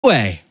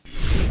way.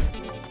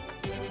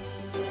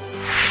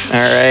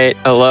 Alright,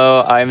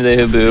 hello, I'm the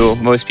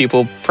Haboo. Most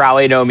people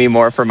probably know me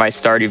more for my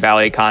Stardew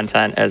Valley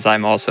content, as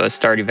I'm also a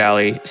Stardew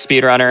Valley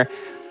speedrunner,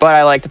 but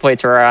I like to play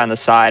Terraria on the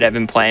side. I've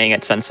been playing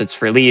it since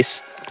its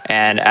release,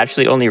 and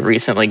actually only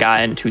recently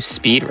got into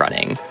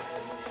speedrunning.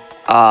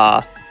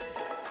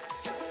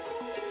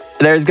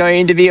 There's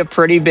going to be a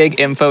pretty big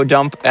info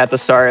dump at the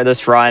start of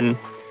this run.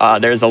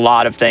 There's a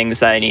lot of things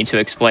that I need to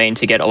explain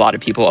to get a lot of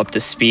people up to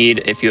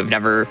speed. If you have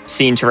never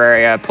seen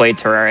Terraria, played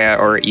Terraria,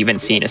 or even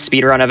seen a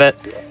speedrun of it,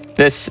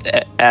 this,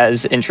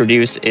 as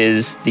introduced,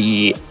 is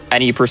the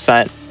any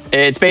percent.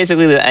 It's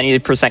basically the any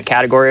percent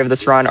category of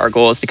this run. Our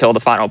goal is to kill the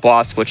final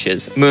boss, which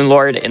is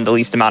Moonlord, in the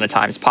least amount of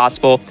times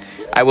possible.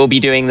 I will be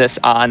doing this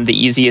on the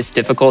easiest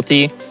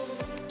difficulty.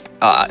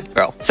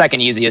 Well,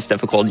 second easiest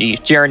difficulty.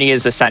 Journey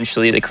is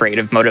essentially the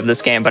creative mode of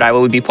this game, but I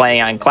will be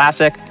playing on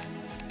Classic,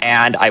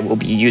 and I will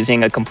be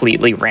using a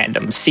completely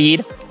random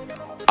seed.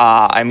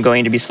 I'm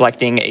going to be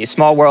selecting a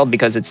small world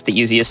because it's the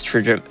easiest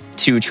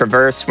to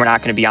traverse. We're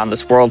not going to be on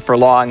this world for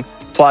long.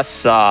 Plus,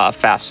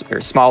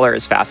 smaller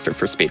is faster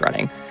for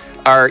speedrunning.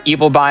 Our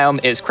evil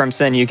biome is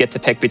Crimson. You get to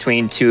pick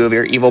between two of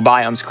your evil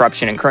biomes,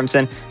 Corruption and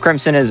Crimson.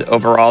 Crimson is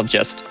overall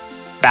just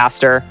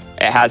faster.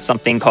 It has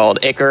something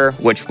called Ichor,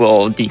 which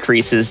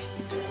decreases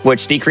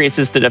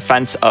the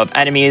defense of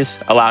enemies,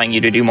 allowing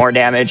you to do more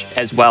damage,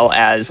 as well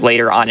as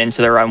later on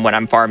into the run when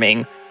I'm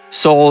farming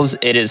souls,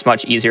 it is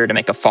much easier to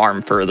make a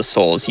farm for the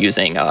souls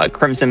using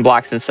Crimson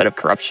blocks instead of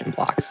Corruption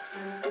blocks.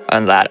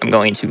 On that, I'm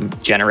going to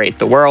generate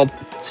the world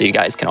so you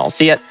guys can all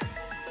see it.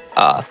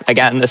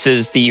 Again, this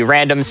is the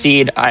random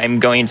seed. I'm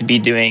going to be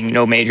doing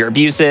no major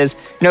abuses.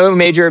 No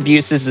major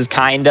abuses is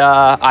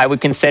kinda, I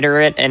would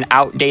consider it an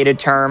outdated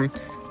term.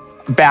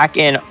 Back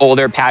in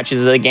older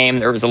patches of the game,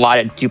 there was a lot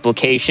of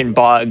duplication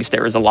bugs.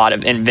 There was a lot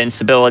of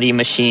invincibility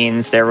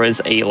machines. There was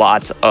a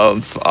lot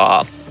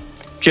of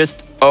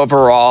just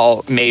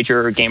overall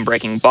major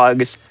game-breaking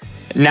bugs.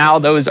 Now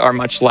those are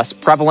much less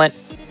prevalent.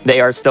 They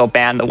are still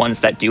banned, the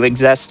ones that do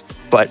exist,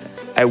 but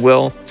I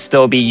will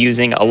still be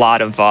using a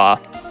lot of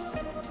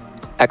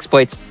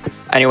exploits.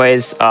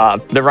 Anyways,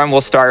 the run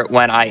will start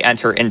when I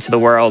enter into the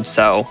world,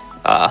 so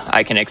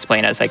I can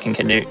explain as I can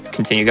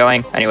continue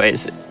going.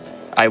 Anyways,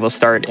 I will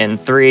start in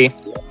 3,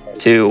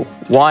 2,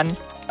 1.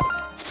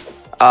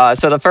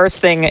 So the first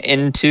thing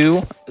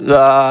into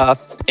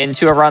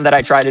a run that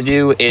I try to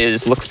do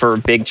is look for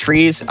big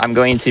trees. I'm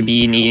going to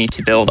be needing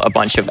to build a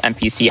bunch of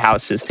NPC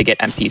houses to get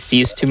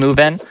NPCs to move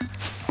in.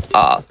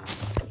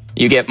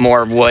 You get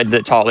more wood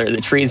the taller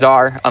the trees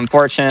are.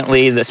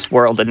 Unfortunately, this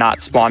world did not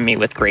spawn me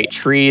with great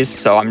trees,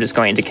 so I'm just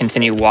going to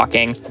continue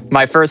walking.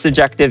 My first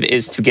objective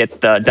is to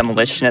get the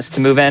Demolitionist to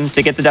move in.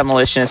 To get the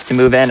Demolitionist to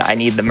move in, I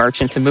need the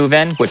Merchant to move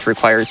in, which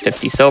requires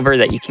 50 silver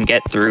that you can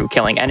get through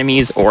killing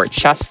enemies or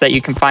chests that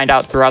you can find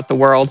out throughout the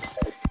world.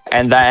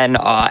 And then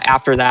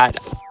after that,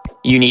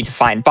 you need to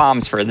find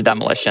bombs for the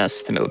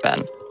Demolitionist to move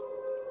in.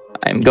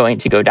 I'm going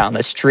to go down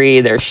this tree.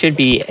 There should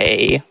be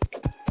a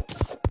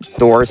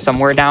door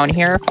somewhere down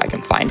here, if I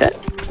can find it.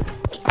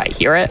 I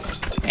hear it,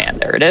 and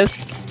there it is.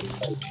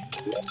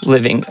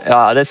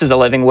 This is a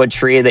living wood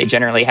tree. They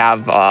generally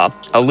have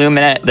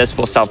aluminate. This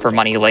will sell for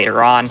money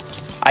later on.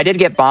 I did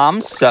get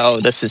bombs, so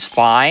this is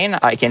fine.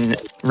 I can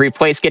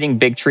replace getting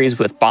big trees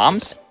with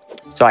bombs,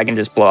 so I can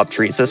just blow up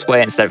trees this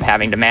way instead of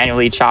having to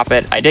manually chop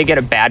it. I did get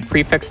a bad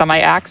prefix on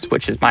my axe,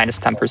 which is minus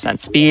 10%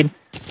 speed.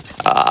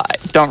 I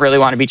don't really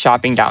want to be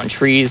chopping down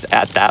trees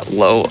at that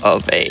low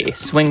of a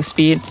swing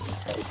speed.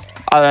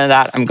 Other than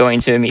that, I'm going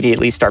to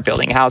immediately start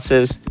building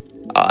houses.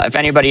 If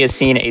anybody has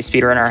seen a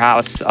speedrunner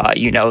house,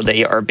 you know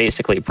they are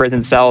basically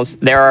prison cells.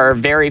 There are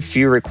very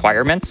few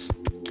requirements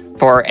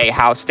for a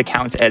house to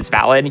count as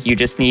valid. You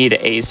just need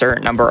a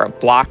certain number of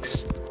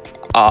blocks,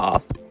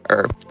 or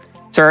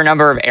certain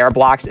number of air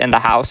blocks in the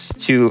house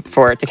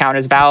for it to count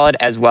as valid,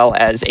 as well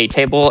as a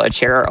table, a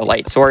chair, a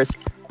light source,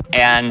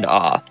 and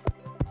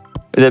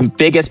the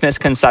biggest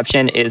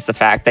misconception is the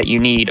fact that you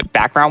need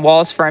background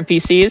walls for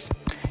NPCs.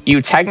 You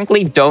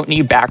technically don't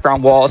need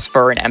background walls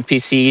for an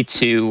NPC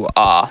to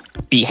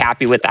be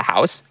happy with the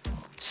house.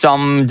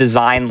 Some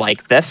design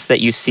like this that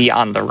you see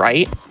on the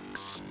right,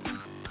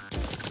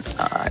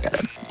 I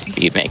gotta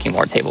be making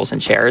more tables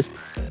and chairs,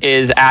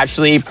 is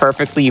actually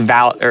perfectly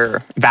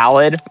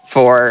valid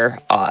for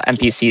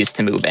NPCs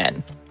to move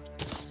in.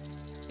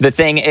 The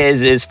thing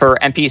is for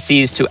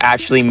NPCs to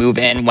actually move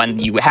in when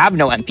you have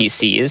no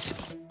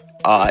NPCs,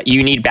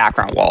 you need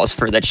background walls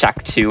for the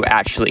check to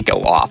actually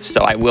go off.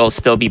 So I will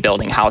still be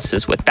building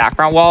houses with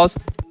background walls.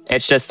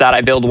 It's just that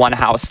I build one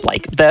house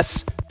like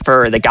this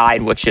for the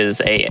guide, which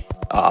is a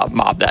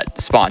mob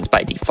that spawns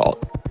by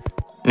default.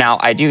 Now,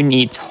 I do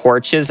need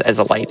torches as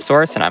a light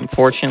source, and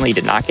unfortunately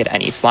did not get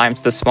any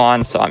slimes to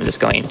spawn, so I'm just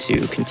going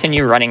to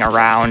continue running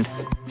around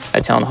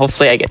until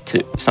hopefully I get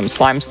to some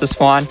slimes to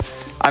spawn.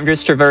 I'm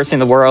just traversing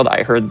the world.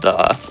 I heard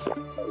the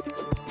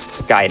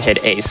guide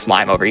hit a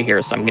slime over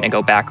here, so I'm going to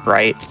go back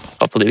right.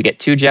 Hopefully we get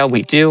 2 gel.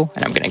 We do,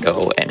 and I'm going to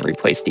go and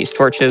replace these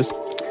torches.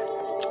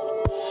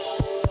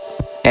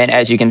 And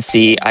as you can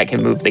see, I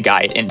can move the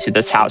guide into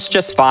this house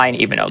just fine,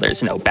 even though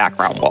there's no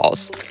background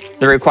walls.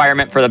 The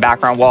requirement for the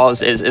background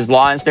walls is as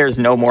long as there's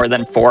no more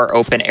than 4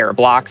 open air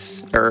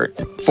blocks, or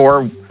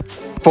four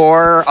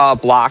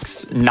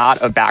blocks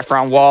not of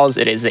background walls,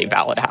 it is a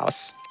valid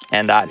house.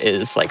 And that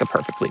is like a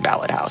perfectly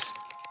valid house.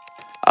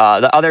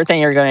 The other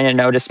thing you're going to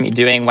notice me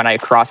doing when I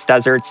cross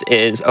deserts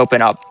is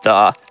open up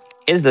the,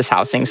 is this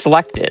housing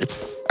selected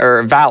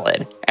or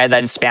valid? And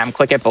then spam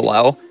click it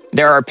below.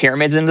 There are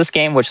pyramids in this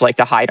game which like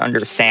to hide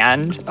under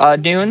sand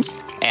dunes,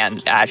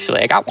 and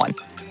actually I got one.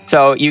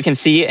 So you can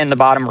see in the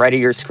bottom right of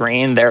your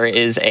screen, there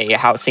is a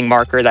housing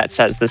marker that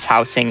says this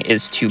housing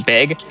is too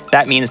big.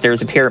 That means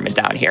there's a pyramid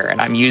down here,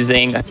 and I'm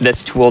using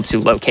this tool to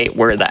locate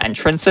where the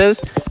entrance is.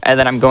 And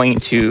then I'm going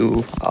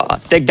to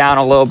dig down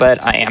a little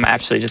bit. I am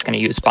actually just going to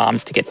use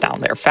bombs to get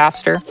down there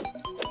faster.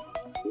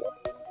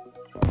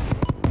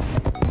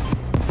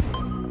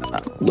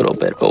 A little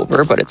bit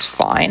over, but it's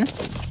fine.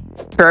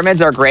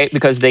 Pyramids are great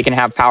because they can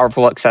have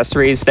powerful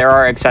accessories. There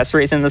are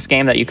accessories in this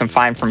game that you can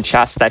find from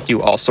chests that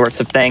do all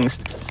sorts of things.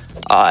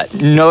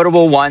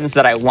 Notable ones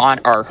that I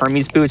want are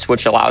Hermes boots,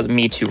 which allows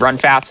me to run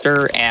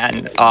faster,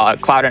 and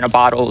Cloud in a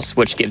Bottles,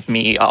 which give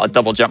me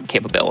double jump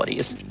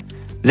capabilities.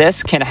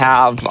 This can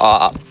have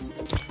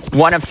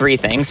one of 3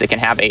 things. It can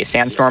have a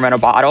sandstorm in a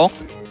bottle,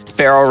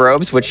 Pharaoh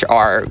robes, which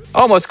are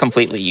almost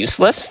completely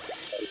useless.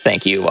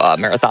 Thank you,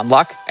 Marathon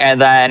Luck.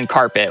 And then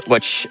carpet,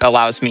 which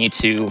allows me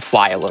to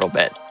fly a little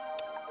bit.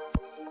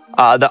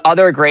 The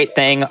other great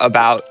thing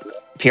about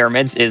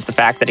pyramids is the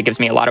fact that it gives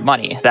me a lot of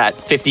money. That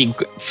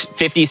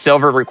 50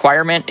 silver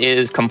requirement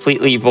is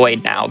completely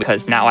void now,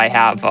 because now I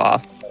have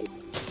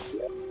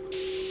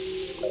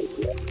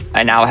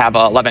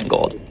 11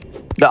 gold.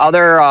 The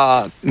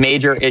other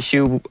major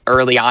issue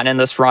early on in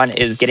this run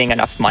is getting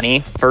enough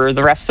money for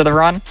the rest of the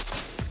run.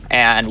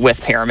 And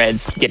with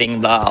pyramids,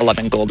 getting the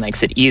 11 gold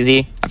makes it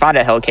easy. I found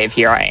a hill cave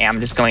here. I am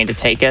just going to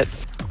take it.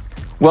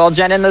 World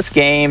gen in this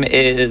game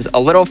is a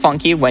little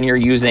funky when you're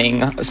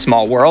using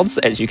small worlds.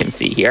 As you can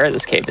see here,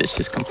 this cave is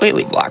just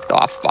completely blocked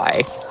off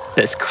by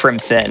this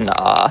crimson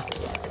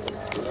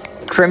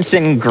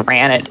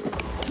granite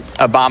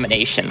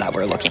abomination that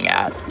we're looking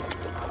at.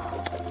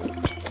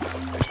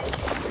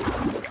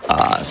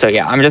 So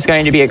yeah, I'm just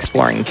going to be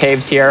exploring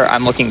caves here.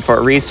 I'm looking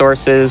for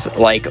resources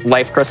like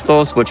life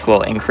crystals, which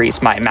will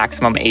increase my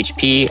maximum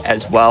HP,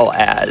 as well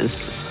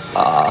as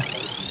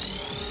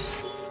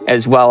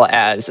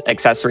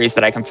accessories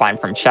that I can find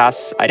from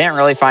chests. I didn't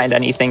really find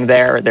anything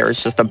there. There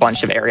was just a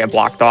bunch of area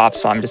blocked off,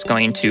 so I'm just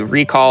going to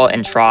recall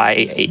and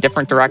try a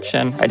different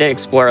direction. I did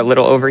explore a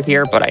little over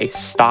here, but I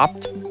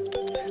stopped.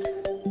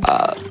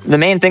 The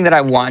main thing that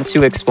I want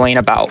to explain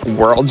about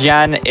world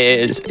gen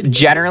is,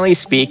 generally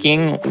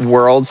speaking,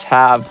 worlds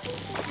have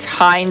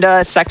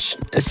kinda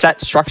set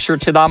structure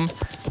to them.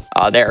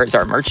 There's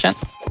our merchant,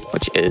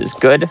 which is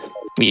good.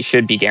 We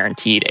should be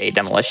guaranteed a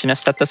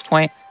demolitionist at this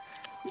point.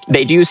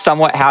 They do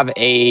somewhat have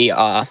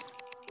a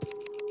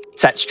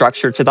set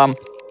structure to them.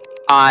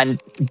 On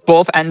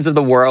both ends of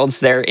the worlds,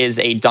 there is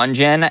a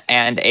dungeon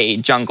and a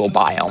jungle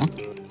biome.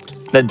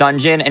 The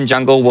dungeon and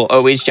jungle will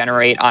always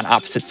generate on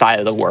opposite side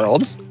of the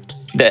worlds.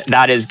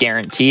 That is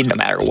guaranteed no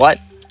matter what.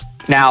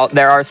 Now,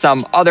 there are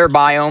some other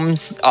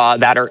biomes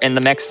that are in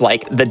the mix,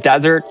 like the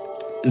desert,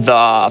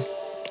 the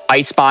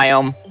ice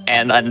biome,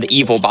 and then the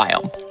evil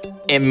biome.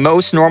 In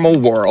most normal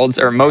worlds,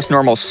 or most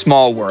normal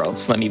small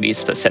worlds, let me be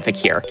specific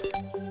here,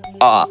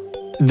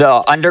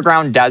 the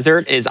underground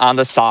desert is on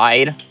the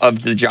side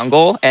of the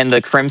jungle, and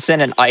the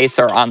crimson and ice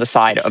are on the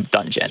side of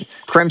dungeon.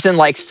 Crimson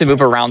likes to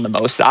move around the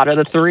most out of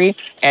the 3,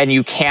 and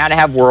you can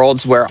have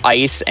worlds where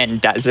ice and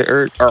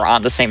desert are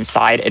on the same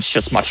side. It's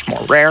just much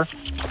more rare.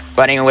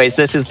 But anyways,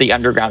 this is the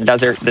underground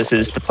desert. This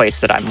is the place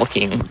that I'm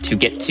looking to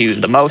get to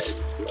the most.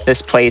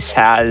 This place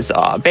has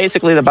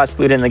basically the best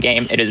loot in the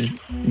game. It is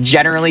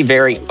generally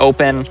very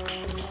open.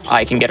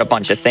 I can get a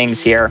bunch of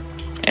things here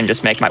and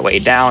just make my way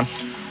down.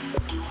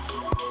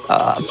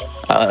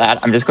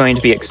 That I'm just going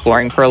to be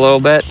exploring for a little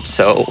bit,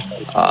 so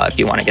if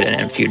you want to get in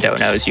a few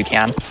donos, you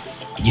can.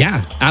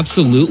 Yeah,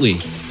 absolutely.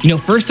 You know,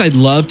 first I'd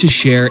love to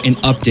share an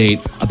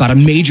update about a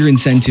major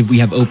incentive we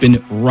have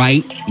open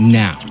right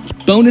now.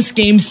 Bonus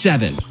Game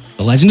 7,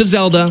 The Legend of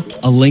Zelda: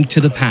 A Link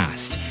to the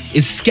Past,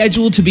 is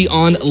scheduled to be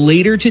on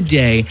later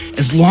today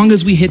as long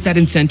as we hit that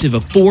incentive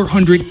of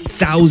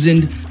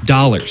 $400,000.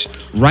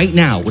 Right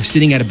now, we're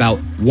sitting at about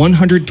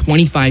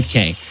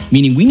 125K,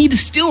 meaning we need to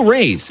still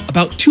raise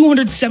about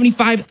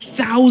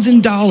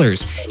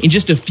 $275,000 in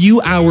just a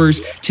few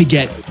hours to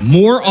get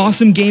more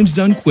awesome games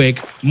done quick,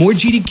 more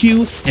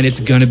GDQ, and it's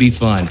gonna be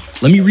fun.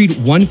 Let me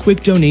read one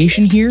quick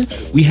donation here.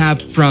 We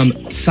have from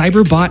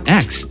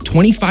CyberbotX,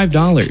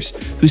 $25,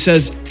 who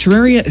says,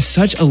 Terraria is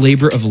such a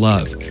labor of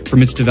love,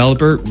 from its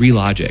developer,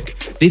 Relogic.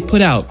 They've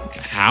put out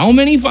how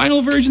many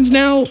final versions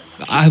now?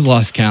 I've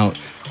lost count.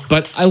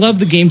 But I love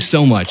the game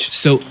so much,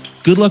 so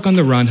good luck on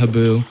the run,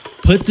 Haboo.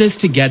 Put this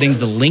to getting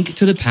the Link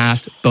to the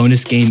Past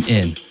bonus game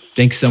in.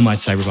 Thanks so much,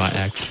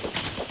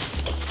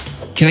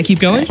 CyberbotX. Can I keep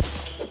going?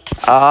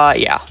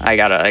 Yeah, I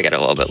got a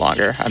little bit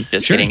longer. I'm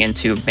just getting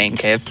into main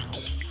cave.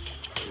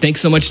 Thanks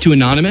so much to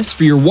Anonymous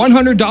for your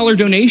 $100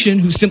 donation,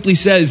 who simply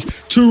says,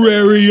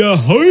 Terraria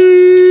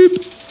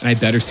hype! And I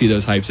better see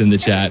those hypes in the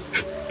chat.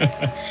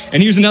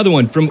 And here's another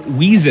one from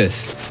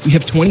Weezus. We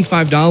have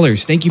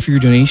 $25. Thank you for your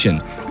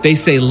donation. They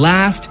say,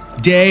 last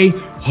day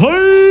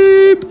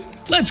hype!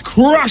 Let's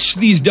crush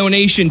these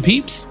donation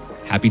peeps.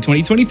 Happy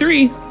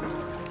 2023. All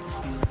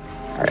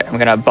right, I'm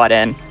gonna butt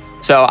in.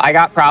 So I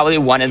got probably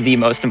one of the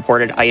most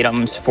important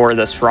items for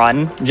this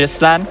run just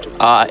then.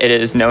 It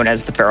is known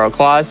as the Pharaoh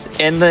Claws.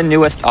 In the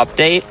newest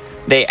update,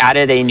 they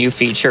added a new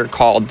feature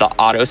called the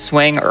Auto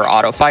Swing or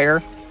Auto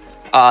Fire.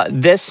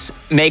 This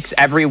makes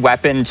every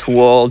weapon,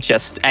 tool,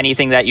 just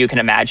anything that you can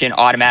imagine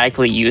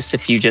automatically used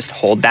if you just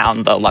hold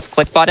down the left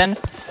click button.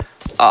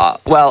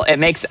 Well, it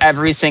makes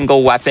every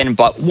single weapon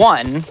but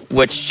one,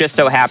 which just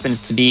so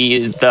happens to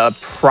be the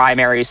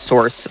primary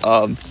source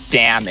of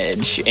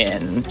damage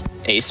in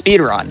a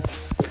speedrun.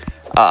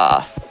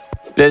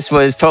 This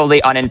was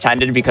totally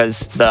unintended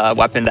because the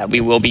weapon that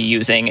we will be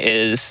using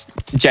is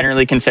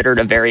generally considered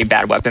a very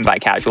bad weapon by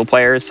casual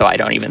players, so I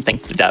don't even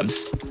think the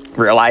devs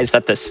realize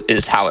that this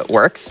is how it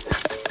works.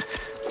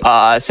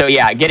 So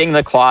yeah, getting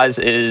the claws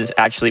is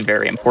actually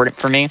very important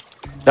for me.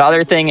 The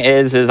other thing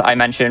is I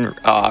mentioned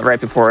right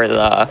before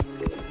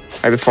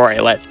I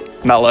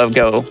let Mello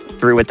go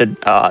through with the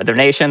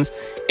donations,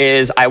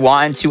 is I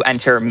wanted to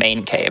enter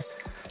Main Cave.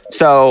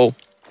 So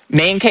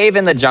Main Cave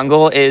in the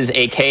jungle is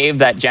a cave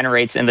that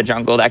generates in the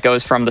jungle that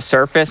goes from the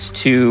surface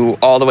to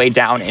all the way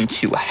down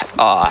into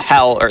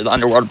hell, or the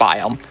underworld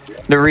biome.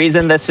 The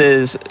reason this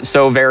is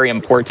so very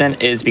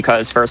important is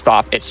because, first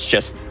off, it's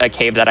just a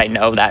cave that I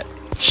know that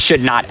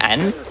should not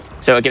end,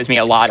 so it gives me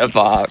a lot of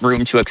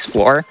room to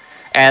explore.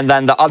 And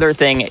then the other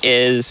thing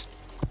is,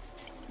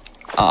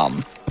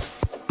 well,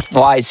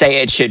 I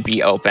say it should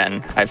be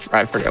open. I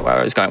forget where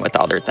I was going with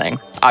the other thing.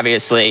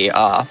 Obviously,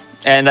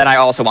 and then I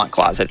also want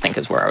claws, I think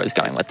is where I was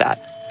going with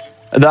that.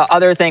 The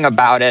other thing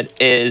about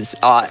it is,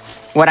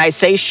 when I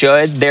say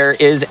should, there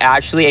is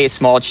actually a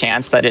small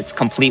chance that it's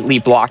completely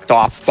blocked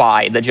off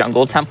by the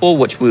jungle temple,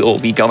 which we will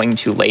be going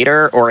to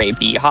later, or a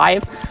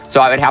beehive. So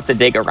I would have to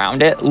dig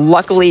around it.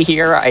 Luckily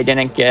here, I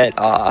didn't get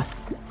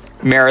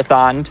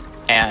marathoned,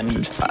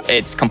 and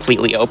it's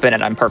completely open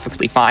and I'm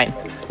perfectly fine.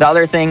 The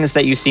other things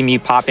that you see me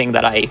popping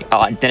that I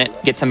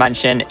didn't get to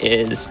mention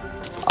is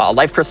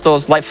life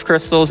crystals. Life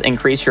crystals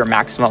increase your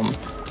maximum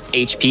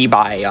HP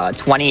by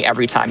 20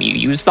 every time you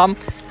use them.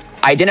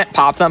 I didn't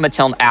pop them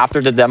until after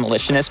the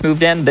demolitionist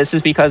moved in. This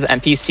is because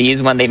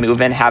NPCs, when they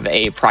move in, have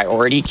a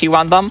priority queue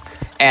on them.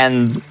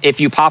 And if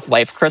you pop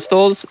life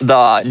crystals,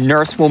 the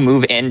nurse will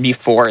move in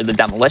before the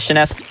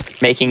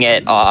demolitionist, making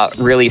it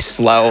really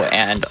slow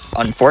and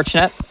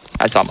unfortunate.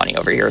 I saw money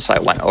over here, so I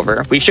went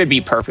over. We should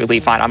be perfectly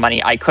fine on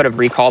money. I could have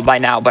recalled by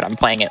now, but I'm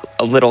playing it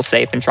a little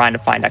safe and trying to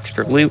find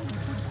extra loot.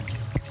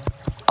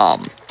 I'll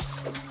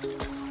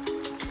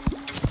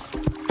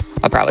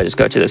probably just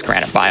go to this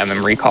granite biome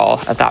and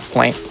recall at that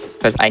point,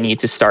 because I need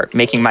to start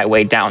making my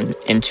way down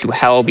into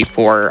hell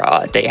before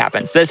day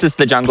happens. This is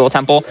the jungle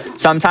temple.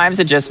 Sometimes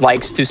it just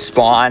likes to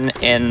spawn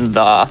in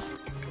the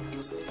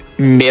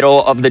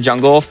middle of the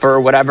jungle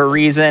for whatever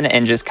reason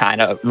and just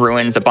kind of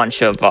ruins a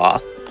bunch of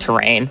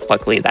terrain.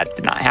 Luckily, that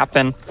did not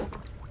happen.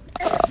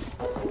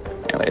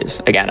 Anyways,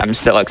 again, I'm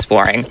still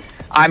exploring.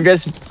 I'm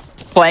just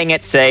playing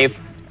it safe.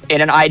 In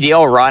an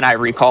ideal run, I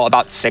recall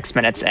about 6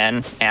 minutes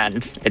in,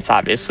 and it's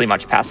obviously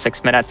much past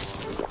 6 minutes.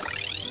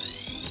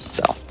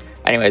 So,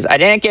 anyways, I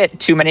didn't get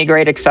too many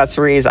great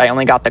accessories. I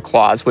only got the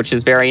claws, which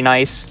is very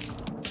nice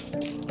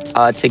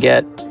to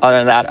get. Other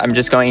than that, I'm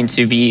just going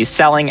to be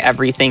selling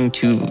everything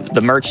to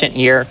the merchant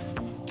here,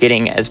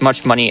 getting as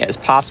much money as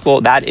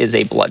possible. That is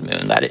a blood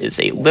moon. That is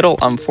a little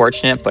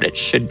unfortunate, but it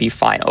should be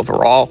fine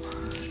overall.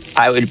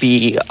 I would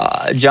be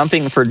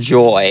jumping for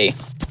joy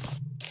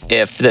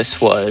if this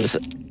was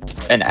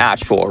an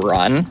actual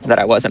run, that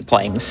I wasn't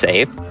playing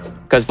safe,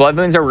 because blood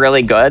moons are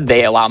really good.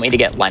 They allow me to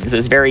get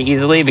lenses very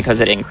easily because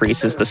it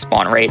increases the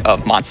spawn rate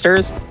of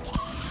monsters.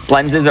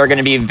 Lenses are going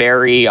to be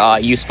very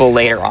useful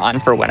later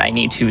on for when I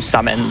need to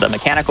summon the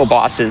mechanical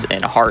bosses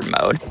in hard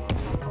mode.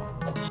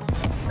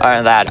 Other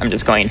than that, I'm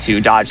just going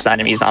to dodge the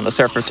enemies on the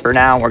surface for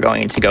now. We're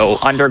going to go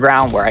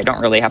underground, where I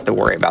don't really have to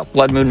worry about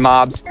blood moon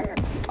mobs.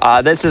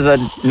 This is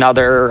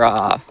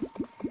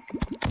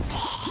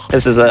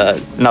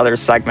another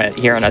segment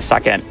here in a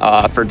second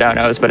for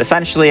donos, but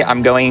essentially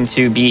I'm going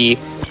to be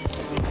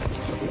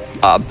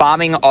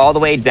bombing all the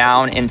way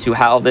down into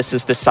hell. This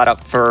is the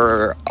setup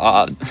for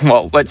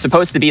well, what's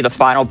supposed to be the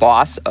final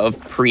boss of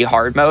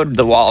pre-hard mode,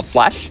 the Wall of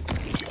Flesh.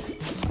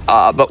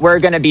 But we're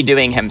going to be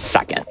doing him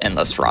second in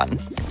this run.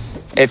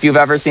 If you've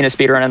ever seen a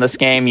speedrun in this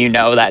game, you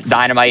know that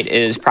dynamite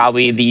is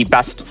probably the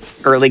best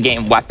early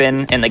game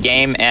weapon in the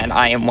game, and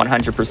I am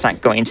 100%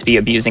 going to be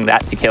abusing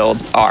that to kill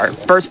our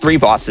first 3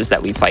 bosses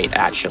that we fight,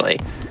 actually.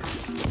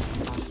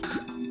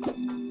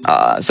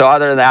 So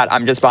other than that,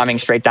 I'm just bombing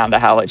straight down to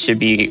hell. It should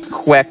be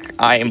quick.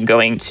 I am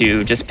going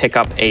to just pick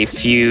up a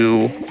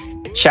few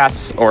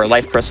chests or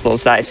life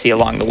crystals that I see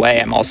along the way.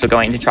 I'm also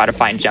going to try to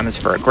find gems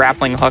for a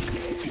grappling hook.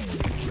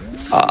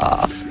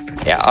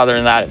 yeah, other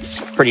than that, it's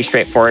pretty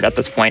straightforward at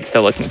this point.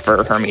 Still looking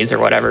for Hermes or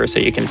whatever, so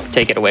you can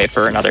take it away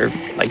for another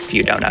like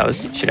few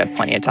donos. Should have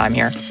plenty of time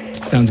here.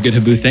 Sounds good,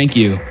 Haboo. Thank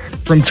you.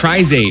 From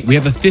Trizate, we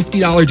have a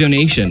 $50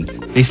 donation.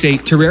 They say,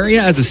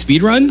 Terraria as a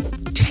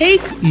speedrun?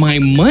 Take my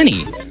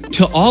money.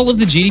 To all of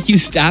the GDQ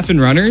staff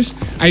and runners,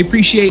 I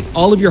appreciate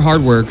all of your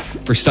hard work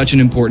for such an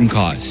important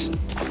cause.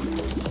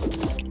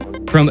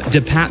 From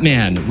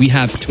DePatman, we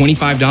have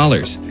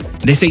 $25.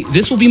 They say,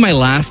 this will be my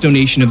last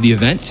donation of the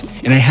event,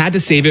 and I had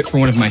to save it for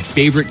one of my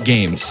favorite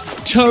games,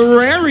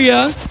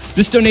 Terraria.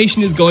 This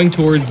donation is going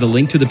towards the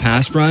Link to the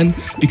Past run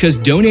because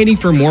donating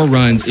for more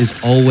runs is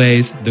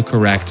always the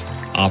correct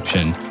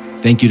option.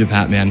 Thank you to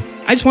Patman.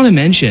 I just want to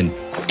mention,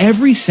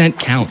 every cent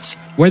counts.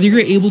 Whether you're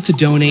able to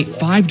donate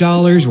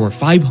 $5 or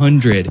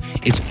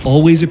 $500, it's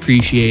always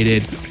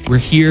appreciated. We're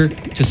here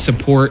to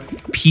support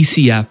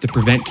PCF, the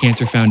Prevent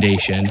Cancer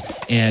Foundation,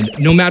 and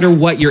no matter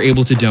what you're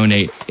able to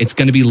donate, it's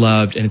going to be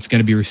loved and it's going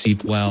to be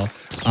received well.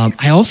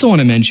 I also want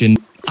to mention,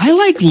 I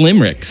like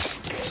limericks.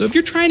 So if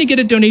you're trying to get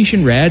a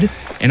donation read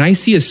and I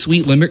see a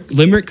sweet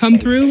limerick come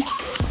through,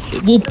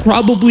 it will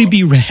probably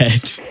be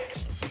read.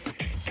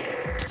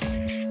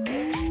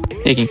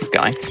 You can keep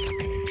going.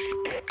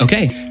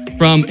 Okay,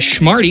 from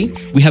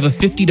Schmarty, we have a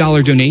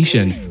 $50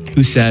 donation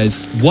who says,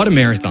 what a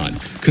marathon.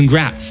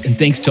 Congrats, and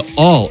thanks to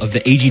all of the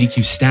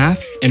AGDQ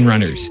staff and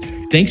runners.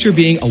 Thanks for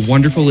being a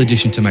wonderful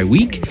addition to my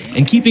week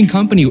and keeping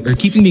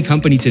me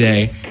company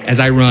today as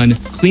I run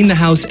Clean the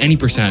House Any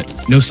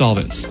 %, no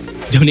solvents.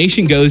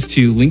 Donation goes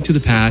to Link to the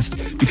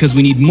Past because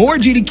we need more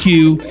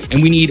GDQ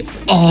and we need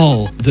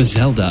all the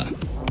Zelda.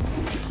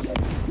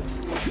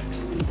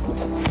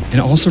 And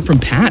also from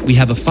Pat, we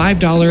have a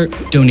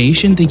 $5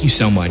 donation. Thank you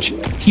so much.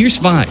 Here's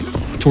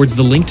 5 towards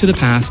the Link to the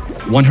Past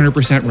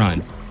 100%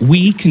 run.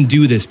 We can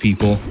do this,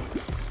 people.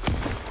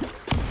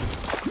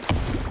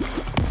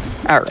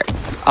 All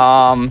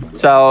right.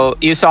 So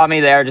you saw me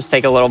there. Just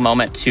take a little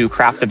moment to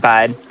craft a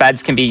bed.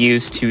 Beds can be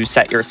used to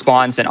set your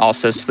spawns and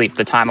also sleep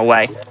the time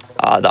away.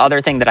 The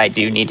other thing that I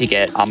do need to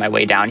get on my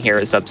way down here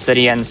is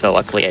obsidian. So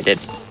luckily I did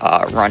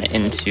run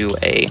into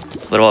a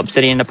little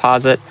obsidian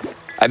deposit.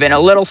 I've been a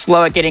little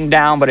slow at getting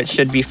down, but it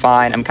should be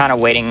fine. I'm kind of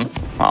waiting.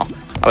 Well,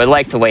 I would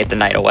like to wait the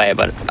night away,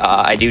 but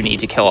I do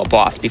need to kill a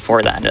boss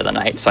before the end of the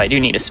night, so I do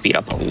need to speed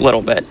up a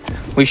little bit.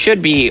 We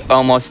should be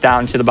almost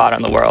down to the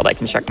bottom of the world. I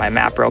can check my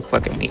map real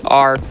quick, and we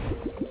are.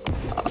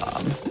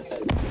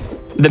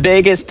 The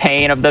biggest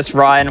pain of this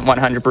run,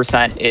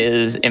 100%,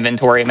 is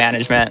inventory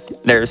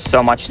management. There's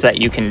so much that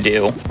you can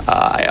do.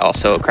 I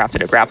also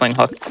crafted a grappling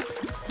hook.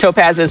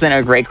 Topaz isn't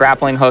a great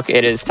grappling hook.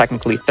 It is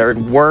technically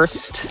 3rd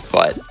worst,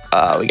 but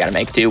we got to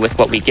make do with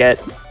what we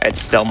get. It's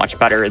still much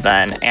better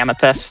than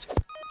Amethyst.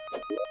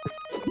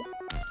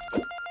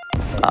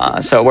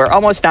 So we're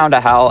almost down to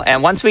Hell,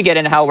 and once we get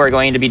in Hell, we're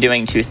going to be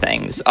doing 2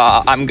 things.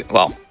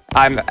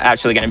 I'm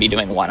actually going to be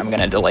doing 1. I'm going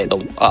to delay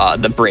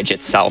the bridge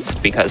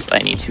itself because I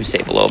need to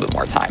save a little bit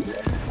more time.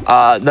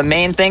 The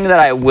main thing that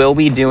I will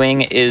be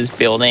doing is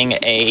building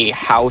a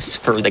house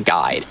for the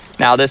guide.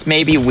 Now, this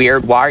may be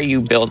weird. Why are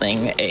you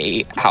building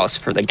a house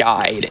for the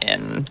guide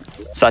in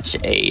such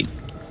a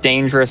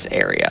dangerous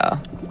area?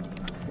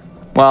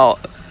 Well,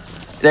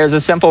 there's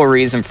a simple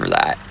reason for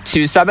that.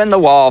 To summon the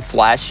Wall of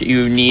Flesh,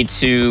 you need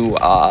to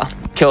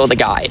kill the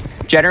guide.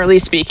 Generally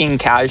speaking,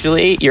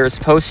 casually, you're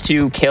supposed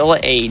to kill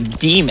a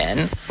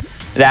demon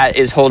that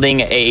is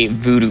holding a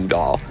voodoo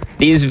doll.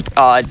 These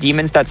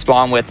demons that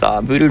spawn with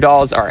voodoo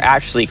dolls are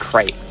actually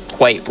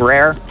quite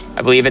rare.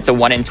 I believe it's a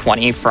 1 in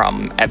 20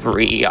 from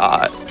every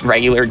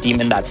regular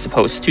demon that's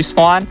supposed to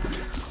spawn.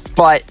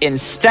 But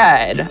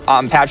instead,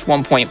 on patch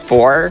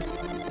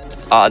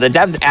 1.4, the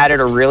devs added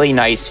a really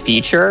nice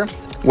feature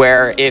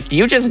where if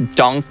you just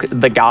dunk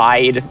the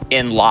guide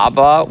in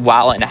lava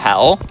while in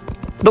Hell,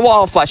 the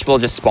Wall of Flesh will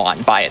just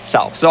spawn by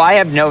itself. So I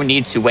have no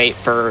need to wait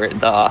for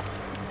the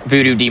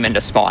voodoo demon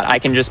to spawn. I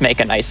can just make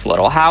a nice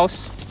little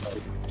house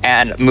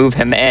and move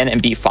him in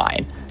and be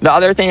fine. The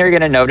other thing you're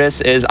going to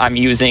notice is I'm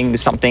using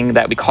something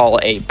that we call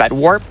a bed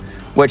warp,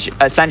 which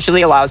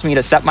essentially allows me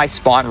to set my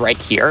spawn right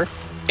here.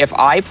 If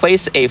I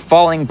place a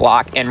falling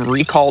block and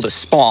recall to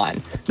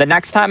spawn, the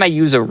next time I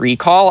use a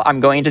recall, I'm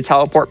going to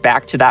teleport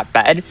back to that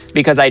bed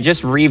because I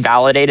just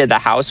revalidated the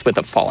house with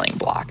a falling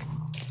block.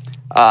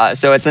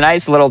 So it's a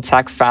nice little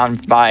tech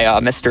found by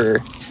Mr.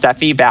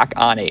 Steffi back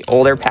on an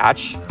older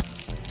patch.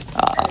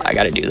 I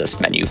got to do this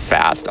menu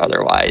fast,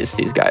 otherwise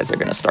these guys are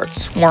going to start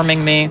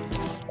swarming me.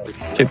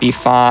 Should be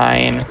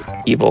fine.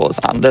 Evil is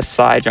on this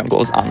side,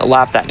 jungle is on the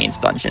left. That means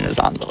dungeon is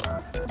on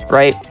the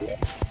right.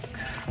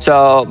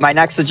 So my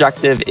next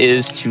objective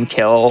is to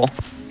kill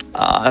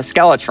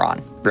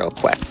Skeletron real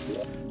quick.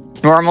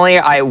 Normally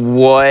I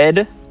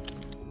would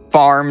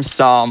farm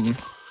some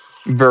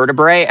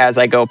vertebrae as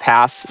I go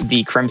past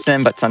the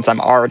Crimson, but since I'm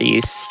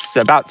already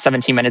about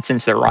 17 minutes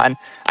into the run,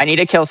 I need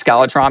to kill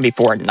Skeletron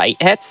before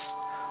night hits.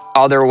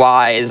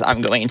 Otherwise,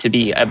 I'm going to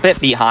be a bit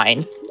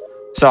behind.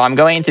 So I'm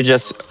going to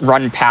just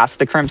run past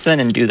the Crimson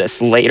and do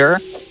this later.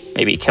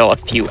 Maybe kill a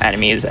few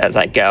enemies as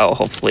I go.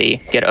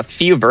 Hopefully get a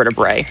few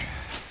vertebrae.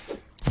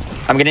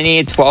 I'm going to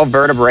need 12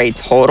 vertebrae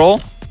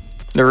total.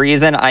 The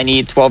reason I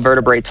need 12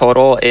 vertebrae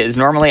total is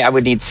normally I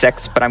would need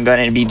 6, but I'm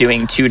going to be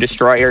doing 2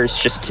 destroyers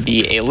just to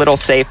be a little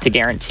safe to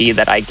guarantee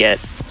that I get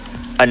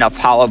enough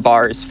hollow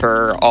bars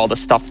for all the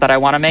stuff that I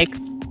want to make.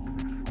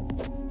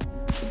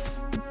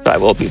 So I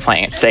will be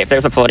playing it safe.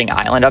 There's a floating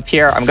island up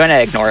here. I'm going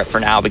to ignore it for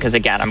now because,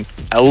 again, I'm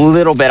a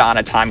little bit on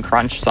a time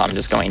crunch, so I'm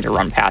just going to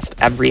run past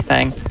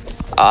everything.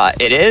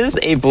 It is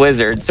a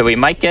blizzard, so we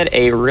might get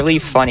a really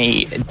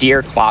funny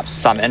Deer Clops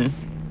summon.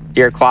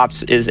 Deer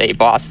Clops is a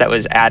boss that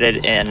was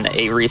added in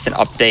a recent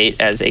update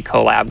as a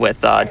collab with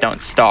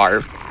Don't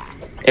Starve.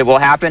 It will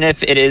happen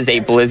if it is a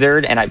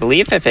blizzard, and I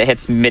believe if it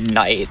hits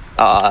midnight,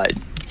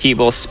 he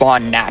will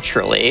spawn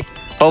naturally.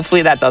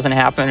 Hopefully that doesn't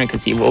happen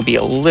because he will be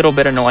a little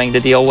bit annoying to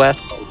deal with.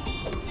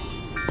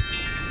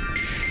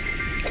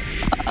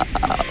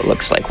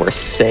 Looks like we're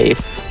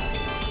safe.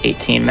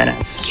 18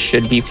 minutes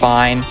should be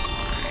fine.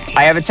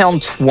 I have it till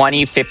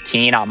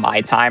 2015 on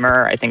my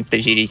timer. I think the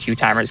GDQ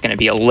timer is going to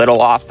be a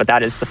little off, but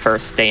that is the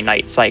first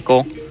day-night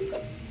cycle.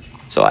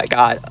 So I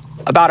got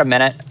about a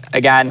minute.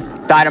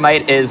 Again,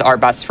 Dynamite is our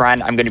best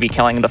friend. I'm going to be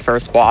killing the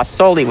first boss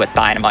solely with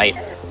Dynamite.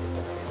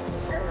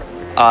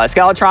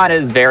 Skeletron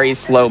is very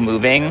slow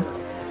moving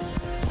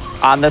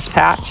on this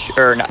patch,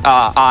 or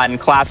on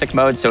classic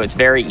mode, so it's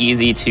very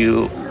easy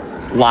to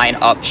line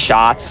up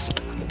shots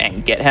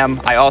and get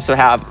him. I also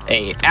have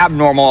a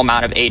abnormal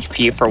amount of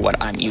HP for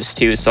what I'm used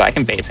to, so I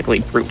can basically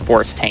brute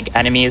force tank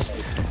enemies.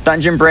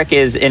 Dungeon Brick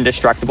is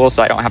indestructible,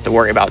 so I don't have to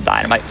worry about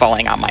Dynamite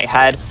falling on my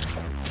head.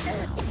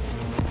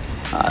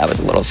 That was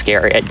a little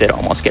scary. I did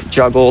almost get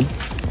juggled,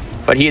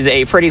 but he's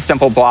a pretty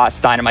simple boss.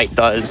 Dynamite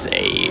does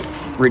a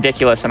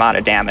ridiculous amount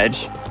of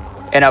damage.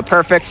 In a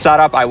perfect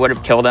setup, I would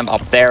have killed him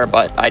up there,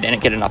 but I didn't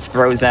get enough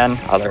throws in.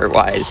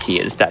 Otherwise, he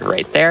is dead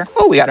right there.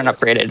 Oh, we got an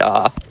upgraded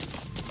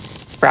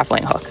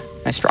grappling hook.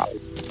 Nice drop.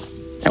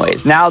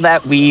 Anyways, now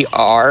that we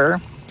are...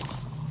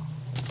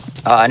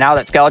 now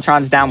that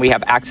Skeletron's down, we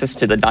have access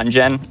to the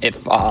dungeon.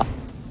 If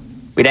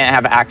we didn't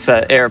have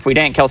access, or if we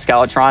didn't kill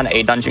Skeletron,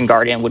 a Dungeon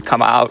Guardian would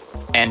come out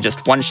and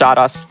just one-shot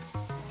us.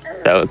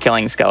 So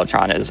killing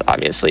Skeletron is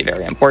obviously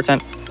very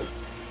important.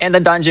 In the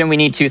dungeon, we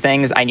need 2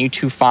 things. I need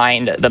to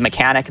find the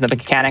mechanic. The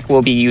mechanic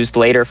will be used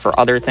later for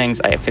other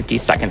things. I have 50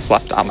 seconds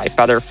left on my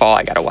feather fall.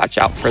 I gotta watch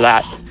out for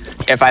that.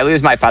 If I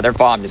lose my feather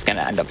fall, I'm just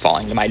gonna end up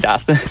falling to my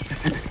death.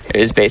 It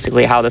is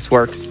basically how this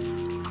works.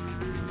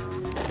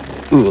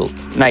 Ooh,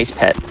 nice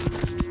pit.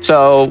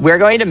 So we're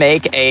going to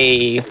make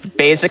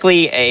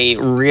basically a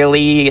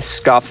really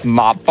scuffed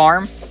mob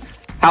farm.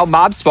 How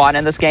mobs spawn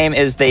in this game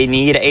is they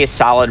need a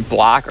solid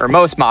block, or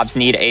most mobs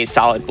need a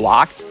solid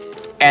block,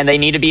 and they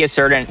need to be a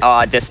certain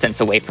distance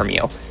away from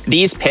you.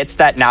 These pits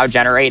that now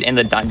generate in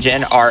the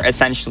dungeon are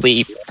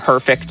essentially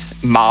perfect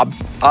mob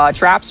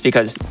traps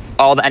because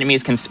all the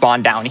enemies can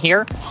spawn down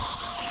here.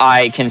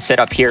 I can sit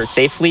up here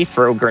safely,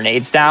 throw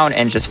grenades down,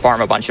 and just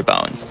farm a bunch of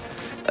bones.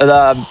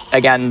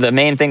 Again, the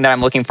main thing that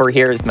I'm looking for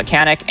here is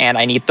mechanic, and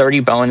I need 30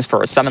 bones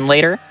for a summon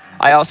later.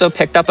 I also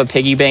picked up a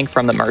piggy bank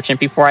from the merchant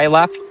before I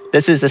left.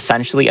 This is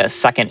essentially a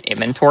second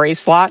inventory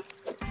slot.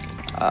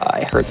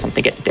 I heard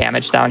something get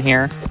damaged down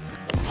here.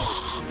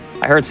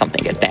 I heard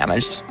something get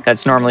damaged.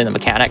 That's normally the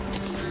mechanic.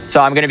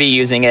 So I'm going to be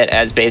using it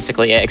as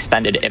basically an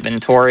extended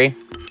inventory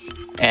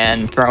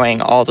and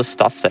throwing all the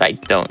stuff that I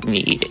don't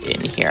need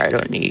in here. I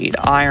don't need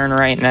iron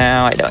right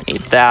now. I don't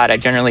need that. I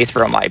generally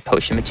throw my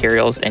potion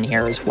materials in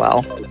here as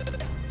well.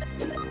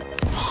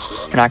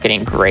 We're not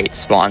getting great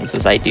spawns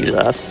as I do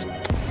this.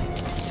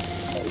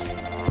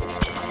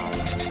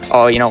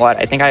 Oh, you know what?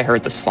 I think I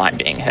heard the slime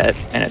being hit,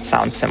 and it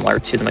sounds similar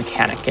to the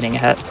mechanic getting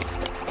hit.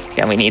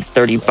 Again, we need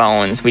 30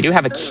 bones. We do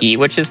have a key,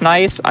 which is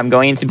nice. I'm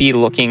going to be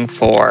looking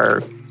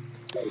for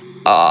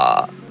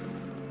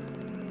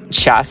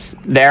chests.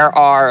 There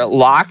are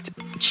locked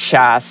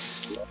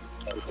chests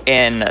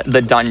in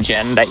the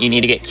dungeon that you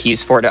need to get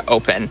keys for to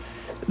open.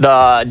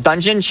 The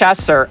dungeon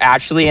chests are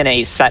actually in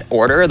a set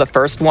order. The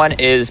first one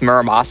is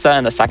Muramasa,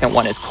 and the second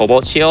one is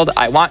Cobalt Shield.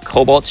 I want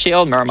Cobalt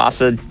Shield.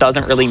 Muramasa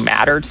doesn't really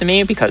matter to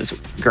me because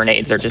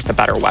grenades are just a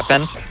better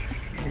weapon.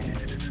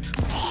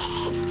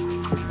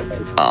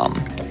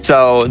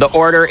 So the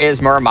order is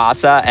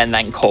Muramasa and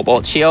then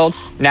Cobalt Shield.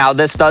 Now,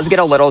 this does get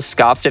a little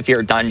scuffed if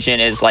your dungeon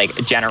is like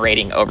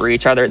generating over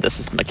each other. This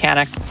is the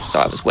mechanic, so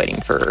I was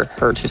waiting for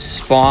her to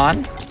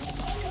spawn.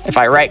 If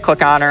I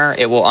right-click on her,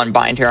 it will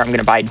unbind her. I'm going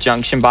to buy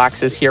junction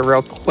boxes here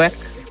real quick.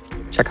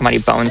 Check how many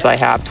bones I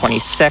have.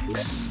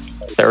 26,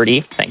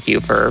 30. Thank you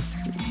for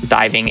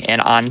diving in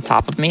on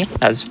top of me.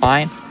 That's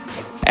fine.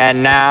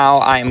 And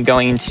now I'm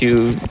going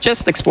to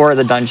just explore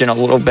the dungeon a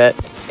little bit.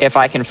 If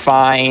I can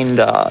find...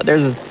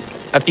 there's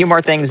a few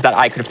more things that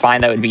I could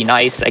find that would be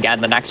nice.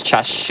 Again, the next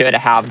chest should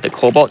have the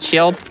Cobalt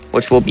Shield,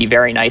 which will be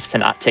very nice to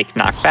not take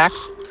knockback.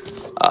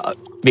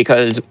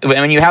 Because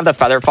when you have the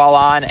feather fall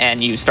on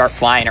and you start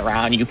flying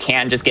around, you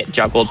can just get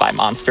juggled by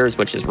monsters,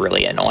 which is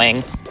really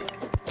annoying.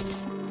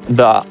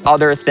 The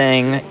other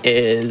thing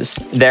is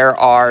there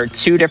are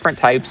 2 different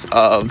types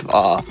of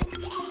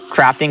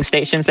crafting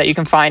stations that you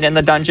can find in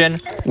the dungeon.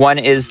 One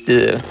is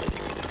the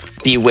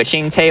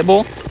Bewitching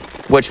Table.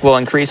 which will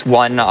increase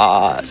one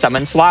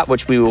summon slot,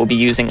 which we will be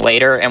using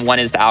later, and one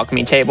is the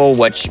alchemy table,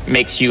 which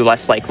makes you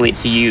less likely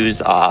to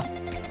use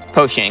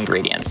potion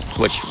ingredients,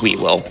 which we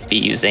will be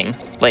using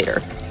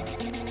later.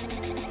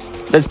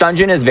 This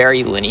dungeon is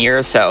very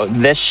linear, so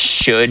this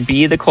should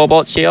be the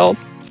Cobalt Shield.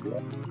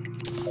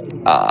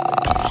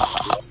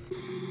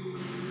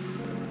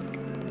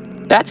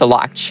 That's a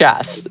locked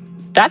chest.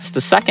 That's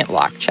the second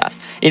locked chest.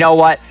 You know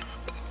what?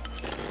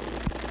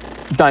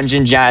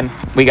 Dungeon gen,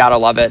 we gotta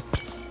love it.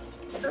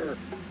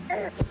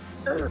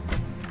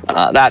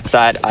 That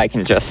said, I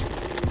can just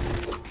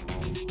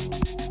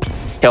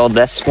kill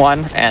this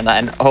one, and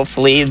then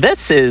hopefully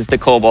this is the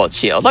Cobalt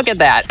Shield. Look at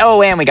that.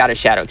 Oh, and we got a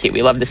Shadow Key.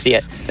 We love to see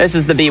it. This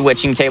is the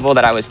Bewitching table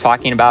that I was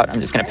talking about.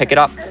 I'm just going to pick it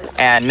up.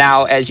 And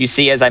now, as you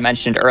see, as I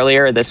mentioned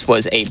earlier, this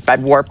was a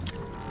bed warp.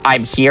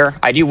 I'm here.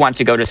 I do want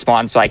to go to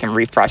spawn so I can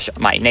refresh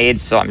my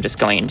nades, so I'm just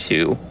going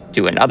to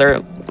do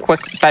another quick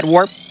bed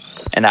warp,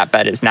 and that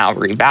bed is now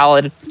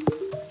revalid.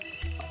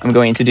 I'm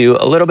going to do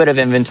a little bit of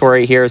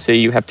inventory here so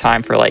you have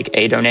time for like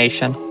a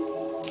donation.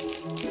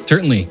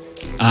 Certainly.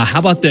 How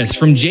about this?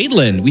 From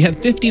Jadelyn, we have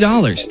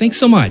 $50. Thanks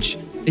so much.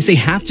 They say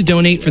have to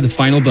donate for the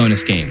final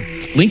bonus game.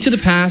 Link to the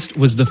Past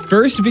was the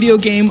first video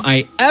game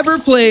I ever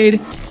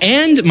played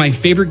and my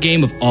favorite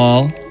game of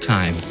all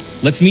time.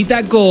 Let's meet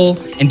that goal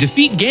and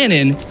defeat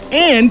Ganon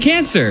and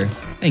Cancer.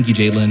 Thank you,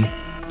 Jadelyn.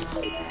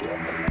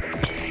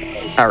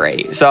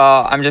 Alrighty, so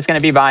I'm just going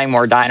to be buying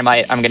more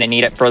dynamite. I'm going to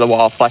need it for the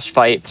Wall of Flesh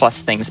fight,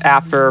 plus things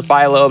after.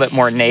 Buy a little bit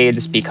more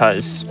nades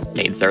because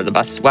nades are the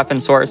best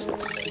weapon source.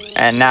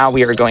 And now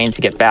we are going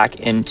to get back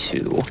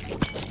into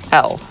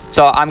hell.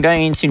 So I'm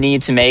going to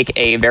need to make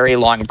a very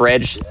long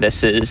bridge.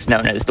 This is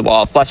known as the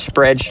Wall of Flesh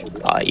bridge.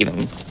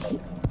 Even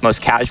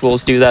most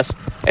casuals do this.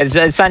 It's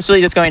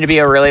essentially just going to be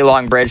a really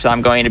long bridge that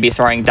I'm going to be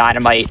throwing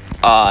dynamite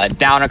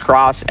down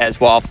across as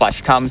Wall of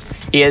Flesh comes.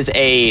 He is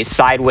a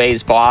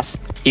sideways boss.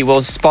 He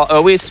will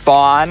always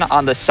spawn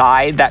on the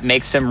side that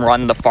makes him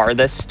run the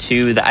farthest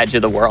to the edge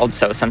of the world.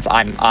 So since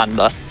I'm on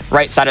the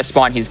right side of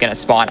spawn, he's going to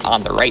spawn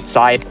on the right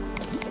side.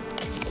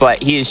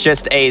 But he's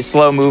just a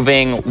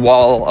slow-moving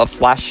wall of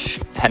flesh,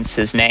 hence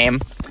his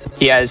name.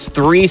 He has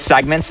 3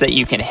 segments that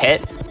you can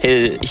hit.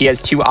 He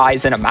has 2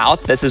 eyes and a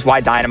mouth. This is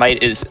why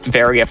dynamite is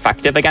very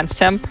effective against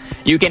him.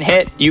 You can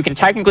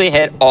technically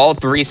hit all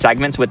 3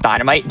 segments with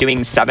dynamite,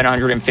 doing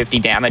 750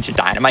 damage a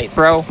dynamite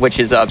throw, which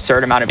is an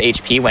absurd amount of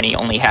HP when he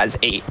only has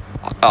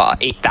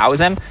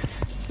 8,000.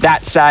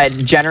 That said,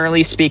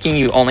 generally speaking,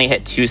 you only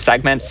hit 2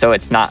 segments, so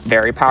it's not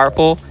very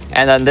powerful.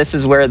 And then this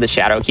is where the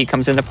Shadow Key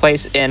comes into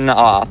place. In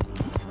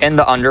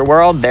the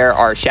underworld, there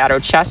are shadow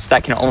chests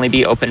that can only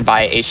be opened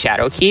by a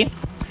Shadow Key.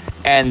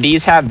 And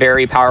these have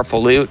very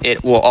powerful loot.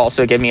 It will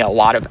also give me a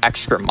lot of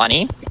extra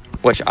money,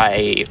 which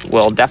I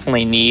will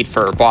definitely need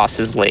for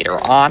bosses later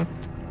on.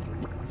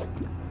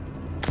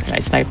 Can I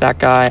snipe that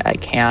guy? I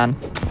can.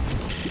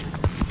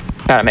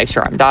 Gotta make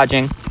sure I'm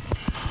dodging.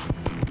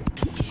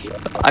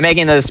 I'm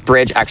making this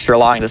bridge extra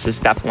long. This is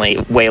definitely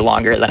way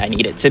longer than I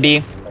need it to be.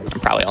 I'm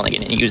probably only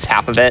going to use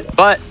half of it,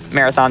 but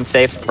marathon's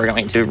safe. We're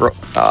going to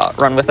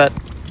run with it.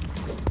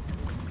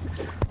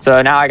 So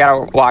now I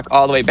gotta walk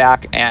all the way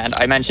back, and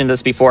I mentioned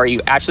this before,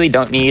 you actually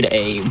don't need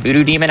a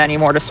voodoo demon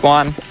anymore to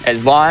spawn.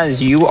 As long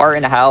as you are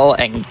in hell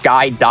and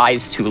Guy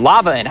dies to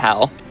lava in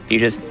hell, you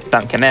just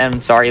dunk him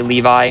in. Sorry,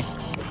 Levi.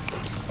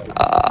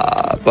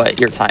 But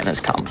your time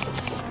has come.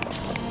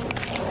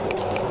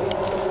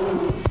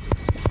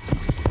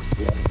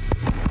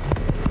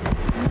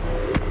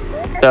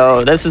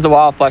 So this is the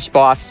Wall of Flesh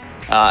boss.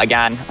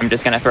 Again, I'm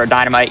just gonna throw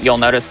dynamite. You'll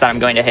notice that I'm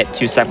going to hit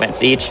 2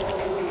 segments each.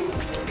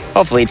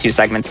 Hopefully 2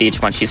 segments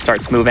each when she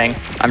starts moving.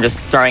 I'm just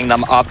throwing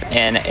them up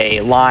in a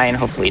line,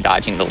 hopefully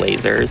dodging the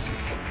lasers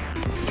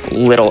a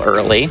little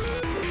early.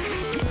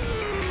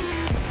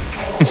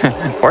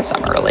 Of course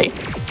I'm early.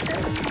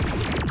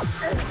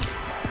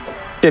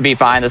 Should be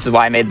fine. This is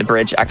why I made the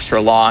bridge extra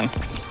long.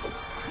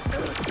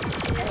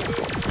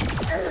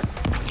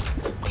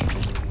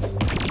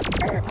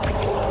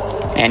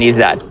 And he's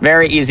dead.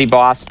 Very easy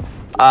boss.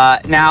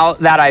 Now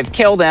that I've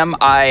killed him,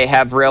 I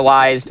have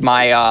realized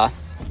my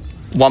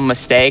one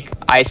mistake.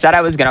 I said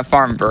I was going to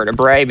farm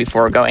vertebrae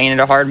before going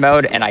into hard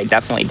mode, and I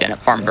definitely didn't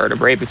farm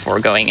vertebrae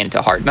before going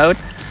into hard mode.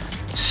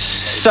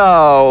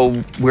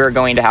 So we're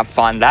going to have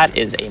fun. That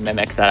is a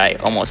mimic that I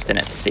almost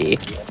didn't see.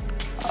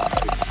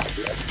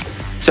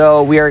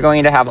 So we are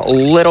going to have a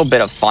little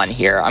bit of fun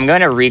here. I'm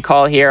going to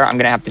recall here. I'm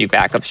going to have to do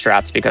backup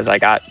strats because I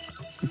got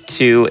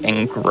too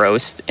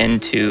engrossed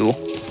into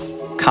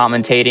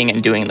commentating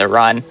and doing the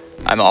run.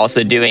 I'm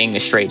also doing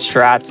straight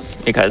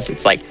strats because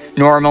it's like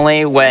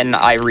normally when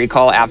I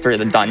recall after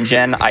the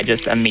dungeon, I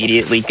just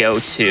immediately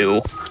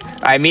do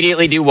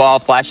Wall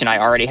of Flesh and I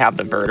already have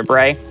the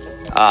vertebrae.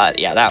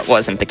 Yeah, that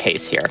wasn't the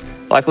case here.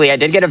 Luckily, I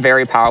did get a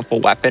very powerful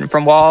weapon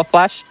from Wall of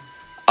Flesh.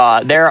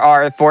 There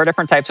are 4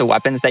 different types of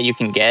weapons that you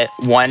can get,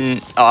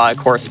 one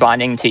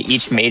corresponding to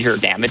each major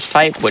damage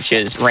type, which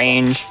is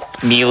range,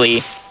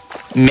 melee,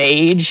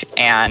 mage,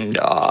 and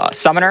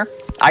summoner.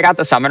 I got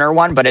the summoner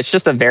one, but it's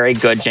just a very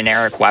good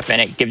generic weapon.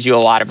 It gives you a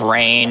lot of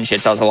range.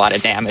 It does a lot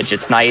of damage.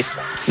 It's nice.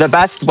 The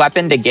best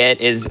weapon to get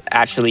is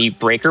actually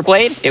Breaker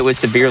Blade. It was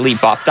severely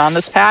buffed on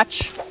this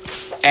patch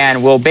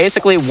and will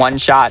basically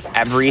one-shot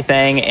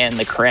everything in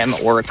the Crim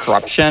or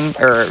Corruption,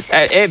 or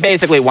it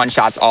basically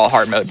one-shots all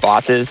hard mode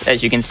bosses.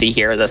 As you can see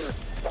here, this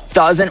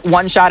doesn't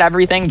one-shot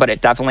everything, but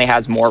it definitely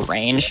has more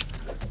range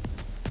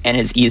and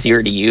is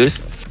easier to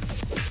use.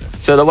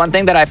 So the one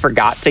thing that I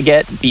forgot to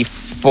get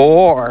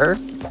before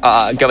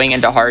going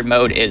into hard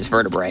mode is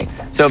Vertebrae.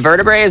 So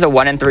Vertebrae is a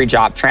 1 in 3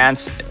 drop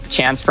chance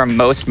from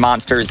most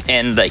monsters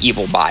in the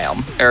evil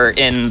biome, or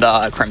in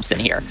the Crimson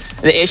here.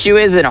 The issue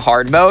is in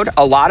hard mode,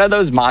 a lot of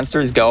those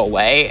monsters go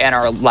away and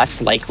are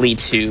less likely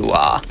to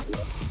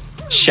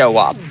show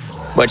up,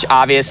 which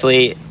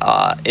obviously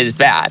is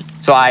bad.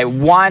 So I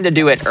wanted to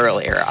do it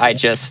earlier. I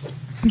just,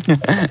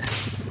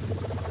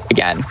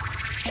 again,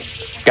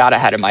 got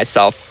ahead of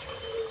myself.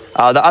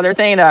 The other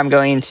thing that I'm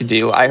going to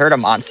do, I heard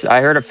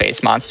a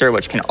face monster,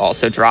 which can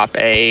also drop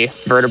a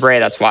Vertebrae.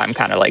 That's why I'm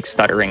kind of like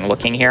stuttering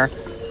looking here.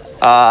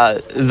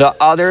 The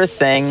other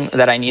thing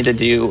that I need to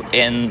do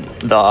in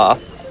the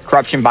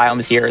corruption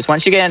biomes here is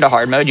once you get into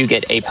hard mode, you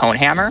get a Pwn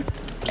Hammer,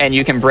 and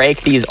you can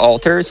break these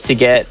altars to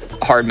get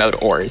hard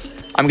mode ores.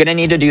 I'm going to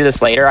need to do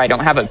this later. I don't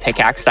have a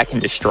pickaxe that can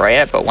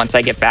destroy it, but once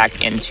I get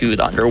back into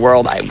the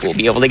underworld, I will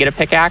be able to get a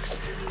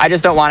pickaxe. I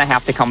just don't want to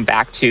have to come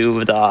back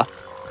to the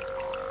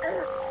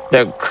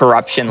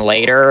corruption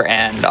later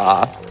and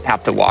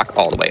have to walk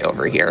all the way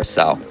over here.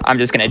 So I'm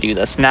just going to do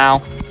this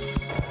now.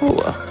 Ooh,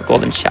 a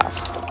golden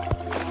chest.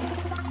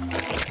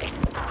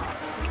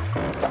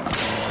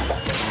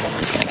 I'm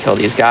just going to kill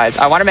these guys.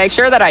 I want to make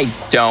sure that I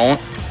don't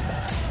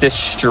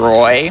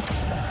destroy.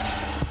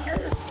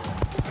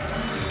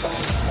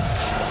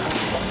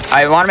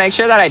 I want to make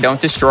sure that I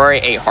don't destroy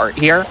a heart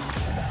here.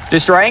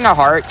 Destroying a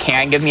heart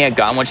can give me a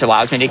gun, which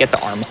allows me to get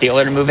the arms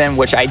dealer to move in,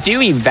 which I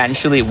do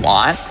eventually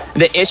want.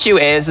 The issue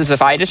is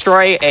if I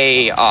destroy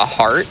a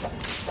heart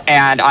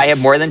and I have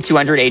more than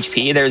 200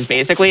 HP, there's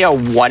basically a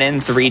 1 in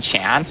 3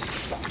 chance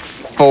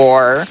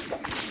for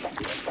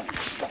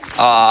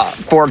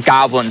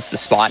goblins to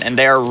spawn, and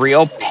they're a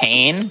real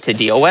pain to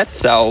deal with.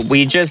 So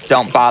we just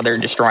don't bother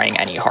destroying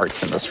any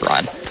hearts in this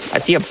run. I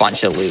see a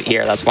bunch of loot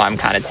here. That's why I'm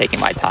kind of taking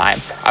my time.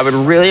 I would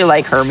really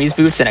like Hermes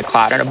boots and a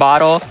cloud in a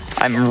bottle.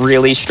 I'm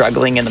really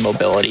struggling in the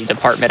mobility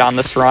department on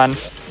this run.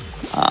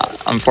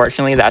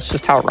 Unfortunately, that's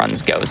just how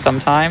runs go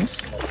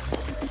sometimes.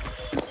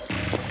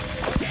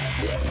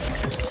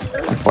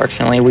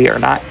 Unfortunately, we are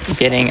not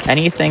getting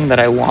anything that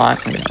I want.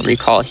 I'm going to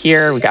recall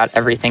here. We got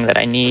everything that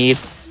I need.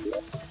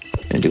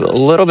 I'm going to do a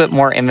little bit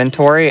more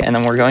inventory, and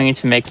then we're going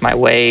to make my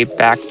way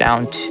back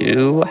down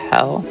to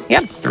hell.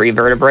 Yeah, 3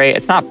 vertebrae.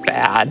 It's not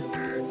bad.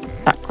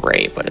 Not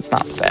great, but it's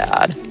not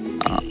bad.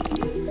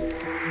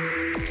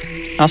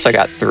 I also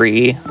got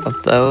 3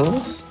 of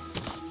those.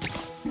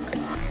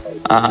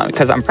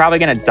 Because I'm probably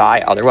going to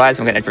die otherwise.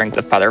 I'm going to drink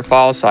the feather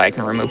fall so I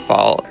can remove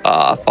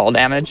fall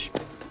damage.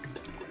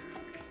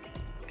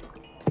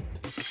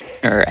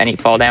 Or any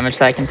fall damage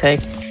that I can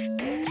take.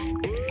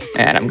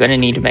 And I'm going to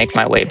need to make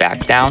my way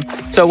back down.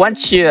 So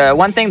once you,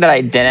 one thing that I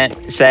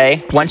didn't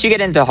say, once you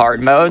get into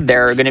hard mode,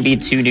 there are going to be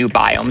 2 new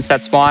biomes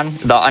that spawn.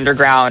 The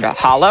underground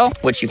hollow,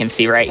 which you can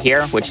see right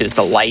here, which is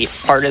the light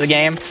part of the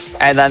game.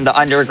 And then the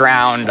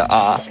underground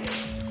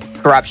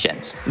corruption.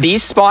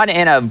 These spawn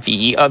in a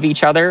V of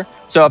each other.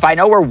 So if I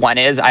know where one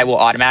is, I will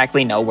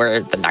automatically know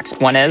where the next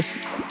one is.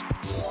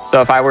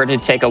 So if I were to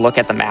take a look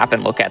at the map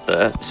and look at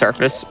the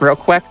surface real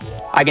quick,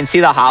 I can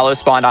see the hollow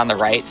spawned on the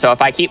right. So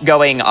if I keep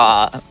going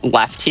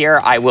left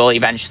here, I will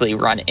eventually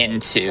run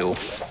into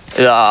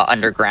the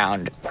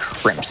underground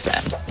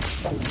crimson.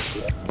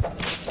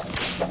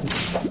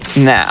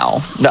 Now,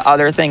 the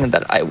other thing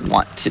that I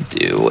want to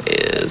do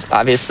is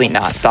obviously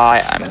not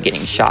die. I'm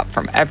getting shot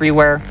from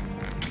everywhere.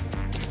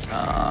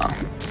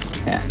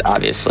 And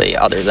obviously,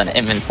 other than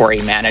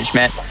inventory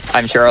management,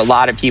 I'm sure a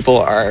lot of people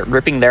are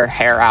ripping their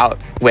hair out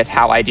with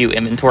how I do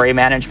inventory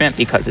management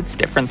because it's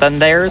different than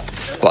theirs,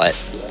 but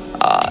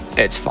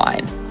it's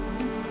fine.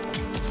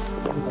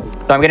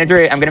 So I'm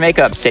gonna make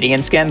an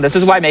obsidian skin. This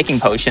is why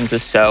making potions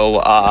is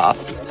so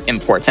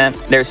important.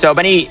 There's so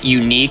many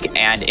unique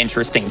and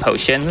interesting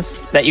potions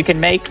that you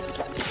can make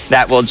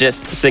that will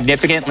just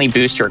significantly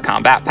boost your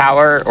combat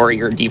power or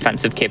your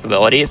defensive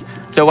capabilities.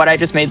 So what I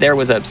just made there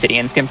was an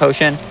obsidian skin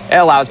potion. It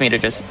allows me to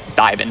just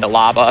dive into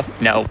lava,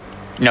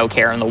 no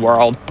care in the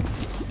world.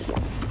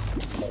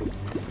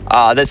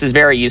 This is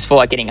very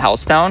useful at getting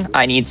hellstone.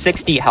 I need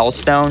 60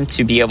 hellstone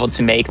to be able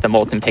to make the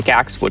molten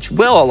pickaxe, which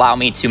will allow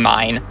me to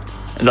mine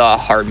the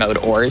hard mode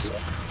ores.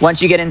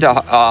 Once you get into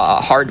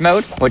hard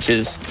mode, which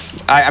is,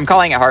 I'm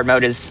calling it hard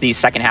mode, is the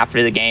second half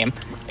of the game.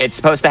 It's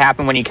supposed to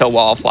happen when you kill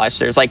Wall of Flesh.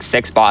 There's like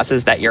 6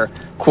 bosses that you're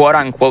quote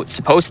unquote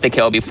supposed to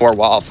kill before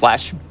Wall of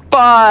Flesh,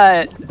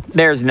 but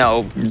there's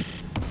no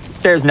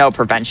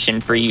prevention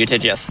for you to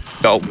just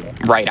go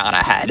right on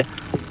ahead.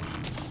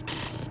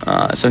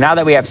 So now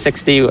that we have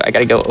 60, I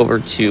gotta go over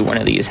to one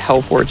of these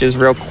hell forges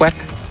real quick,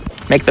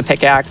 make the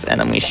pickaxe, and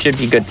then we should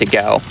be good to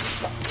go.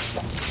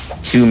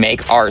 to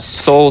make our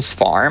souls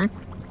farm.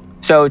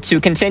 So to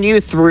continue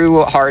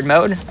through hard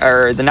mode,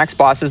 or the next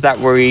bosses that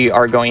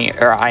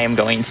I am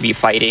going to be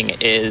fighting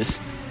is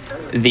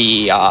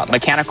the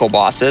mechanical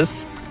bosses.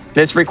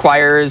 This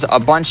requires a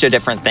bunch of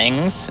different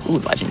things. Ooh,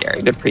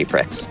 legendary, good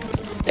prefix.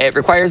 It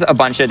requires a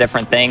bunch of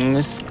different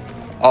things,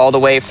 all the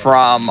way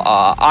from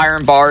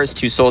iron bars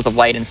to souls of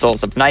light and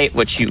souls of night,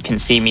 which you can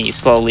see me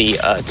slowly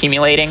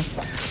accumulating.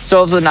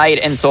 Souls of night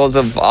and souls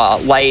of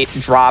light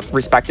drop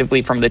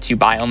respectively from the two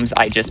biomes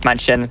I just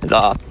mentioned,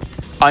 the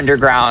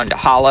underground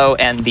hollow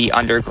and the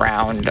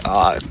underground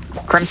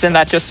crimson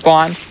that just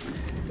spawned.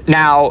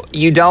 Now,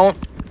 you don't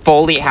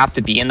fully have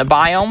to be in the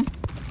biome.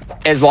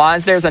 As long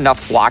as there's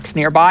enough blocks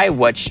nearby,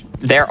 which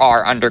there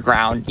are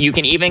underground, you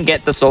can even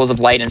get the souls of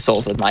light and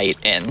souls of night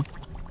in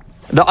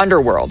the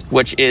underworld,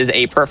 which is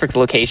a perfect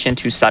location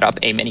to set up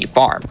a mini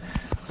farm.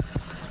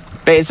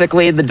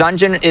 Basically, the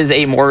dungeon is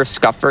a more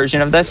scuffed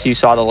version of this. You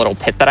saw the little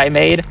pit that I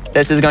made.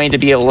 This is going to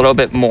be a little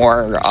bit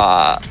more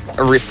a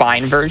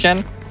refined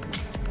version.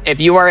 If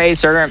you are a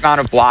certain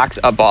amount of blocks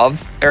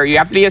above, or you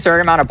have to be a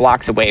certain amount of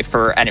blocks away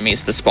for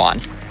enemies to spawn.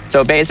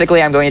 So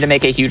basically, I'm going to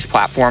make a huge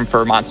platform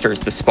for monsters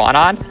to spawn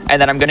on,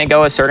 and then I'm going to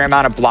go a certain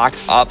amount of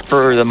blocks up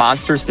for the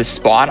monsters to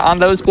spawn on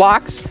those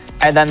blocks,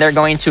 and then they're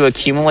going to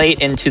accumulate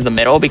into the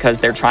middle because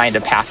they're trying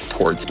to path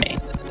towards me.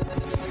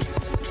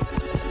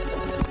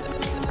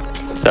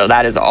 So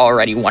that is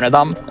already one of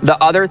them. The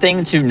other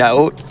thing to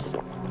note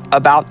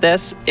about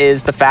this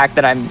is the fact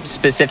that I'm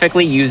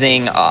specifically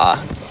using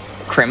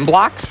crim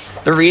blocks.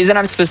 The reason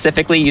I'm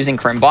specifically using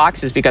crim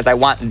blocks is because I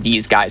want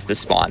these guys to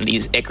spawn,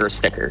 these ichor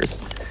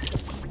stickers.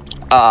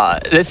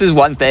 This is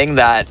one thing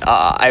that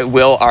I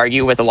will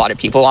argue with a lot of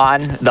people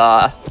on,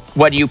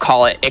 what do you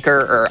call it, ichor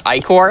or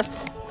ichor?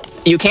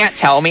 You can't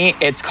tell me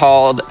it's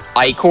called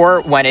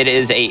ichor when it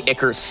is a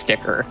ichor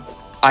sticker.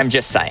 I'm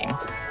just saying.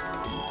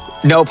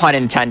 No pun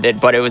intended,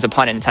 but it was a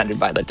pun intended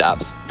by the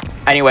devs.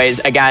 Anyways,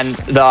 again,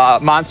 the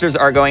monsters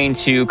are going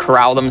to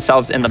corral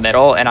themselves in the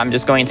middle, and I'm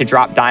just going to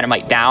drop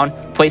dynamite down.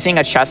 Placing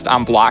a chest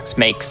on blocks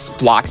makes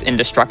blocks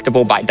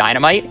indestructible by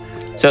dynamite.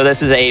 So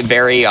this is a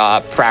very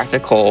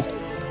practical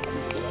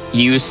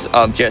use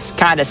of just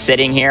kind of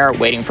sitting here,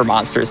 waiting for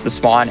monsters to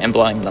spawn and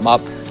blowing them up.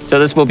 So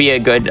this will be a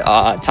good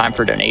time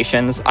for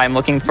donations. I'm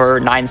looking for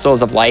 9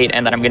 souls of light,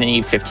 and then I'm going to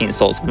need 15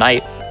 souls of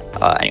night.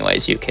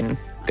 Anyways, you can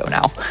go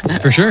now.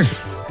 For sure.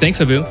 Thanks,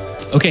 Haboo.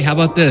 Okay, how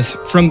about this?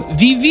 From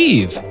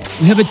Viviv,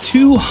 we have a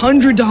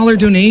 $200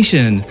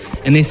 donation,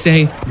 and they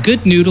say,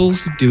 good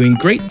noodles doing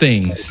great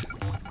things.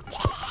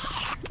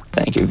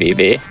 Thank you,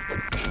 VV.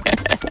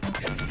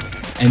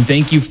 And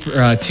thank you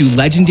to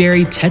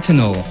Legendary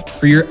Tetanol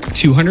for your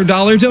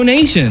 $200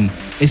 donation.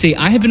 They say,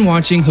 I have been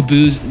watching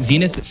Haboo's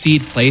Zenith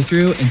Seed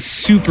playthrough and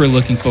super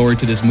looking forward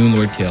to this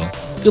Moonlord kill.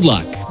 Good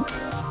luck.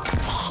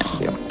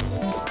 Thank you.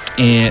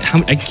 And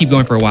I can keep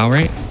going for a while,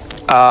 right?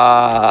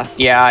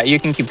 Yeah, you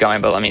can keep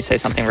going, but let me say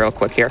something real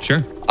quick here.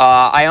 Sure.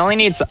 I only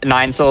need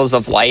 9 souls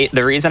of light.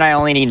 The reason I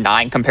only need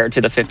 9 compared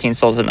to the 15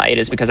 souls of night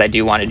is because I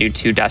do want to do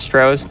 2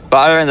 destros.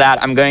 But other than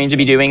that, I'm going to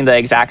be doing the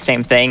exact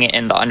same thing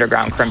in the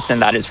underground crimson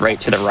that is right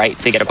to the right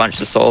to get a bunch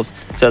of souls.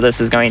 So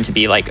this is going to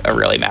be like a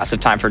really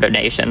massive time for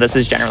donation. This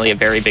is generally a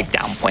very big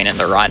down point in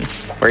the run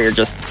where you're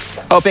just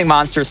hoping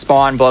monsters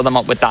spawn, blow them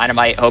up with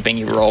dynamite, hoping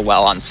you roll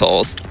well on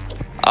souls.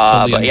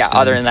 But yeah,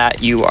 other than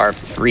that, you are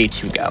free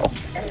to go.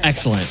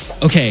 Excellent.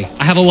 Okay,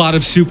 I have a lot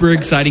of super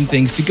exciting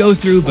things to go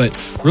through, but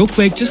real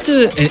quick, just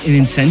an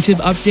incentive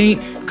update.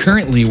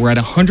 Currently, we're at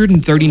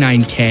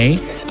 139K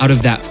out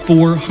of that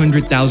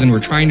 400,000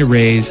 we're trying to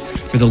raise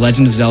for The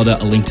Legend of Zelda: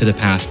 A Link to the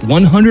Past.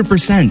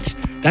 100%.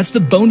 That's the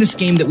bonus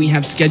game that we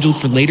have scheduled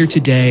for later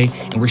today,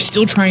 and we're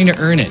still trying to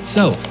earn it.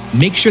 So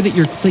make sure that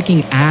you're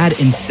clicking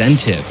Add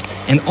Incentive.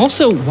 And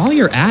also, while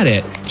you're at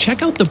it,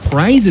 check out the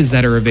prizes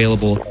that are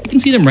available. You can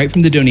see them right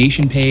from the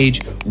donation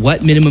page,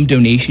 what minimum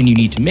donation you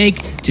need to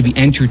make to be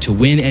entered to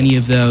win any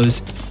of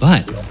those.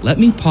 But let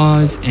me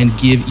pause and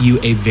give you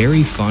a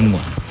very fun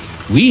one.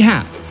 We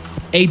have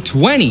a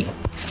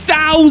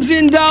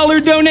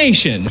 $20,000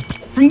 donation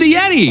from the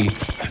Yeti.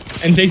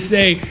 And they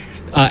say,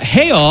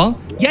 hey all,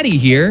 Yeti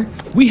here.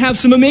 We have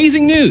some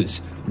amazing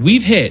news.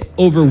 We've hit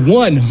over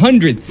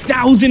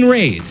 100,000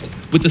 raised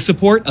with the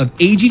support of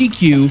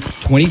AGDQ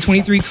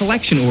 2023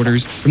 collection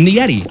orders from the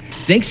Yeti.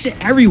 Thanks to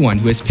everyone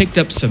who has picked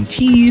up some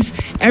teas,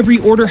 every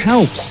order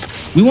helps.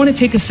 We want to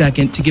take a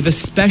second to give a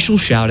special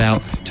shout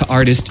out to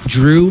artist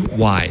Drew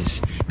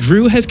Wise.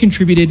 Drew has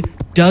contributed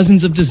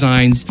dozens of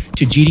designs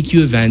to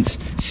GDQ events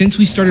since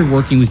we started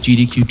working with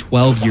GDQ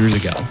 12 years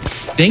ago.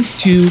 Thanks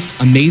to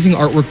amazing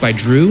artwork by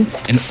Drew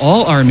and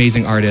all our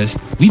amazing artists,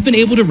 we've been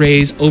able to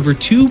raise over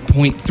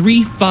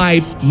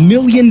 $2.35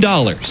 million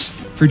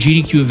for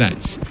GDQ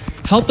events.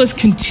 Help us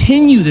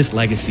continue this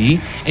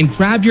legacy and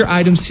grab your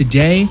items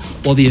today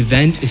while the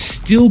event is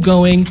still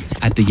going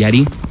at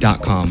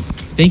theyeti.com.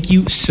 Thank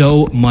you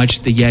so much,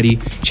 The Yeti.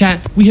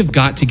 Chat, we have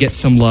got to get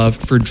some love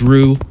for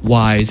Drew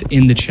Wise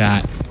in the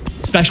chat.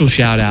 Special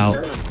shout out.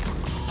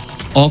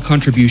 All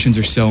contributions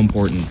are so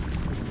important.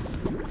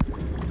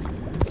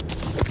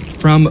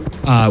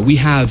 We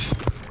have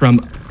from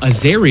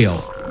Azariel,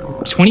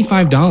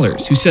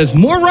 $25, who says,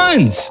 more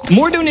runs,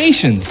 more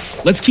donations.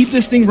 Let's keep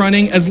this thing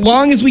running as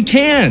long as we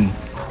can.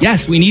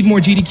 Yes, we need more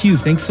GDQ.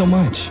 Thanks so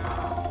much.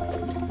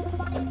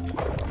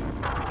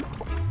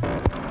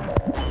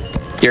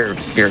 You're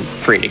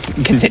free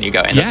to continue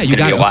going. Yeah, you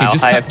got it. Okay,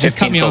 just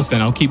cut me off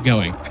then. I'll keep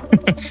going.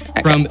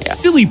 From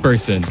Silly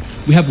Person,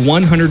 we have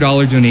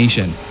 $100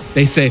 donation.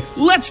 They say,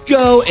 let's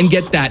go and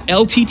get that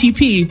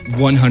LTTP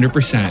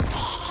 100%.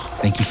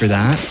 Thank you for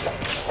that.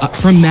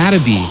 From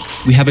Matabee,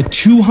 we have a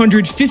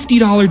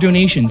 $250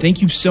 donation.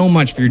 Thank you so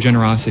much for your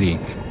generosity.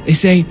 They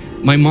say,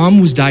 my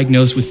mom was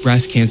diagnosed with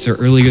breast cancer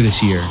earlier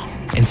this year,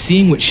 and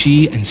seeing what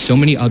she and so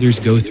many others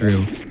go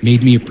through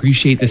made me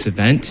appreciate this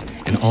event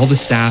and all the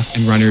staff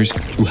and runners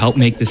who helped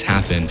make this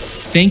happen.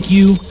 Thank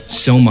you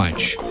so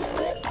much.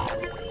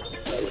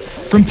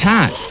 From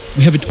Pat,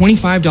 we have a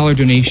 $25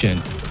 donation.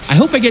 I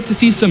hope I get to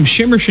see some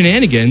Shimmer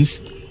shenanigans.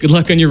 Good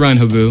luck on your run,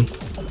 Haboo.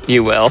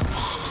 You will.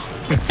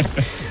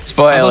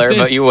 Spoiler,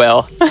 but you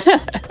will.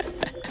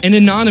 An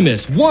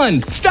anonymous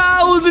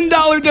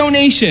 $1,000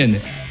 donation.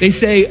 They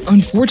say,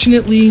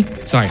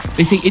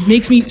 it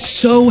makes me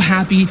so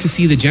happy to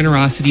see the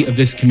generosity of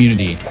this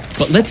community.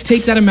 But let's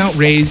take that amount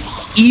raised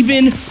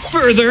even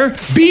further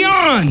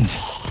beyond.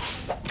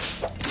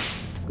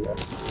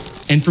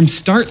 And from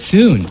Start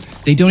Soon,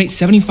 they donate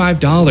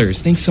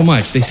 $75. Thanks so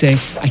much. They say,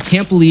 I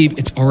can't believe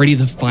it's already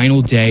the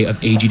final day of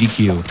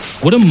AGDQ.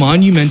 What a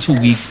monumental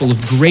week full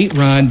of great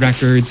run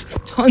records,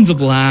 tons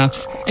of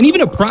laughs, and even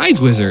a prize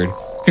wizard.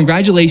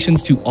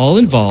 Congratulations to all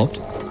involved,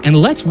 and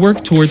let's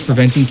work towards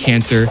preventing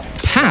cancer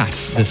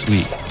past this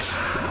week.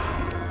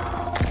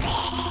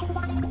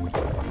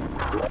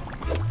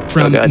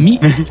 From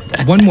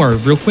one more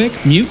real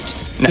quick, Mute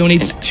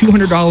donates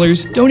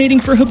 $200, donating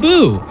for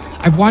Haboo.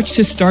 I've watched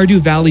his Stardew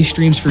Valley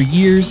streams for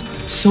years,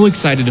 so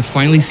excited to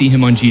finally see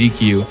him on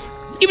GDQ,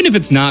 even if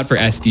it's not for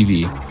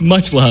SDV.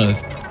 Much love.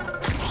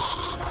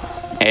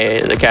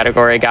 Hey, the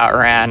category got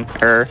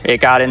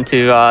it got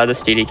into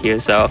this GDQ,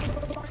 so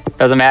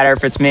doesn't matter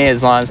if it's me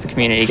as long as the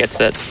community gets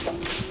it.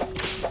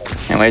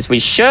 Anyways, we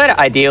should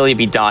ideally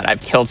be done.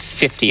 I've killed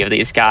 50 of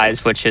these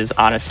guys, which is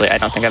honestly, I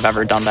don't think I've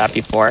ever done that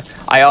before.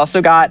 I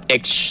also got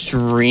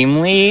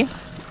extremely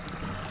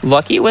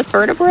lucky with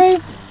vertebrae,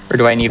 or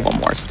do I need one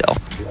more still?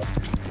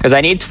 Because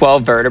I need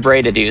 12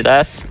 vertebrae to do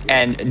this,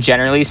 and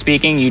generally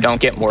speaking, you don't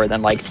get more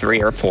than like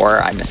 3 or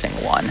 4. I'm missing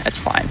 1. It's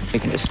fine. We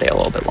can just stay a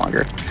little bit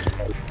longer.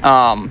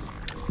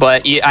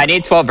 But I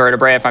need 12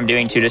 vertebrae if I'm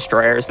doing 2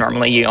 destroyers.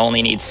 Normally, you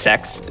only need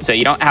 6, so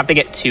you don't have to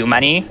get too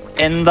many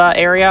in the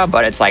area.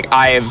 But it's like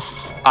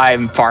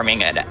I'm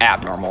farming at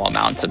abnormal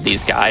amounts of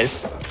these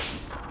guys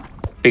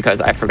because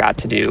I forgot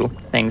to do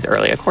things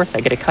early. Of course, I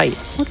get a kite.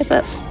 Look at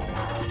this,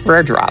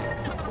 rare drop.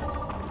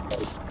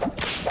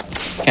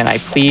 Can I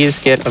please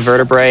get a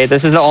vertebrae?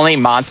 This is the only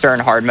monster in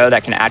hard mode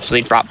that can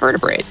actually drop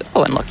vertebrae.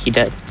 Oh, and look, he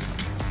did.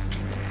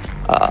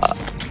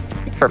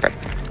 Perfect.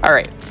 All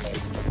right.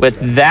 With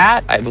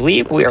that, I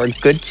believe we are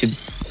good to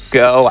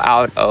go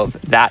out of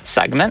that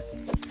segment.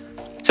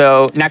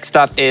 So next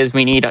up is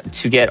we need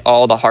to get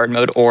all the hard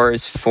mode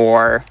ores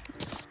for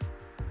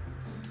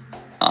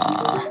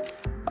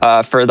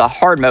the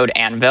hard mode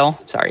anvil.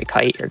 Sorry,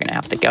 Kite, you're gonna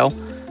have to go.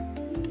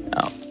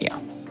 Oh, yeah.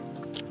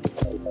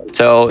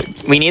 So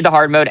we need the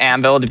hard mode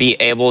anvil to be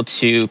able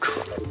to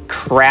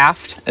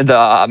craft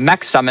the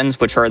mech summons,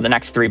 which are the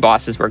next 3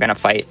 bosses we're gonna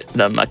fight,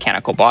 the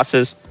mechanical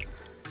bosses.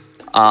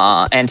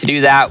 And to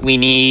do that, we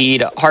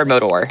need hard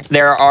mode ore.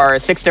 There are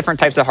 6 different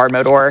types of hard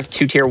mode ore,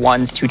 2 tier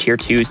 1s, 2 tier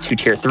 2s, 2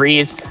 tier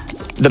 3s.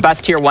 The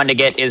best tier 1 to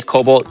get is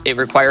cobalt. It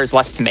requires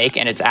less to make,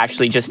 and it's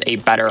actually just a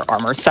better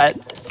armor set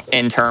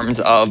in terms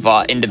of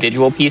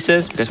individual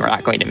pieces, because we're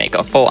not going to make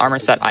a full armor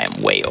set. I am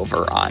way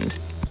over on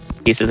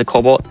pieces of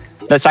cobalt.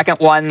 The second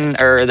one,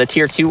 or the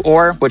tier 2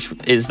 ore, which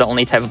is the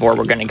only type of ore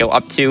we're going to go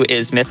up to,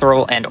 is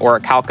mithril and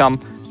orichalcum.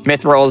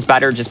 Mithril is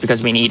better just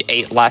because we need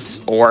 8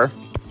 less ore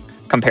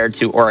compared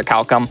to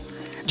orichalcum.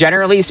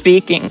 Generally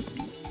speaking,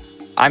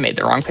 I made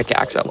the wrong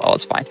pickaxe. Oh, well,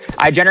 it's fine.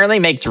 I generally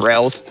make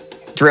drills.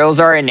 Drills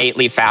are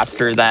innately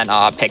faster than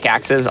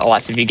pickaxes,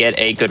 unless if you get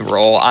a good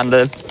roll on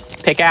the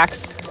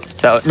pickaxe.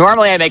 So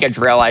normally I make a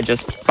drill. I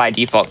just by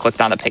default clicked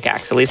on the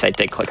pickaxe. At least I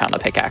did click on the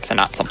pickaxe and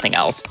not something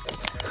else.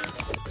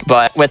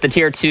 But with the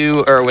tier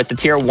 2 or with the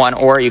tier 1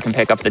 ore, you can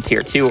pick up the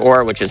tier 2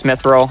 ore, which is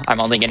mithril.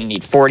 I'm only going to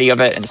need 40 of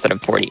it instead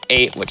of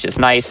 48, which is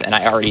nice. And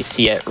I already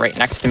see it right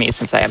next to me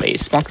since I have a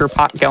spunker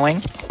pot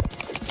going.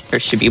 There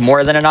should be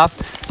more than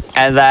enough.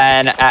 And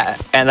then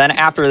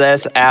after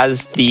this,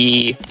 as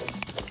the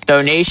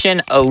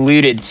donation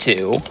alluded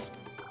to,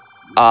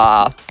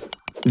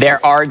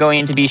 there are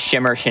going to be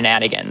shimmer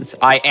shenanigans.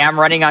 I am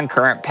running on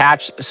current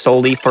patch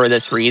solely for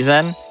this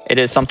reason. It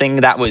is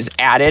something that was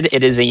added.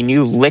 It is a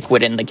new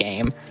liquid in the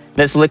game.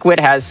 This liquid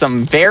has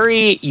some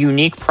very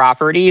unique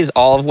properties,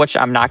 all of which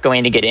I'm not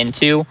going to get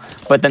into.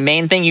 But the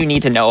main thing you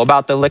need to know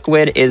about the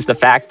liquid is the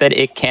fact that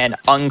it can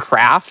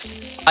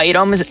uncraft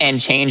items and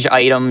change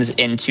items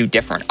into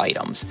different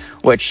items,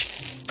 which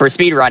for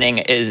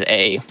speedrunning is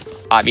a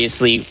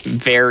obviously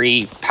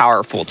very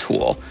powerful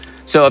tool.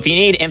 So if you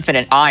need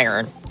infinite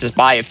iron, just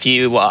buy a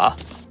few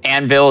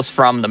anvils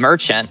from the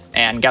merchant,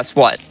 and guess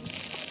what?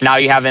 Now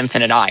you have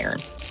infinite iron.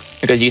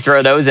 Because you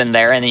throw those in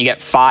there, and then you get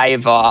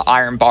 5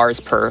 iron bars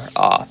per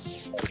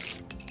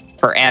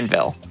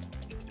anvil.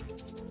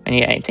 I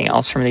need anything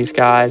else from these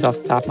guys off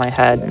the top of my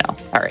head? No.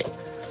 All right.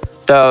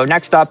 So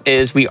next up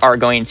is we are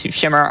going to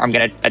Shimmer. I'm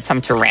going to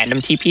attempt to random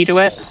TP to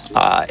it.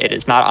 It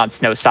is not on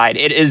Snow side.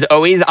 It is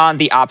always on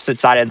the opposite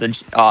side of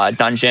the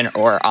dungeon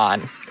or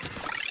on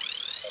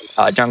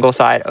jungle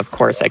side. Of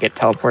course, I get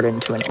teleported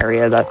into an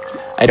area that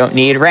I don't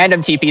need.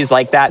 Random TPs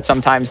like that,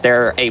 sometimes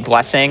they're a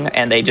blessing,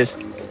 and they just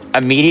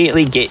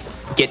immediately get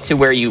to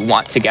where you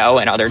want to go,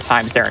 and other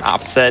times they're an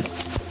opposite.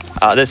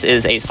 This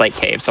is a slight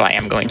cave, so I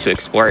am going to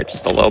explore it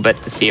just a little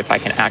bit to see if I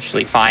can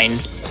actually find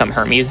some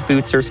Hermes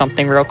boots or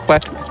something real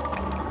quick.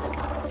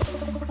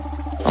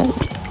 Oh.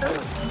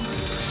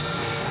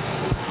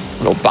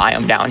 Little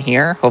biome down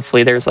here.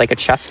 Hopefully there's like a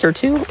chest or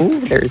two. Ooh,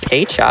 there's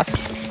a chest.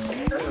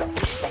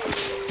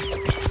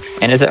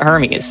 And is it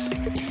Hermes?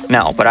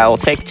 No, but I will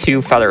take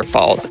 2 feather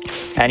falls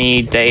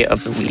any day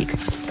of the week.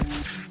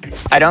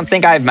 I don't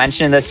think I've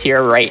mentioned this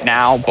here right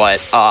now, but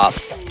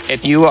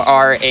if you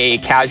are a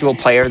casual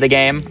player of the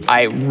game,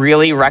 I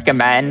really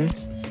recommend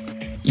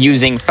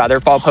using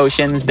Featherfall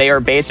potions. They are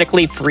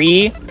basically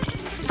free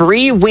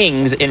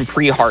wings in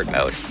pre-hard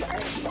mode.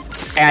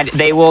 And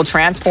they will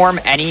transform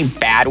any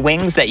bad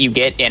wings that you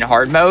get in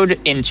hard mode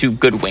into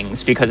good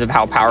wings because of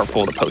how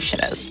powerful the potion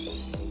is.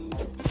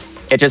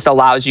 It just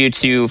allows you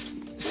to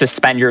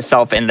suspend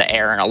yourself in the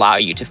air and allow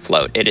you to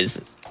float. It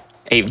is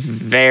a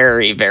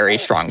very, very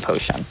strong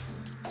potion.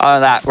 Other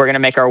than that, we're going to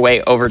make our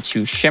way over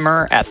to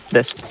Shimmer at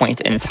this point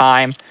in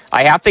time.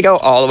 I have to go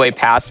all the way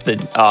past the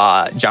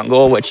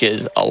jungle, which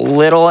is a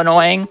little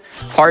annoying.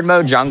 Hard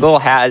mode jungle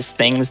has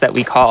things that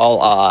we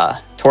call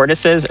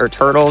tortoises or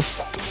turtles,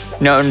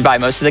 known by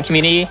most of the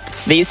community.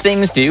 These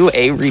things do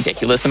a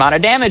ridiculous amount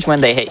of damage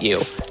when they hit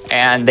you,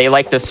 and they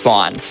like to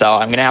spawn. So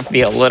I'm going to have to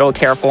be a little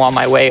careful on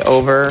my way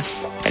over,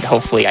 and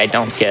hopefully I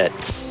don't get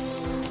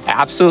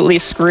absolutely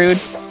screwed.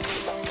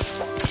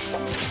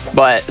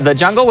 But the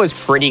jungle was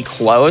pretty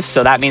close,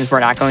 so that means we're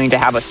not going to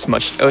have a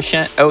smushed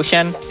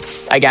ocean.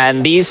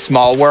 Again, these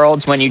small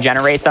worlds, when you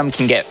generate them,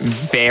 can get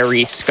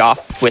very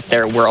scuffed with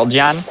their world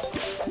gen.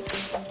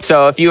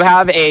 So if you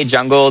have a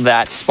jungle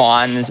that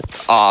spawns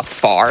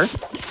far,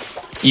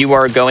 you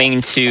are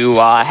going to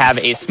have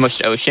a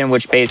smushed ocean,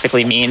 which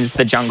basically means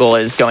the jungle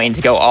is going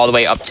to go all the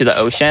way up to the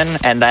ocean,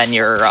 and then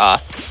your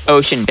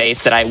ocean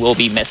base that I will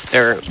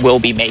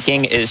be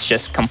making is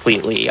just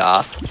completely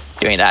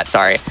doing that.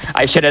 Sorry,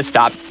 I should have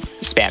stopped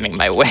spamming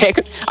my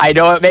wig. I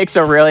know it makes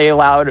a really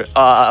loud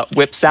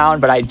whip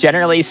sound, but I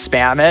generally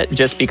spam it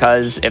just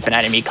because if an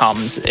enemy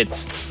comes,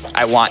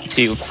 I want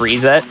to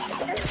freeze it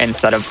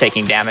instead of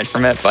taking damage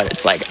from it. But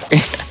it's like,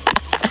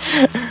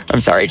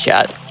 I'm sorry,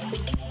 chat.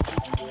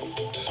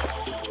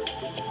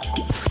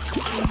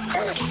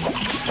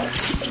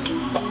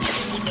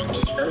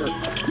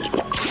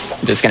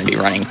 I'm just going to be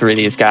running through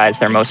these guys.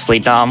 They're mostly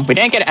dumb. We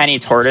didn't get any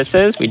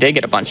tortoises. We did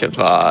get a bunch of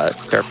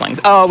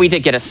derplings. Oh, we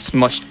did get a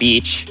smushed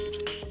beach.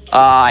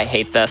 I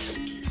hate this.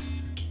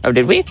 Oh,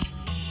 did we?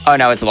 Oh,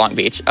 no, it's a long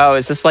beach. Oh,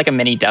 is this like a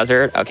mini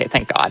desert? Okay,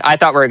 thank God. I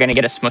thought we were going to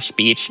get a smushed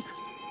beach.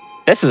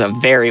 This is a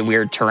very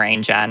weird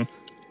terrain, Jen.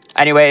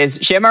 Anyways,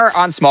 Shimmer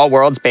on small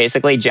worlds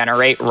basically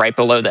generate right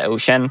below the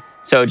ocean.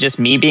 So just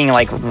me being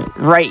like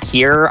right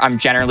here, I'm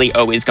generally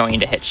always going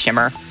to hit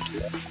Shimmer.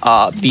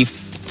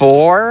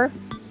 Before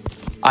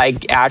I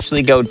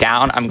actually go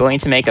down, I'm going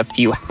to make a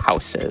few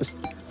houses.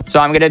 So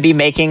I'm going to be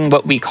making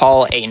what we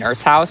call a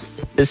nurse house.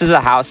 This is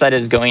a house that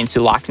is going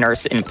to lock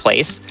Nurse in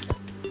place.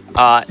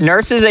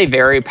 Nurse is a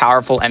very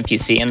powerful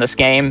NPC in this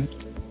game.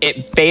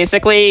 It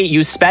basically,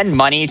 you spend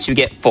money to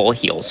get full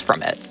heals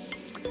from it.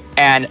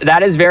 And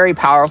that is very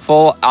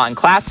powerful on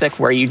Classic,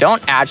 where you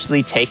don't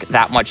actually take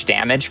that much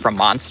damage from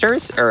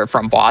monsters or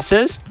from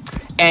bosses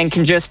and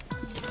can just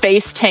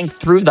face tank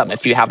through them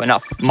if you have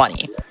enough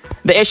money.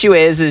 The issue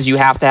is you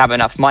have to have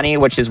enough money,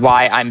 which is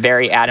why I'm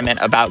very adamant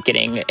about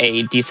getting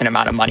a decent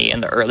amount of money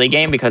in the early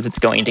game, because it's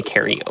going to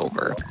carry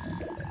over.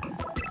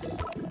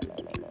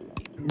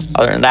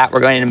 Other than that,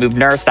 we're going to move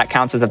Nurse. That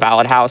counts as a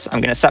valid house. I'm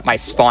going to set my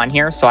spawn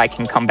here so I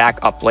can come back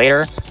up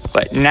later.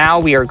 But now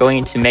we are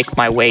going to make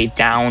my way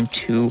down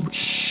to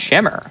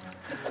Shimmer.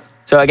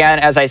 So again,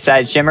 as I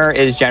said, Shimmer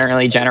is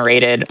generally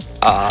generated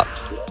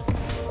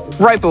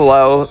right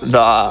below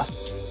the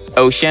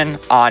ocean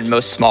on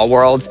most small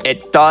worlds.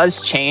 It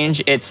does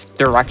change its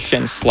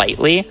direction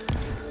slightly,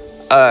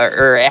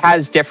 or it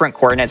has different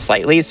coordinates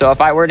slightly. So if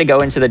I were to go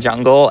into the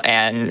jungle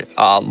and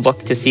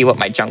look to see what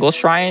my jungle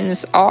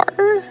shrines are,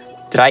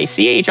 did I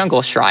see a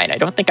jungle shrine? I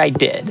don't think I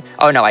did.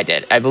 Oh no, I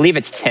did. I believe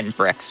it's 10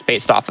 bricks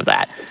based off of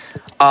that.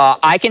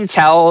 I can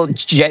tell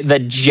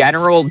the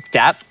general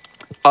depth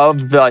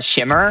of the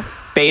Shimmer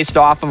based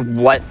off of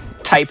what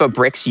type of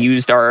bricks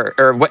used are,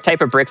 or what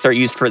type of bricks are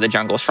used for the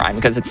jungle shrine,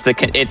 because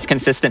it's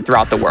consistent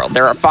throughout the world.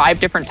 There are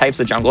 5 different types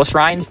of jungle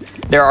shrines.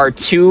 There are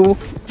 2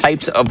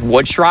 types of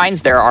wood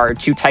shrines. There are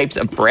 2 types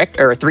of brick,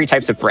 or 3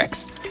 types of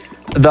bricks.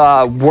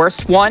 The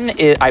worst one,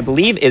 I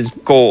believe, is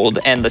gold,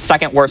 and the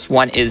second worst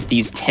one is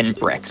these tin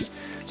bricks.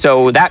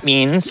 So that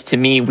means, to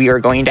me, we are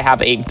going to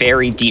have a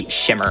very deep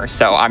shimmer.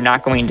 So I'm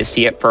not going to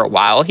see it for a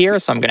while here,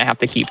 so I'm going to have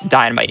to keep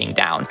dynamiting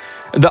down.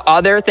 The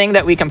other thing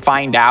that we can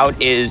find out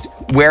is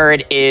where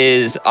it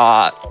is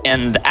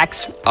in the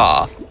X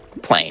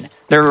plane.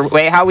 The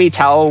way how we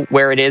tell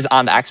where it is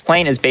on the X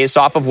plane is based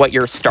off of what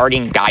your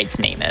starting guide's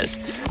name is.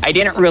 I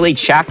didn't really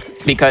check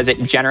because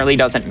it generally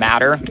doesn't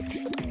matter.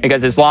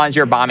 Because as long as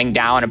you're bombing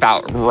down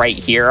about right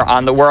here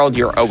on the world,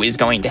 you're always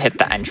going to hit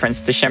the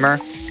entrance to Shimmer.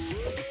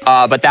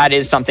 But that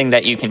is something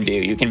that you can do.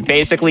 You can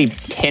basically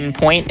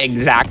pinpoint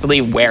exactly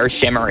where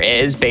Shimmer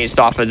is based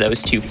off of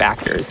those two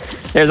factors.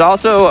 There's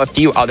also a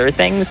few other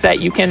things that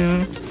you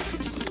can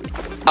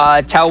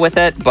tell with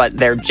it, but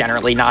they're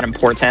generally not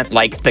important,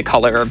 like the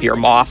color of your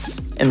moss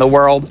in the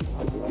world.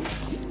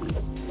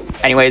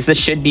 Anyways, this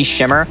should be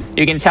Shimmer.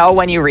 You can tell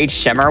when you reach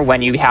Shimmer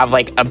when you have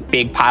like a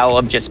big pile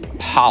of just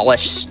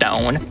polished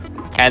stone,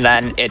 and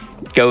then it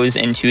goes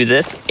into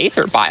this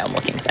aether biome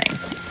looking thing.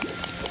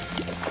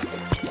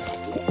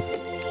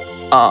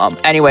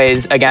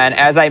 Anyways, again,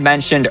 as I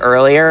mentioned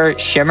earlier,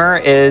 Shimmer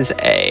is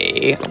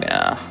I'm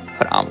gonna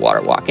put on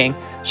water walking.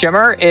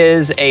 Shimmer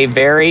is a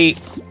very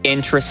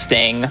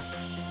interesting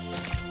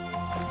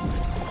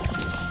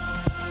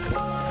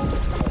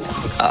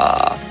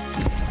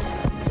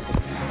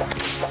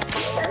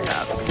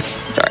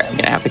sorry, I'm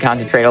gonna have to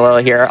concentrate a little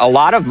here. A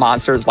lot of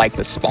monsters like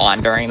to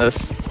spawn during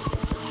this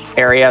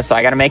area, so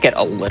I gotta make it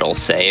a little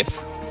safe.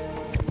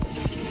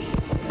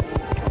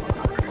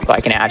 So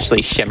I can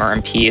actually shimmer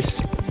in peace.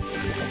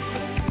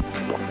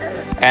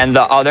 And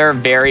the other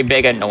very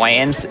big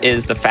annoyance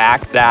is the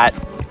fact that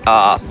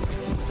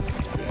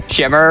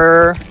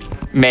Shimmer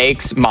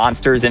makes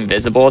monsters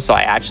invisible, so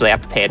I actually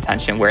have to pay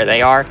attention where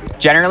they are.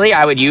 Generally,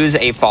 I would use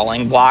a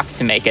falling block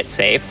to make it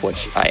safe,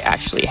 which I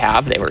actually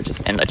have. They were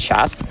just in the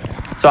chest.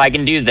 So I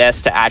can do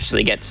this to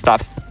actually get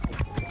stuff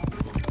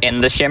in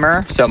the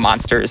Shimmer, so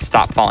monsters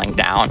stop falling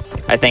down.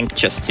 I think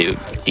just to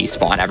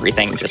despawn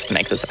everything, just to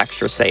make this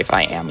extra safe,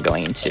 I am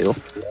going to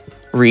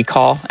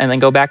recall and then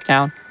go back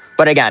down.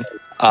 But again,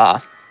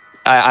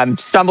 I'm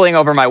stumbling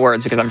over my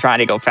words because I'm trying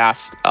to go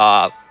fast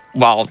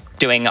while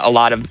doing a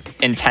lot of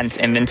intense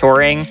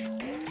inventorying.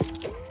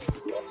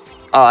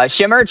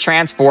 Shimmer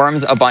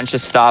transforms a bunch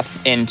of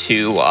stuff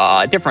into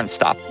different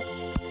stuff.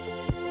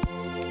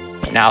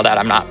 Now that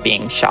I'm not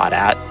being shot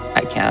at,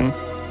 I can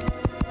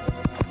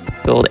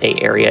build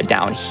an area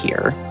down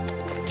here.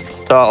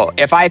 So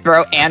if I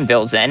throw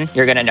anvils in,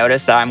 you're going to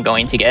notice that I'm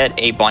going to get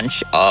a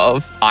bunch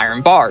of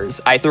iron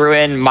bars. I threw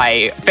in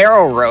my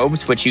pharaoh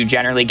robes, which you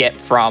generally get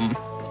from...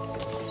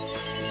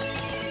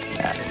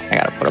 I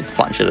gotta put a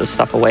bunch of this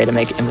stuff away to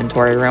make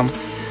inventory room.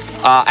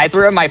 I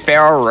threw in my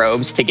pharaoh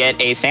robes to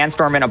get a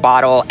sandstorm in a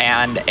bottle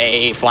and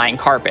a flying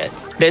carpet.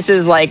 This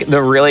is like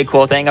the really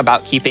cool thing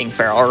about keeping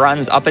pharaoh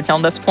runs up until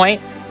this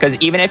point, because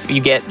even if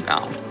you get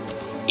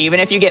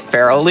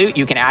pharaoh loot,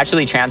 you can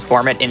actually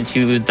transform it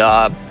into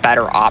the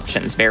better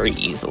options very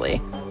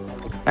easily.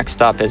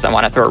 Next up is I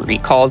want to throw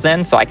recalls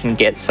in so I can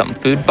get some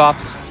food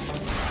buffs.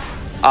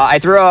 I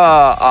threw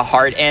a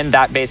heart in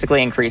that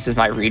basically increases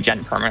my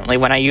regen permanently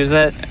when I use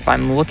it. If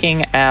I'm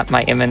looking at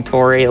my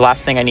inventory, the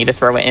last thing I need to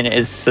throw in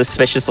is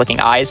suspicious looking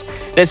eyes.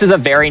 This is a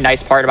very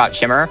nice part about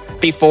Shimmer.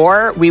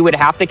 Before, we would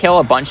have to kill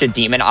a bunch of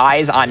demon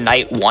eyes on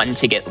night 1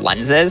 to get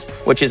lenses,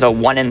 which is a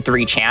 1 in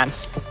 3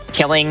 chance,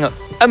 killing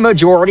a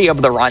majority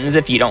of the runs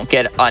if you don't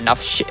get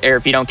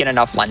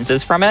enough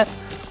lenses from it.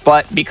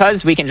 But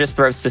because we can just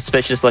throw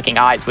suspicious looking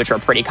eyes, which are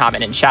pretty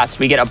common in chests,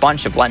 we get a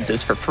bunch of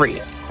lenses for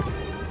free.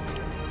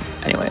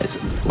 Anyways,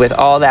 with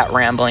all that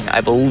rambling,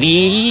 I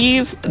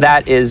believe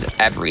that is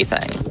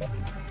everything.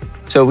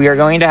 So we are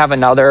going to have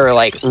another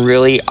like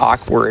really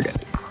awkward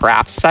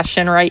craft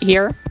session right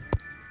here.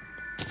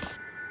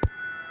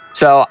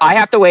 So I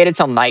have to wait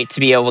until night to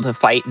be able to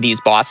fight these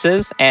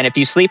bosses. And if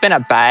you sleep in a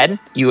bed,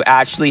 you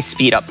actually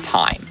speed up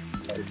time.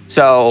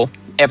 So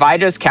if I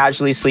just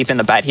casually sleep in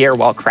the bed here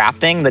while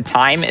crafting, the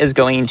time is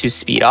going to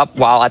speed up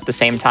while at the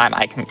same time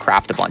I can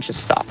craft a bunch of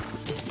stuff.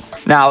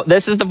 Now,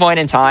 this is the point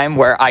in time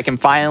where I can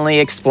finally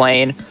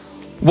explain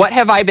what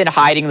have I been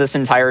hiding this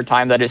entire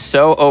time that is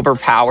so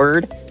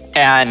overpowered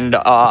and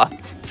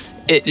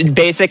it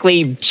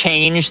basically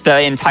changed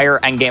the entire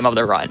endgame of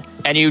the run.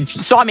 And you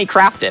saw me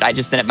craft it, I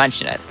just didn't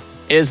mention it.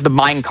 It is the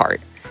minecart.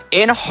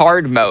 In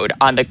hard mode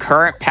on the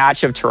current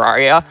patch of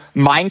Terraria,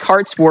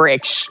 minecarts were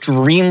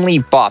extremely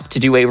buffed to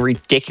do a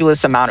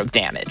ridiculous amount of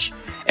damage.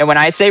 And when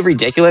I say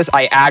ridiculous,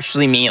 I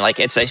actually mean like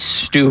it's a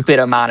stupid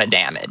amount of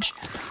damage.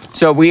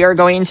 So we are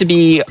going to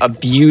be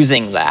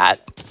abusing that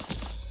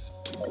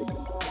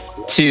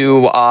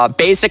to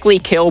basically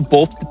kill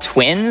both the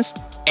twins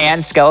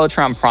and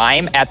Skeletron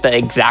Prime at the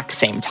exact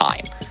same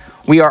time.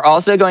 We are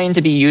also going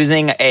to be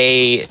using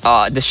a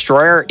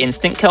Destroyer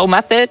Instant Kill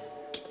method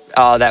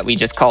that we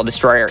just call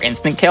Destroyer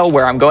Instant Kill,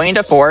 where I'm going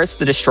to force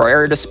the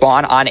Destroyer to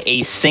spawn on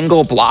a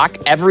single block.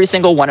 Every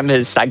single one of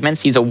his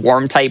segments, he's a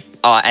worm type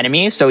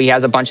enemy, so he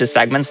has a bunch of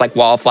segments like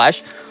Wall of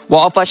Flesh.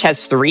 Wall of Flesh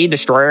has 3,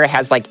 Destroyer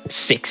has like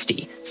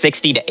 60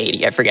 to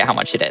 80. I forget how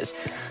much it is.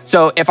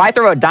 So if I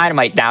throw a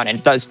dynamite down and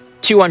it does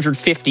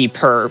 250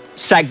 per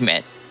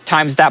segment,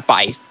 times that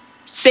by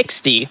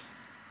 60,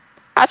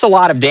 that's a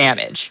lot of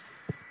damage.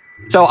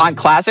 So on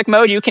classic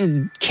mode, you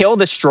can kill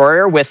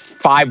Destroyer with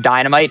 5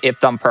 dynamite if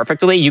done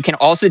perfectly. You can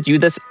also do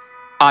this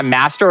on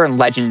master and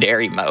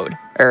legendary mode,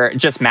 or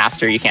just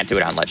master. You can't do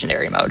it on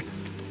legendary mode.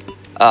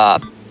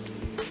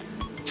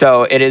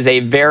 So it is a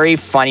very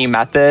funny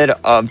method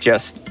of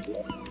just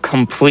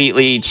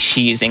completely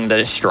cheesing the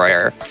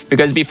Destroyer,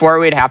 because before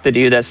we'd have to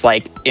do this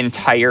like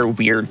entire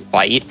weird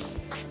fight.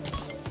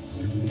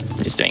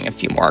 I'm just doing a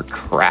few more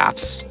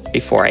crafts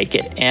before I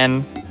get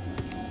in.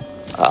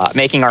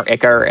 Making our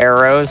Icar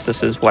arrows.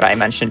 This is what I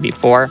mentioned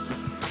before.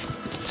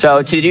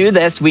 So to do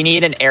this, we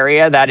need an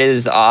area that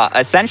is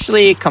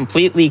essentially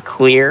completely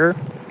clear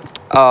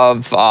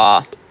of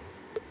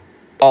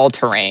all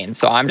terrain.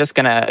 So I'm just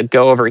gonna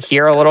go over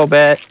here a little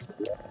bit,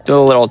 do a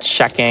little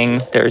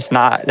checking. There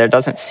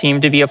doesn't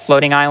seem to be a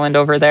floating island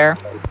over there.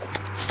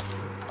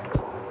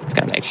 Just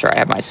gonna make sure I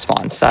have my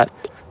spawn set.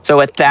 So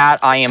with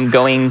that, I am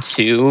going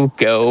to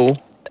go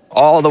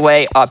all the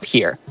way up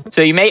here.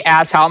 So you may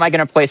ask, how am I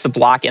going to place a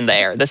block in the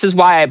air? This is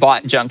why I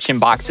bought junction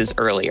boxes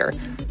earlier.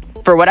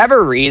 For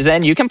whatever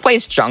reason, you can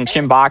place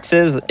junction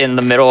boxes in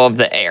the middle of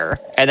the air,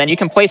 and then you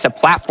can place a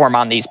platform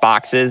on these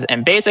boxes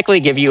and basically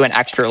give you an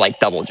extra like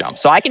double jump.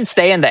 So I can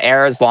stay in the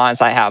air as long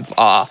as I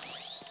have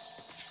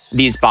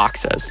these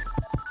boxes.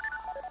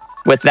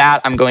 With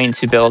that, I'm going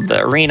to build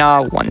the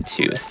arena. 1,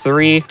 2,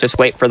 3. Just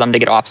wait for them to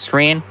get off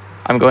screen.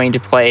 I'm going to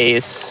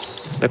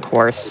place, of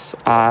course,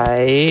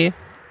 I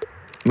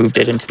moved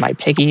it into my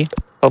piggy.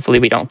 Hopefully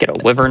we don't get a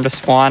wyvern to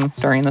spawn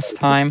during this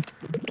time.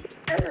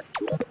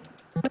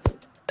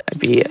 That'd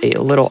be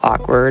a little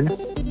awkward.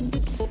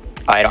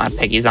 I don't have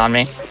piggies on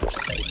me.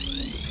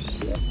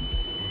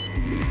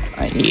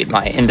 I need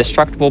my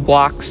indestructible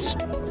blocks.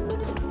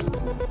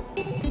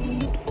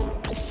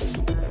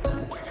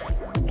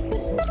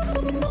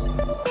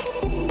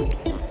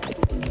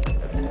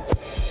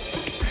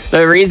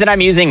 The reason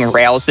I'm using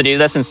rails to do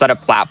this instead of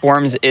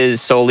platforms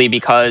is solely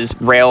because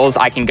rails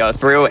I can go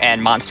through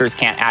and monsters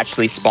can't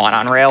actually spawn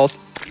on rails.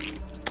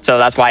 So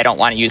that's why I don't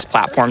want to use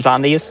platforms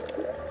on these.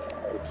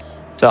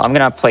 So I'm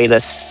going to play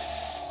this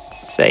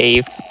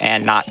safe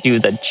and not do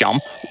the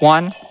jump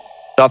one.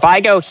 So if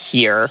I go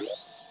here,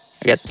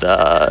 I get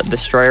the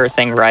Destroyer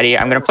thing ready.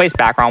 I'm going to place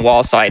background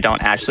wall so I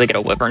don't actually get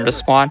a wyvern to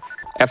spawn.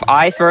 If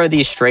I throw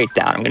these straight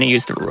down, I'm going to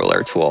use the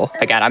ruler tool.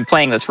 Again, I'm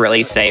playing this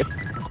really safe.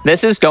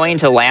 This is going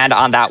to land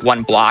on that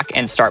one block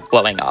and start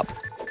blowing up.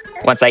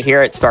 Once I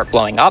hear it start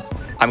blowing up,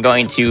 I'm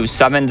going to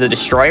summon the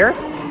Destroyer.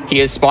 He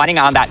is spawning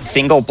on that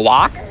single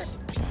block,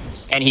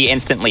 and he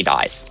instantly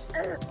dies.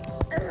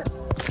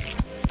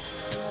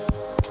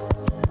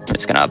 I'm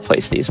just going to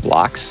place these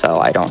blocks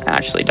so I don't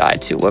actually die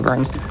to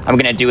wyverns. I'm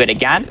going to do it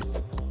again.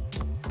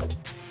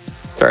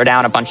 Throw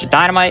down a bunch of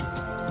dynamite.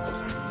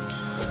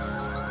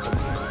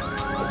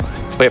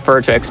 Wait for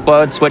it to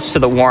explode, switch to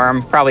the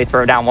worm, probably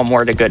throw down one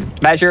more to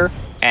good measure.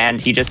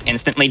 And he just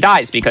instantly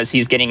dies because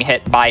he's getting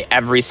hit by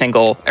every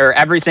single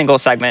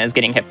segment is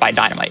getting hit by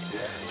dynamite.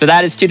 So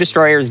that is 2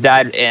 Destroyers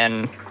dead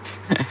in,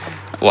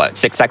 what,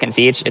 6 seconds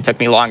each? It took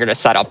me longer to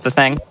set up the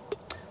thing.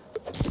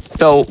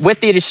 So with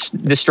the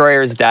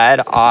Destroyers dead,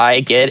 I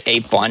get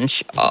a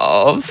bunch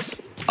of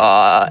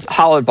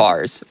hollow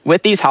bars.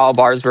 With these hollow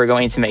bars, we're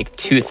going to make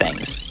 2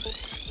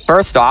 things.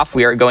 First off,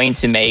 we are going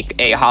to make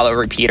a hollow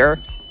repeater.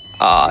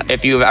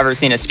 If you've ever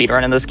seen a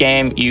speedrun in this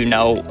game, you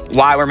know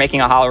why we're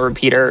making a hollow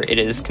repeater. It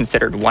is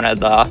considered one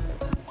of the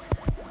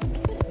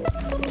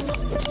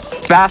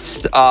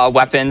best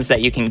weapons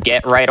that you can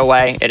get right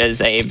away. It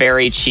is a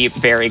very cheap,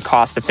 very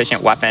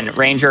cost-efficient weapon.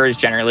 Ranger is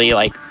generally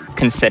like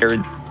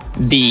considered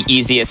the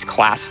easiest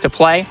class to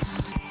play.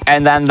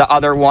 And then the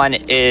other one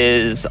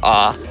is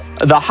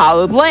the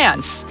Hollowed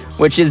Lance,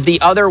 which is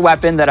the other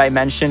weapon that I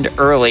mentioned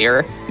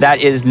earlier that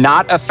is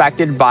not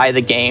affected by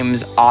the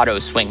game's auto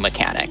swing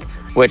mechanic,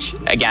 which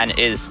again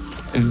is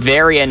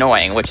very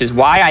annoying, which is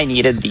why I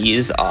needed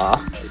these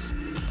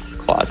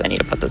claws. I need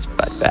to put this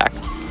bed back.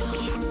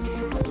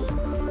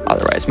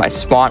 Otherwise my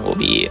spawn will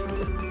be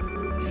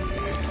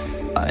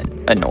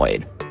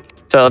annoyed.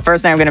 So the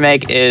first thing I'm going to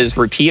make is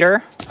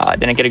repeater.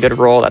 Didn't get a good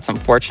roll. That's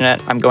unfortunate.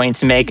 I'm going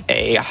to make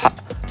a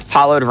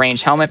hollowed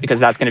range helmet because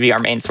that's going to be our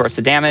main source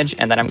of damage.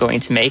 And then I'm going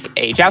to make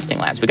a jousting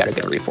lance. We got to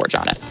get a reforge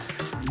on it.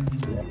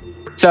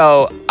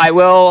 So I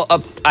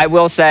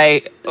will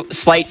say,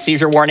 slight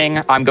seizure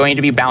warning. I'm going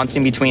to be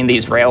bouncing between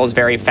these rails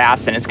very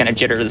fast, and it's going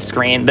to jitter the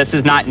screen. This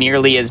is not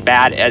nearly as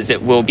bad as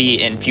it will be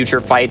in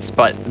future fights,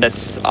 but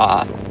this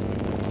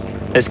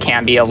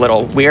can be a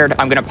little weird.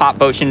 I'm going to pop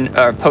potion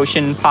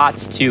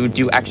pots to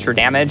do extra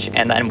damage,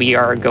 and then we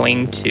are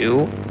going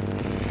to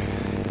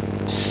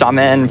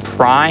summon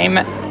Prime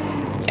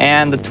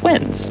and the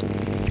twins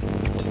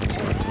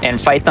and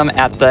fight them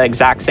at the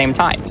exact same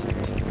time.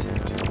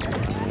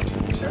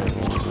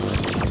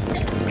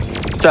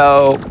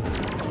 So,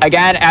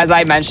 again, as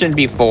I mentioned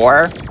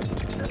before,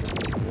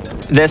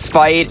 This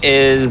fight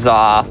is,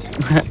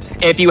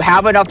 if you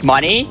have enough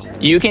money,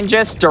 you can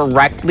just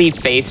directly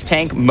face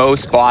tank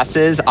most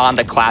bosses on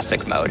the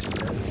classic mode.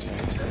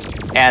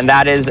 And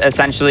that is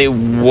essentially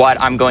what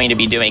I'm going to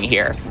be doing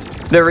here.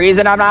 The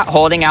reason I'm not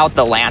holding out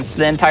the lance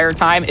the entire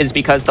time is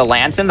because the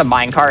lance and the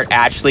minecart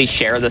actually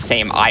share the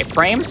same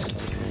iframes.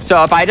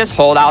 So if I just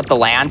hold out the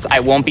lance,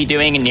 I won't be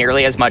doing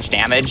nearly as much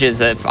damage as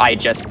if I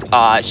just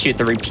shoot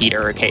the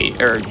repeater, okay,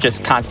 or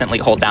just constantly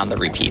hold down the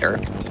repeater.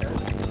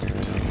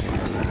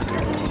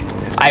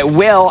 I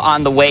will,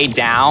 on the way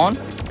down,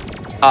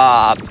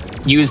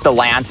 use the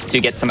lance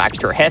to get some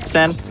extra hits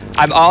in.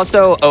 I'm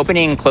also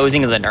opening and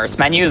closing the nurse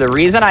menu. The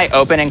reason I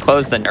open and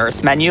close the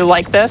nurse menu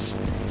like this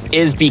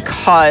is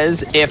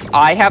because if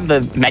I have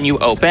the menu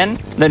open,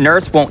 the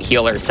nurse won't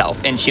heal herself,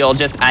 and she'll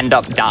just end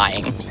up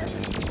dying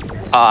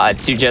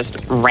to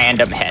just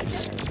random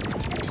hits.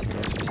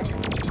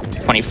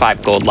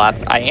 25 gold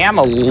left. I am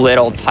a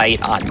little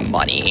tight on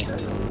money.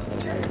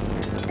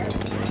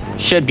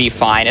 Should be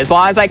fine. As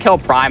long as I kill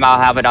Prime, I'll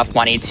have enough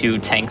money to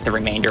tank the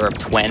remainder of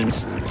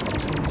Twins.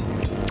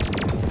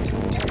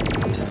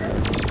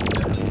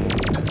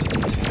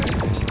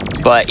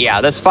 But yeah,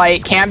 this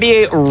fight can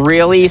be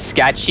really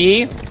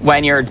sketchy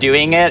when you're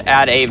doing it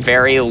at a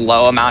very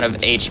low amount of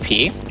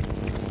HP.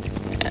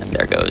 And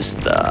there goes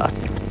the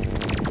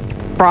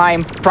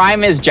Prime.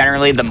 Prime is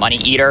generally the money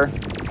eater.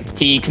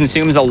 He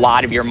consumes a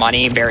lot of your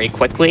money very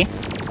quickly.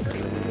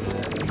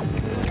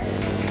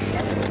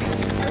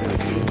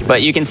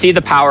 But you can see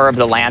the power of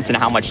the lance and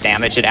how much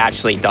damage it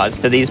actually does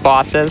to these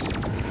bosses.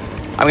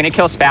 I'm going to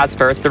kill Spaz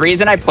first. The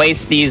reason I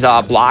place these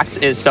blocks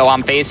is so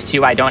on phase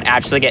 2 I don't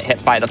actually get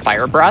hit by the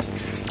fire breath.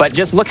 But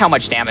just look how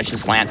much damage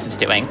this lance is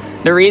doing.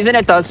 The reason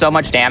it does so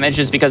much damage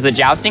is because the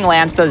jousting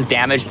lance does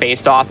damage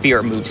based off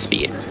your move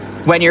speed.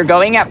 When you're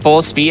going at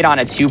full speed on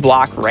a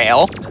 2-block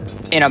rail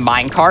in a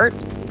minecart,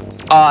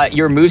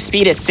 your move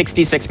speed is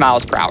 66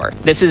 miles per hour.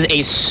 This is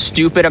a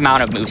stupid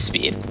amount of move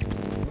speed.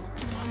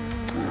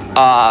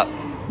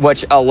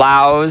 Which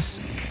allows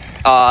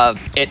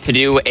it to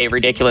do a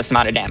ridiculous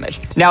amount of damage.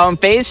 Now in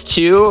phase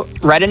 2,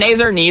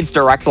 Retinazer needs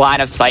direct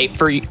line of sight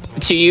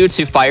to you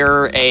to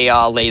fire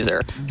a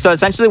laser. So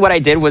essentially what I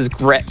did was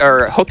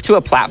hook to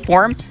a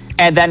platform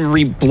and then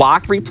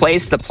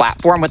replace the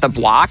platform with a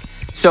block.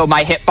 So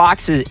my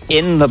hitbox is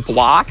in the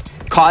block,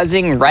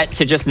 causing Ret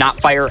to just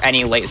not fire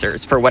any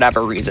lasers for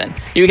whatever reason.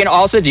 You can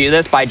also do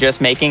this by just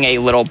making a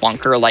little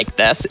bunker like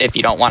this if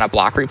you don't want to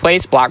block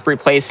replace. Block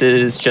replace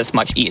is just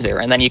much easier,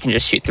 and then you can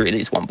just shoot through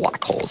these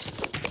 1-block holes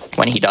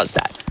when he does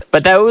that.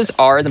 But those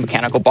are the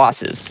mechanical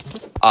bosses.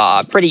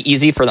 Pretty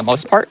easy for the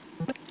most part.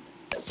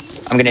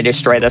 I'm going to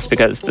destroy this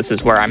because this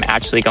is where I'm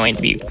actually going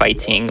to be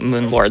fighting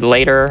Moonlord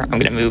later. I'm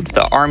going to move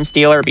the arms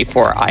dealer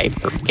before I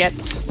forget.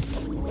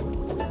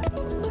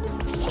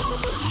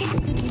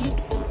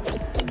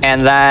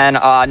 And then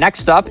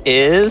next up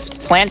is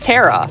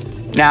Plantera.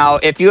 Now,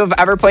 if you have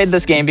ever played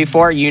this game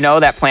before, you know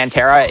that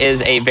Plantera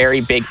is a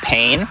very big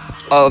pain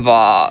of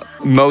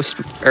most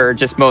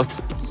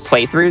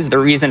playthroughs. The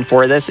reason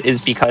for this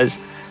is because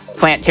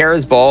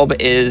Plantera's bulb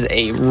is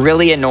a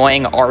really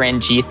annoying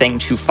RNG thing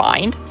to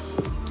find.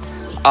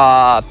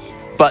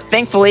 But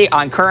thankfully,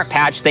 on current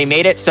patch, they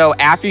made it so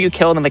after you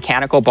kill the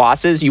mechanical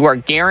bosses, you are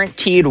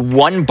guaranteed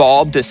 1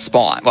 bulb to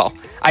spawn. Well,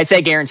 I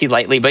say guaranteed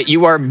lightly, but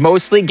you are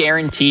mostly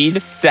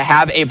guaranteed to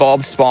have a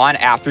bulb spawn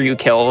after you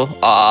kill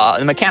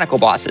the mechanical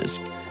bosses.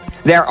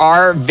 There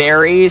are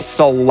very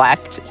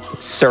select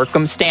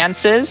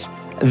circumstances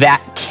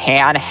that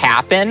can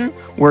happen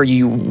where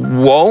you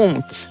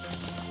won't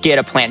get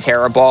a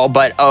Plantera bulb,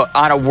 but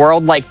on a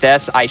world like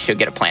this, I should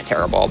get a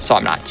Plantera bulb, so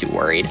I'm not too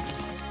worried.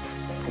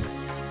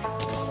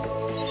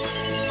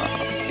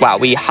 Wow,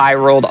 we high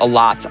rolled a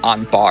lot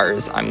on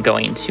bars. I'm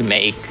going to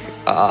make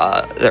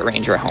the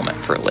Ranger helmet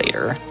for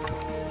later.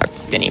 I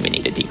didn't even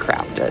need to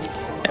decraft it.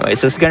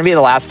 Anyways, this is going to be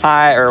the last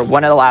time, or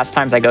one of the last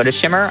times I go to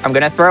Shimmer. I'm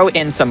going to throw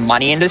in some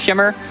money into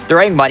Shimmer.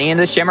 Throwing money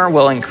into Shimmer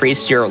will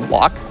increase your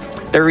luck.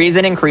 The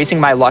reason increasing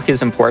my luck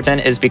is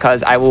important is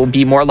because I will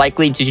be more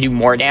likely to do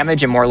more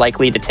damage and more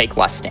likely to take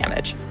less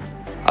damage.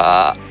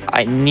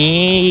 I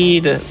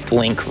need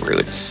blink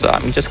roots, so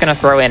I'm just going to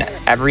throw in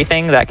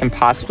everything that can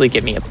possibly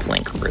give me a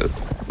blink root.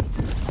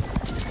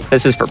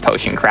 This is for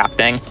potion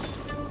crafting.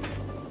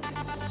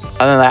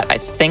 Other than that, I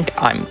think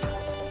I'm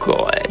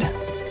good.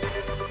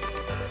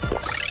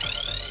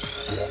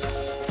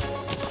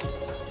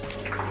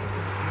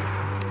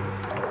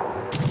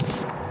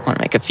 I want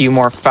to make a few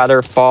more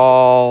feather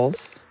falls.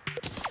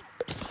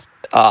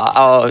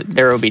 Oh,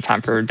 there will be time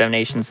for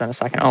donations in a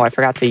second. Oh, I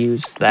forgot to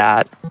use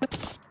that.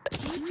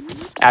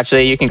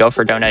 Actually, you can go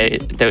for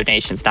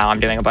donations now. I'm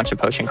doing a bunch of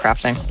potion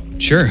crafting.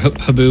 Sure,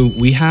 Haboo.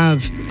 We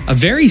have a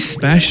very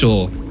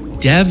special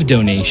dev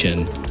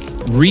donation.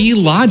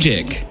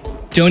 Relogic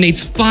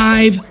donates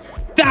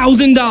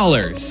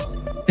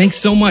 $5,000. Thanks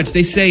so much.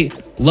 They say,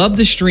 love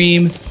the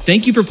stream.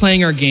 Thank you for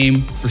playing our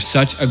game for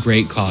such a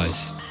great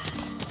cause.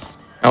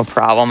 No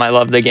problem. I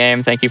love the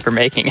game. Thank you for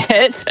making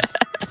it.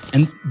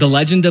 And the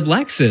Legend of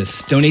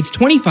Lexus donates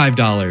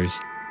 $25.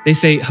 They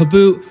say,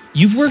 Haboo,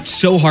 you've worked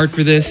so hard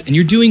for this and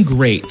you're doing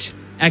great.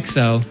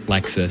 XO,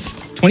 Lexus.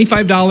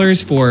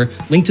 $25 for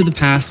Link to the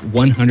Past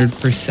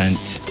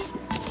 100%.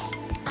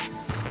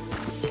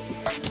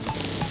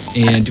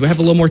 And do I have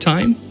a little more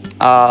time?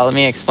 Let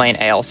me explain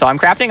ale. So I'm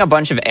crafting a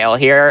bunch of ale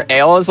here.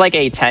 Ale is like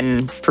a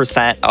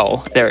 10%.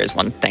 Oh, there is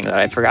one thing that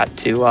I forgot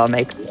to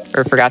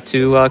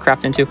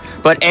craft into.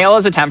 But ale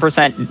is a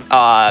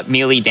 10%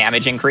 melee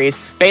damage increase.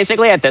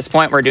 Basically, at this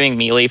point, we're doing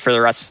melee for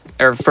the rest,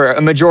 or for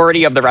a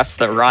majority of the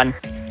rest of the run.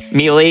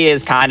 Melee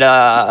is kind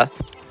of,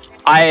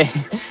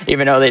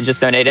 even though they just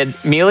donated,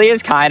 melee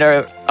is kind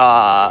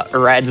of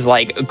Red's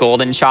like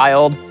golden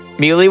child.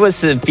 Melee was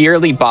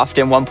severely buffed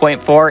in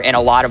 1.4 in a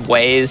lot of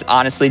ways,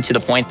 honestly, to the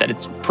point that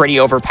it's pretty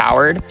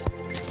overpowered.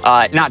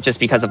 Not just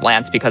because of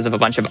Lance, because of a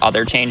bunch of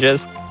other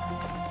changes.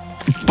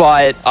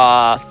 But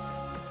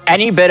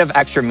any bit of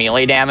extra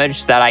melee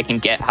damage that I can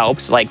get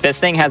helps. Like, this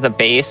thing has a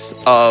base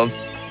of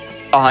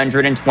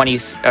 120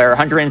 or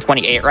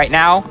 128 right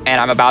now,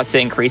 and I'm about to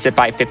increase it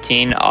by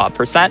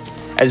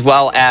 15%, as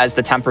well as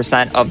the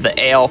 10% of the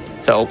ale.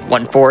 So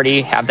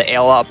 140, have the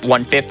ale up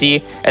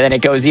 150, and then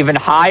it goes even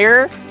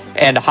higher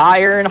and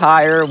higher and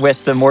higher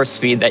with the more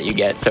speed that you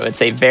get. So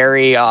it's a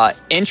very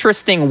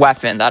interesting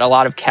weapon that a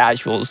lot of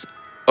casuals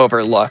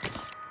overlook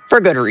for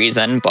good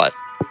reason, but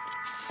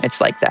it's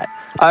like that.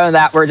 Other than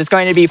that, we're just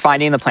going to be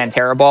finding the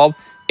Plantera bulb.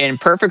 In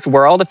perfect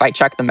world, if I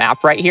check the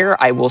map right here,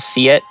 I will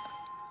see it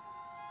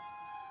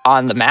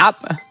on the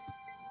map.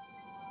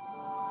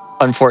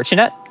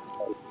 Unfortunate.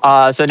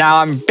 So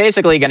now I'm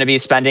basically going to be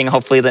spending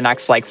hopefully the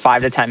next like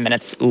 5 to 10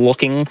 minutes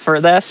looking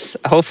for this.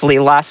 Hopefully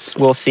less.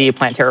 We'll see.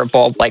 Plantera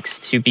bulb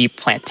likes to be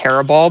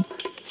Plantera bulb.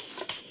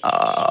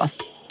 Oh,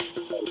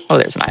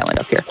 there's an island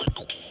up here.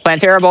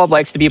 Plantera bulb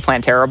likes to be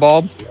Plantera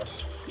bulb.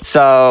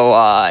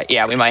 So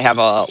yeah, we might have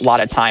a lot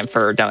of time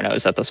for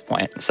donos at this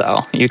point. So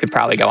you could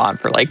probably go on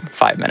for like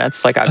 5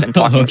 minutes, like I've been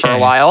talking for a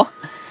while.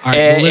 All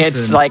right,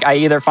 it's like I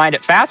either find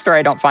it fast or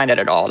I don't find it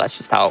at all. That's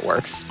just how it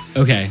works.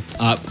 Okay.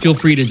 Feel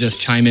free to just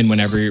chime in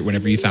whenever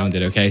you found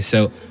it, okay?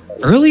 So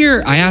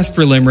earlier I asked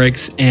for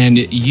limericks and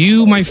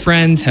you, my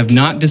friends, have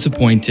not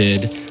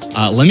disappointed.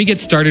 Let me get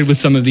started with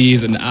some of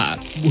these and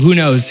who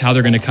knows how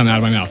they're going to come out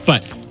of my mouth.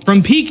 But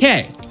from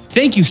PK,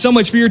 thank you so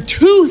much for your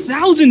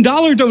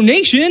 $2,000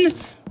 donation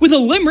with a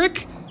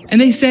limerick.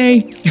 And they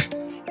say,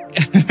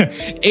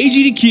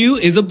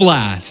 AGDQ is a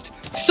blast.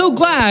 So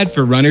glad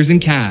for runners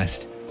and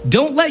cast.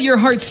 Don't let your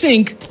heart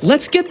sink.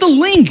 Let's get the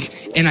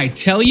link. And I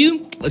tell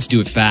you, let's do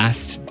it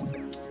fast.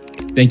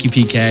 Thank you,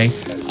 PK.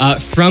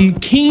 From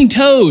King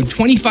Toad,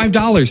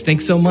 $25.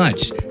 Thanks so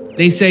much.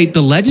 They say,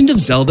 The Legend of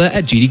Zelda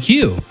at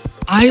GDQ.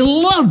 I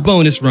love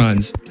bonus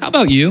runs. How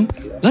about you?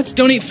 Let's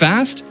donate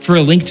fast for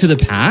a Link to the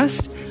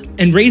Past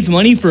and raise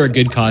money for a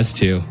good cause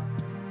too.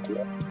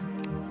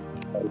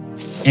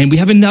 And we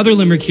have another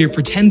limerick here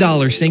for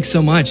 $10. Thanks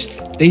so much.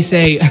 They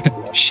say,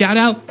 shout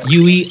out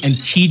Yui and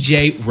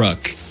TJ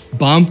Rook.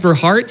 Bomb for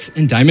Hearts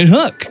and Diamond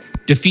Hook.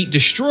 Defeat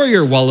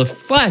Destroyer, Wall of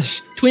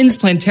Flesh, Twins,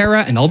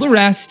 Plantera, and all the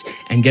rest,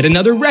 and get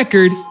another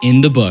record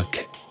in the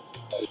book.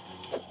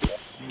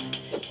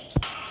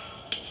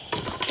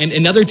 And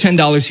another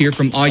 $10 here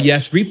from Aw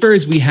Yes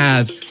Reapers. We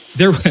have,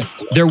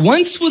 there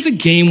once was a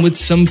game with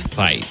some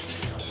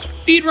fights.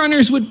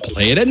 Speedrunners would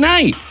play it at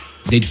night.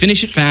 They'd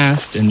finish it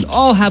fast and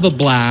all have a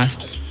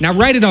blast. Now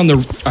write it on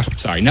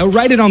the, now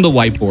write it on the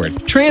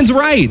whiteboard. Trans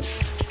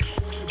rights.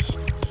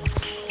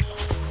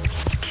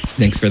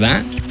 Thanks for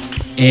that.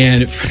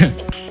 And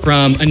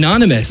from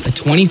Anonymous, a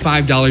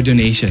 $25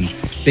 donation.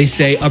 They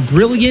say, a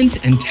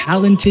brilliant and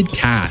talented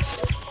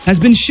cast has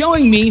been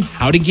showing me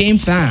how to game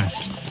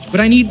fast, but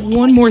I need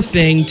one more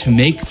thing to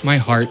make my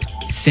heart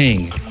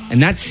sing,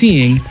 and that's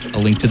seeing A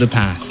Link to the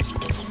Past.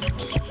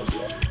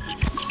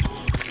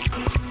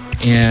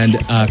 And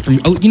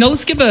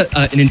let's give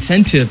an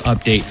incentive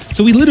update.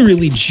 So we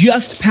literally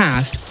just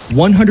passed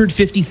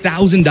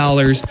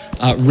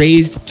 $150,000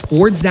 raised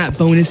towards that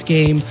bonus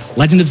game,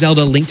 Legend of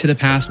Zelda: Link to the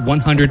Past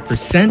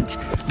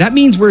 100%. That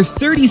means we're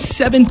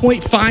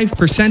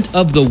 37.5%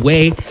 of the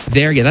way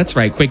there. Yeah, that's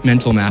right. Quick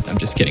mental math. I'm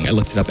just kidding. I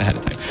looked it up ahead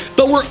of time.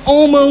 But we're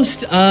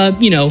almost,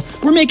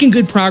 we're making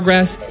good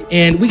progress,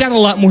 and we got a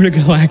lot more to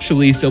go,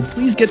 actually. So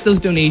please get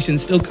those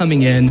donations still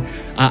coming in.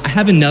 I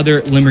have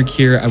another limerick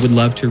here I would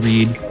love to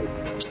read.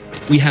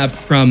 We have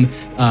from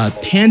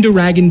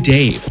Pandaragon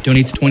Dave,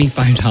 donates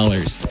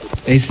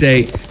 $25. They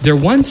say, there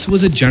once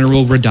was a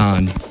General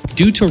Radon.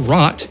 Due to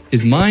rot,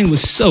 his mind was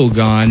so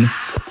gone.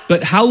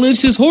 But how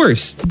lives his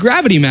horse?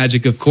 Gravity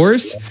magic, of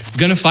course.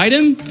 Gonna fight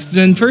him?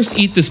 Then first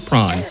eat this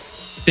prawn.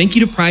 Thank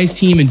you to Prize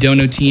Team and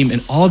Dono Team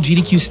and all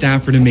GDQ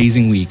staff for an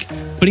amazing week.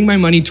 Putting my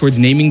money towards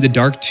naming the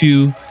Dark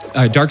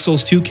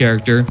Souls 2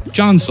 character,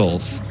 John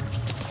Souls.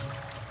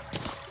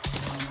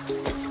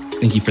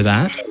 Thank you for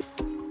that.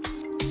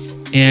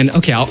 And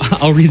okay,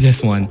 I'll read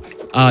this one.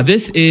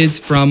 This is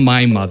from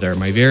my mother,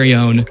 my very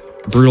own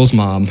Brutal's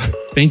mom.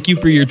 Thank you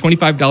for your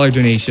 $25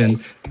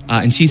 donation.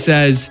 And she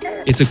says,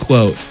 it's a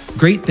quote,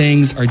 great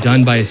things are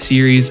done by a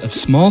series of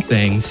small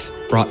things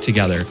brought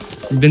together.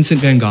 From Vincent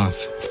van Gogh.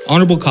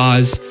 Honorable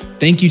cause,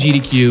 Thank you,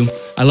 GDQ.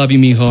 I love you,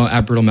 mijo,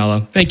 at Brutal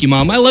Mellow. Thank you,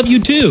 Mom. I love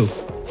you too.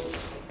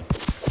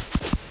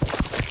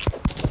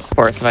 Of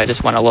course, if I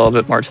just went a little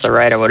bit more to the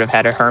right, I would have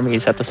had a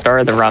Hermes at the start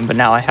of the run, but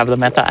now I have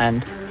them at the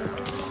end.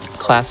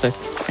 Classic.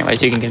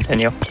 Anyways, you can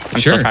continue. I'm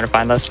still trying to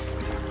find this.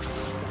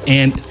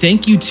 And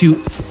thank you to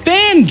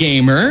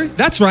Fangamer,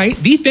 that's right,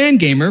 the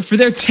Fangamer, for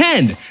their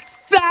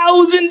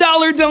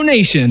 $10,000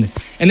 donation.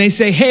 And they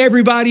say, hey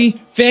everybody,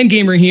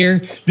 Fangamer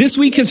here. This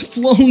week has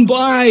flown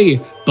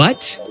by,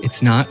 but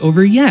it's not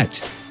over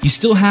yet. You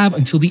still have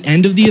until the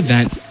end of the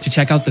event to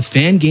check out the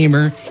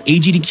Fangamer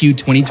AGDQ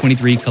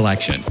 2023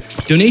 collection.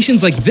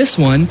 Donations like this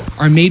one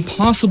are made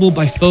possible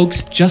by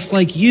folks just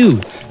like you,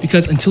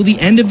 because until the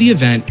end of the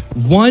event,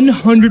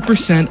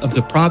 100% of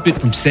the profit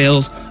from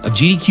sales of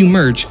GDQ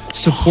merch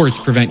supports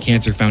Prevent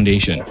Cancer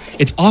Foundation.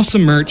 It's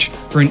awesome merch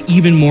for an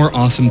even more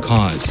awesome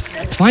cause.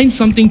 Find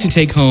something to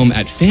take home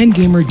at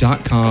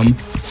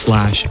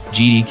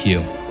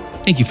fangamer.com/GDQ.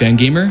 Thank you,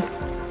 Fangamer.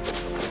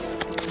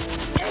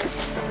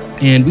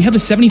 And we have a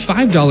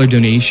 $75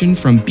 donation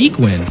from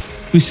Beakwin,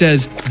 who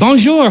says,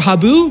 Bonjour,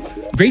 Haboo.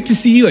 Great to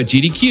see you at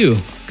GDQ.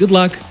 Good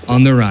luck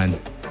on the run.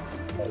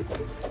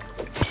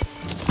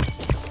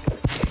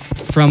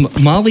 From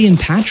Molly and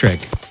Patrick,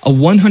 a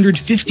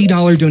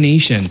 $150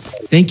 donation.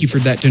 Thank you for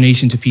that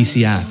donation to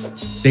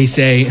PCF. They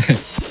say,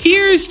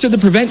 here's to the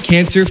Prevent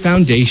Cancer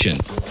Foundation,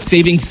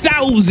 saving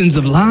thousands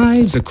of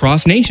lives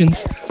across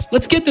nations.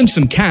 Let's get them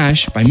some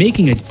cash by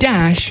making a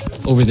dash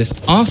over this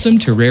awesome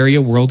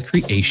Terraria world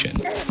creation.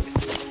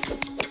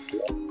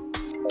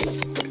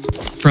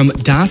 From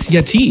Das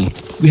Yati,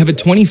 we have a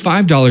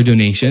 $25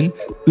 donation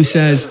who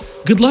says,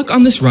 good luck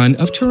on this run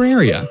of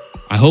Terraria.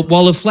 I hope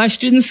Wall of Flesh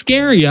didn't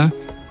scare ya.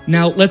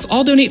 Now, let's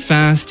all donate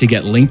fast to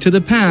get Link to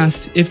the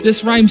Past. If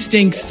this rhyme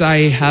stinks,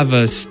 I have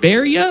a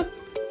spare ya?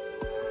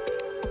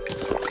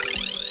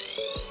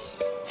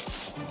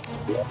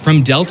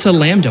 From Delta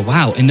Lambda,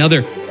 wow,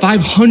 another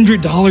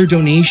 $500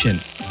 donation.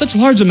 Such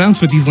large amounts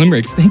with these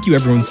limericks. Thank you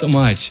everyone so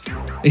much.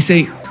 They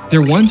say,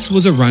 there once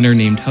was a runner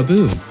named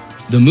Haboo.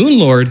 The Moon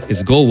Lord,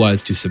 his goal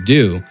was to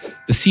subdue.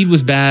 The seed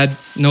was bad,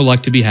 no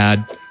luck to be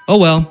had. Oh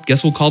well,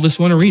 guess we'll call this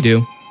one a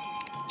redo.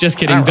 Just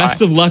kidding,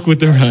 best of luck with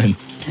the run.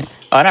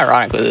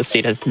 Unironically, this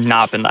seed has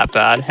not been that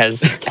bad.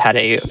 Has had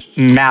a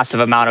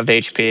massive amount of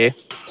HP.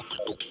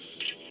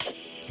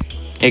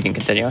 You can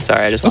continue.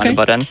 Sorry, I just wanted to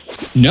butt in.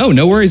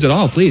 No worries at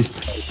all, please.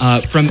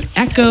 From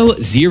Echo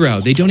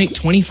Zero, they donate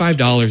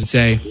 $25 and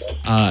say,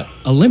 a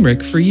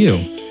limerick for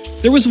you.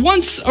 There was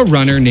once a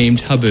runner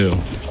named Haboo.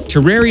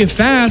 Terraria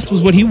fast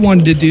was what he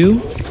wanted to do.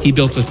 He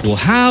built a cool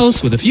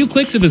house with a few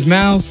clicks of his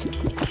mouse.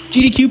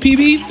 GDQ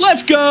PB,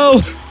 let's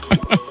go!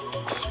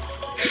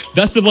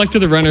 Best of luck to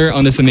the runner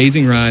on this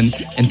amazing run,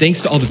 and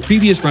thanks to all the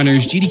previous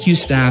runners, GDQ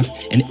staff,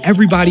 and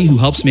everybody who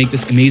helps make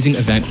this amazing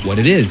event what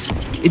it is.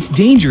 It's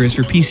dangerous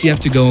for PCF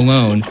to go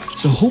alone,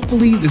 so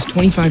hopefully this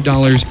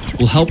 $25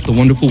 will help the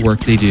wonderful work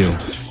they do.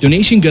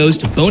 Donation goes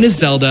to Bonus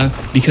Zelda,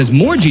 because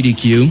more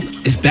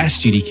GDQ is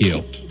best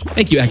GDQ.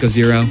 Thank you, Echo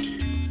Zero.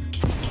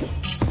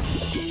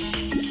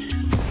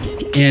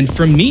 And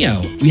from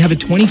Mio, we have a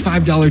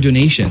 $25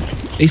 donation.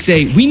 They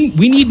say, we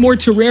need more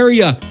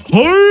Terraria,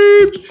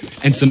 hype!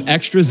 And some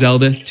extra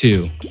Zelda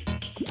too.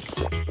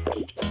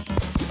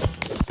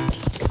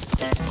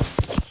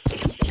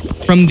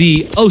 From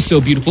the oh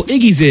so beautiful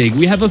Iggy Zig,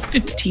 we have a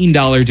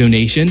 $15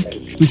 donation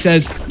who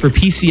says, for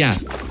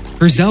PCF,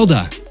 for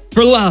Zelda,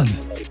 for love,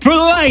 for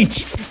light,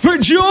 for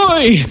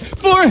joy,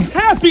 for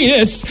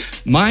happiness.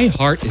 My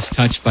heart is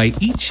touched by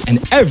each and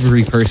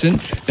every person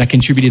that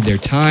contributed their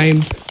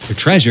time, their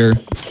treasure,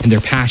 and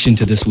their passion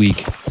to this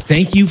week.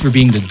 Thank you for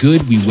being the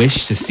good we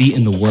wish to see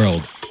in the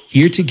world.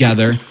 Here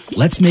together,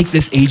 let's make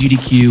this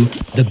AGDQ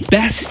the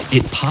best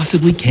it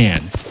possibly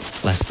can.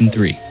 Less than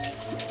 3.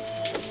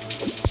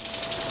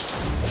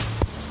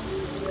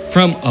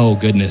 From, oh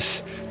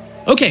goodness.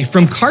 Okay,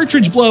 from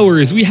Cartridge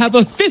Blowers, we have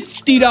a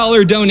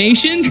 $50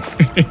 donation.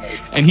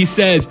 And he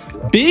says,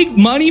 Big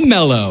Money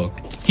Mellow.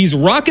 He's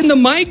rocking the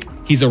mic.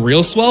 He's a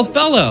real swell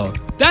fellow.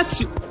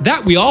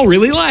 That we all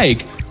really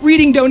like.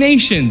 Reading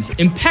donations,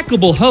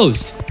 impeccable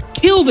host.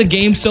 Kill the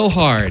game so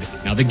hard.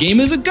 Now the game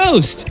is a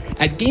ghost.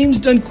 At Games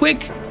Done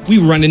Quick, we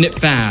running it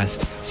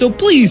fast. So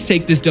please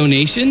take this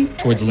donation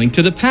towards Link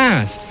to the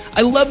Past.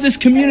 I love this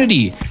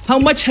community. How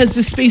much has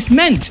this space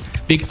meant?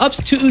 Big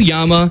ups to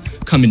Uyama,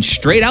 coming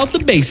straight out the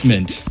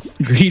basement.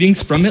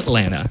 Greetings from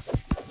Atlanta.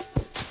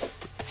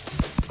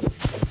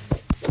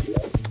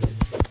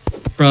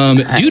 From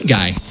Dude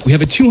Guy, we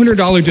have a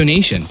 $200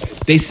 donation.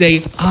 They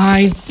say,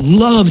 I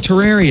love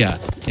Terraria.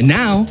 And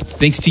now,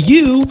 thanks to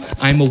you,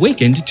 I'm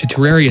awakened to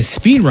Terraria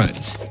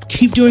speedruns.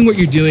 Keep doing what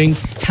you're doing,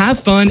 have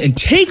fun, and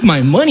take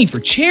my money for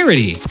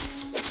charity.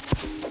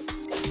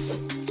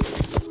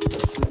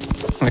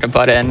 I'm gonna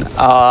butt in.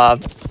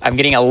 I'm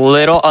getting a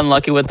little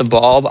unlucky with the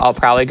bulb. I'll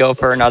probably go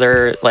for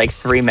another like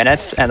 3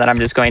 minutes, and then I'm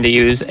just going to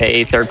use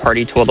a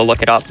third-party tool to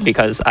look it up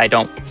because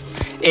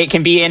it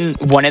can be in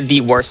one of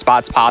the worst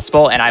spots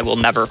possible, and I will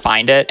never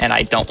find it, and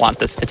I don't want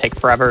this to take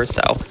forever,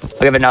 so I'll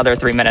give another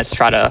 3 minutes to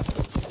try to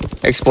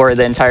explore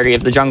the entirety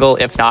of the jungle.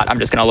 If not, I'm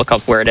just going to look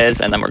up where it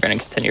is, and then we're going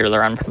to continue to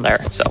run from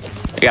there. So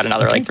we got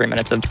another like 3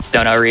 minutes of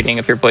dono reading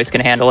if your voice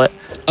can handle it.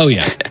 Oh,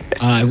 yeah.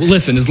 Well,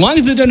 listen, as long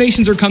as the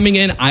donations are coming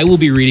in, I will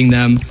be reading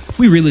them.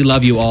 We really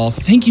love you all.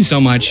 Thank you so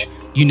much.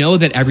 You know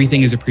that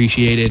everything is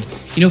appreciated.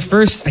 You know,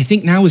 first, I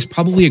think now is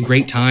probably a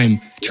great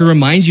time to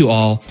remind you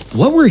all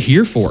what we're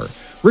here for.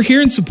 We're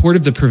here in support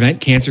of the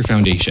Prevent Cancer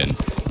Foundation.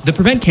 The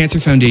Prevent Cancer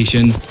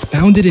Foundation,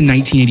 founded in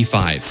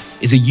 1985,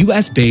 is a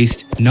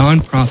US-based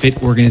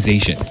nonprofit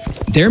organization.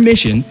 Their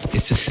mission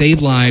is to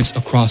save lives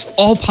across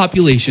all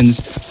populations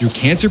through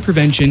cancer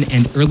prevention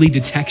and early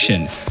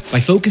detection by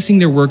focusing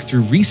their work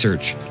through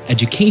research,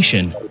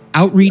 education,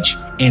 outreach,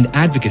 and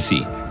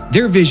advocacy.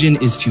 Their vision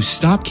is to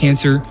stop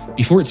cancer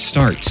before it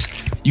starts.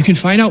 You can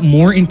find out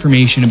more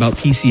information about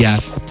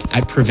PCF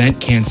at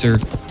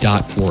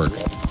preventcancer.org.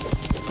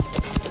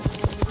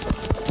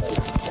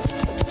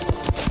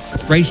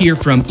 Right here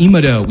from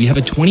Imado, we have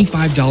a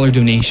 $25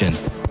 donation.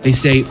 They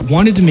say,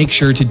 wanted to make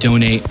sure to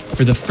donate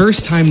for the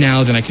first time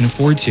now that I can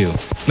afford to.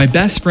 My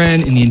best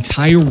friend in the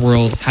entire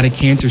world had a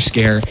cancer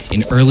scare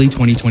in early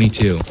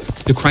 2022.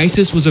 The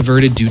crisis was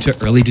averted due to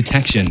early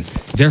detection.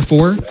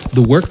 Therefore,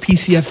 the work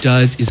PCF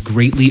does is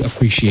greatly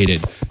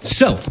appreciated.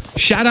 So,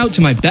 shout out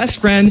to my best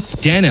friend,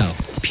 Dano,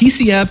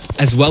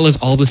 PCF, as well as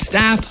all the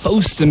staff,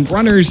 hosts, and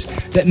runners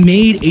that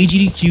made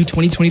AGDQ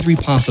 2023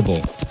 possible.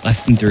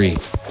 Less than 3.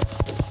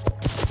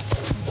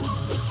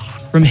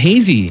 From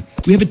Hazy,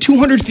 we have a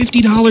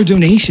 $250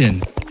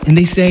 donation. And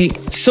they say,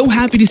 so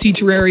happy to see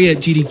Terraria at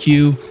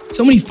GDQ.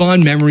 So many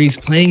fond memories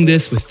playing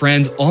this with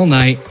friends all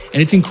night,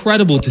 and it's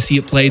incredible to see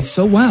it played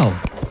so well.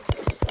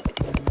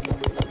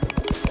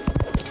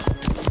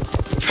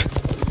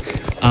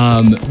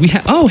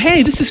 Oh,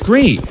 hey, this is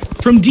great.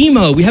 From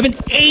Demo, we have an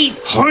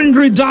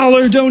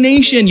 $800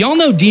 donation. Y'all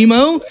know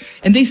Demo.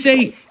 And they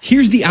say,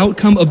 here's the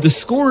outcome of the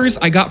scores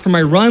I got for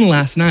my run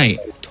last night.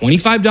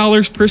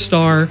 $25 per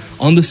star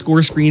on the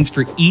score screens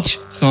for each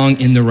song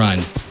in the run.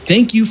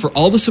 Thank you for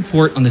all the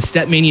support on the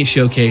Stepmania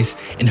Showcase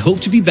and hope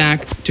to be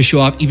back to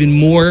show off even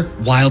more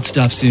wild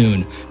stuff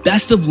soon.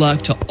 Best of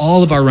luck to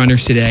all of our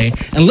runners today.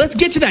 And let's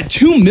get to that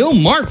 2 mil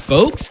mark,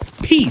 folks.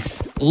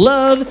 Peace,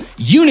 love,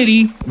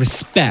 unity,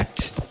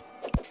 respect.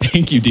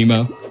 Thank you,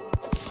 Demo.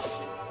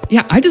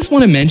 Yeah, I just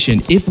want to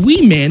mention, if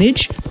we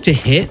manage to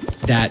hit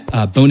that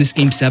bonus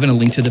game 7, A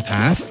Link to the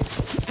Past,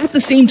 at the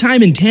same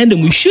time in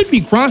tandem, we should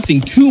be crossing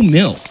 2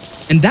 mil.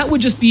 And that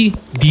would just be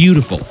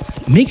beautiful.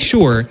 Make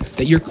sure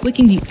that you're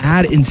clicking the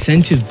add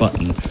incentive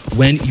button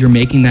when you're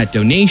making that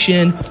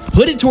donation,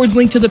 put it towards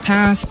Link to the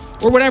Past,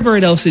 or whatever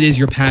else it is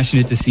you're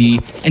passionate to see,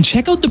 and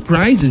check out the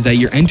prizes that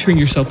you're entering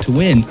yourself to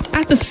win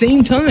at the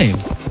same time.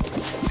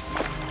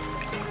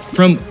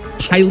 From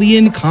Highly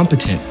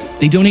Incompetent,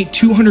 they donate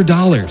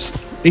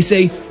 $200. They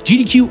say,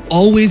 GDQ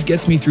always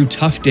gets me through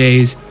tough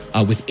days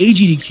with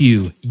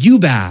AGDQ,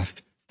 UBAF,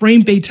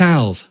 Frame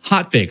Fatales,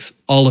 Hotfix,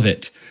 all of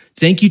it.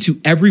 Thank you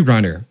to every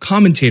runner,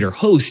 commentator,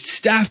 host,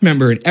 staff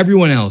member, and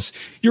everyone else.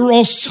 You're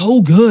all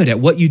so good at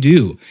what you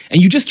do,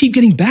 and you just keep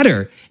getting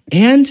better.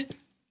 And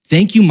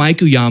thank you, Mike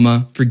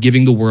Uyama, for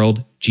giving the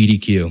world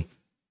GDQ.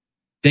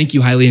 Thank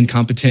you, Highly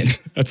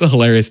Incompetent. That's a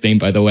hilarious name,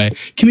 by the way.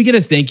 Can we get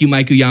a thank you,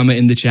 Mike Uyama,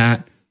 in the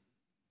chat?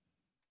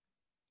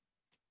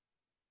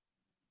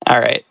 All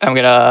right, I'm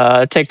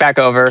gonna take back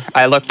over.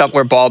 I looked up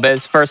where Bulb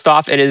is. First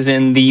off, it is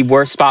in the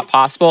worst spot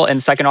possible.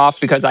 And second off,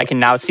 because I can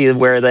now see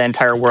where the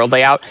entire world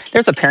layout,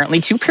 there's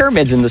apparently 2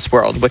 pyramids in this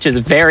world, which is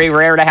very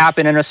rare to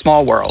happen in a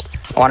small world.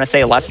 I want to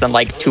say less than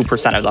like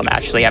 2% of them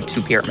actually have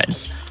 2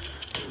 pyramids.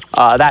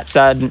 That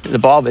said, the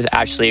bulb is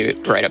actually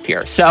right up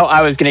here. So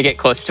I was gonna get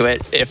close to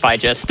it if I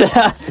just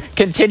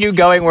continue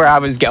going where I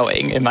was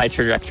going in my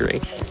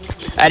trajectory.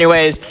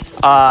 Anyways,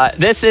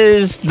 this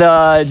is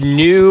the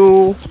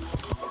new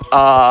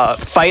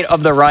fight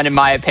of the run, in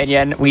my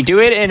opinion. We do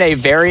it in a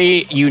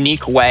very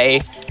unique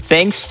way,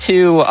 thanks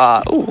to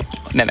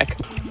Mimic.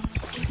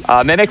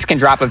 Mimics can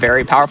drop a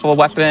very powerful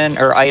weapon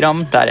or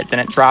item that it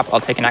didn't drop.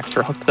 I'll take an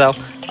extra hook though,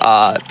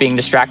 being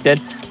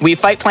distracted. We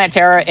fight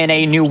Plantera in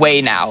a new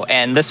way now,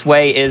 and this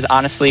way is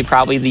honestly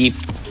probably the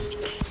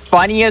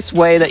funniest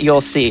way that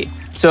you'll see.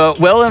 So it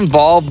will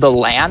involve the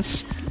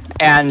lance,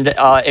 and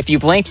if you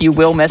blink, you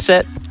will miss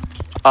it.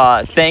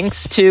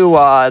 Thanks to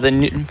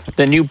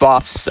the new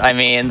buffs, I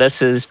mean,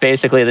 this is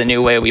basically the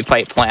new way we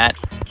fight Plant.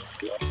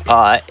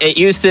 It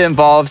used to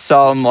involve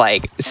some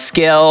like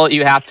skill.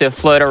 You have to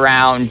float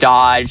around,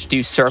 dodge,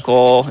 do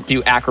circle,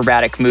 do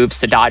acrobatic moves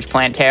to dodge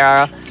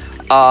Plantera.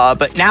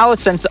 But now,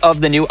 since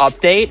of the new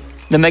update,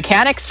 the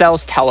mechanic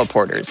sells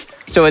teleporters.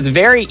 So it's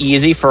very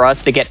easy for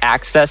us to get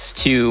access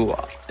to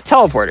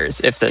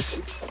teleporters if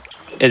this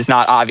is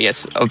not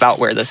obvious about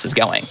where this is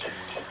going.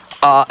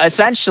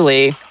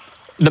 Essentially,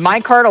 the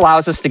minecart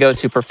allows us to go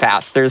super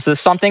fast. There's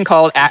this something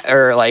called,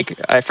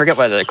 I forget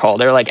what they're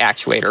called. They're like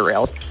actuator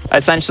rails.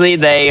 Essentially,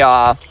 they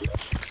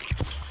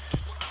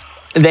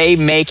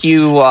make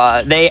you,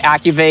 they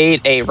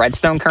activate a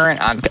redstone current.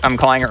 I'm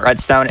calling it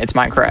redstone. It's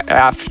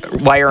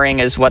Minecraft wiring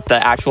is what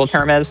the actual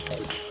term is.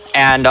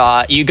 And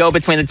you go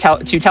between the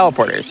two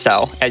teleporters.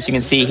 So as you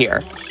can see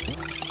here,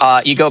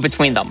 you go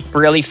between them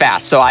really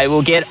fast. So I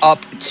will get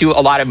up to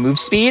a lot of move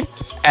speed,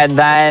 and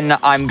then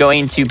I'm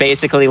going to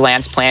basically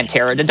lance plant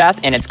Terra to death,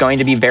 and it's going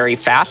to be very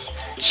fast.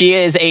 She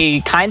is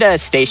a kind of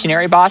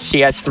stationary boss.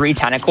 She has 3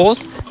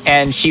 tentacles,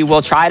 and she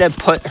will try to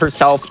put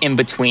herself in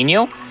between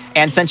you.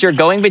 And since you're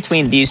going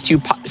between these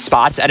 2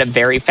 spots at a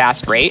very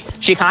fast rate,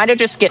 she kind of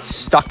just gets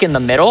stuck in the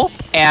middle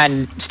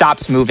and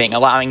stops moving,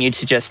 allowing you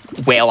to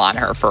just wail on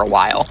her for a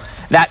while.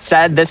 That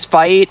said, this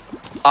fight,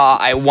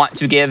 I want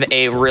to give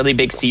a really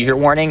big seizure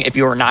warning. If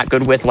you are not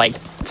good with like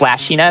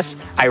flashiness,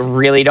 I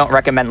really don't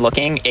recommend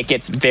looking. It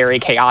gets very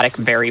chaotic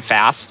very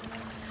fast.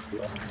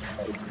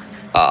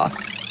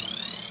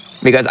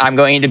 Because I'm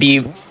going to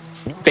be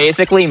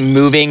basically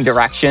moving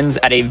directions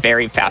at a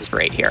very fast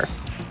rate here.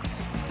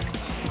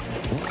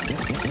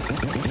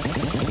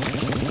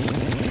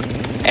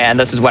 And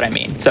this is what I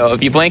mean. So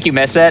if you blink, you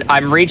miss it.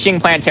 I'm reaching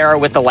Plantera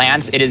with the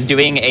lance. It is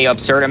doing an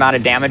absurd amount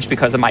of damage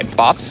because of my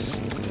buffs.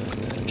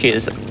 She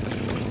is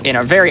in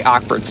a very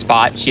awkward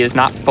spot. She is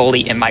not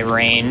fully in my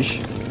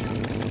range.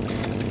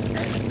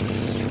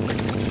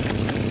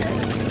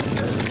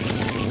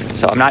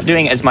 So I'm not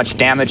doing as much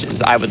damage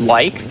as I would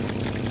like,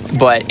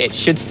 but it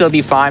should still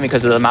be fine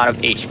because of the amount of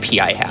HP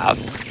I have.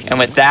 And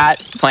with that,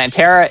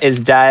 Plantera is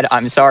dead.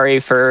 I'm sorry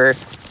for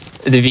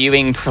the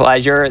viewing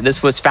pleasure.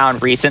 This was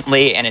found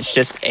recently, and it's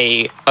just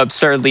a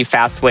absurdly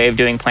fast way of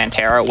doing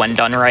Plantera when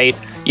done right.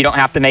 You don't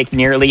have to make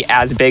nearly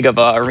as big of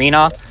an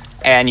arena,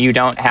 and you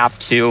don't have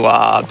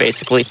to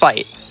basically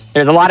fight.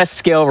 There's a lot of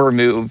skill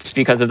removed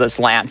because of this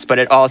lance, but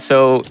it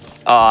also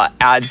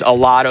adds a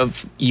lot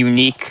of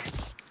unique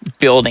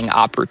building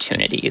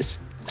opportunities.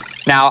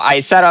 Now, I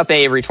set up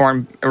a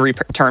return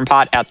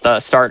pot at the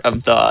start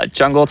of the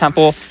jungle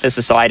temple. This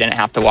is so I didn't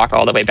have to walk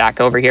all the way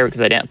back over here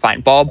because I didn't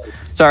find bulb.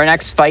 So our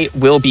next fight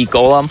will be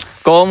Golem.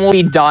 Golem will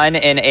be done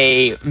in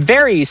a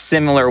very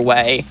similar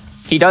way.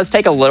 He does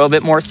take a little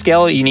bit more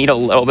skill. You need a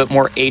little bit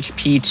more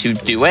HP to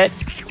do it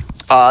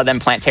than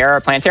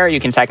Plantera. Plantera you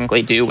can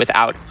technically do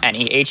without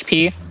any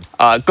HP.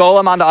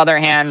 Golem, on the other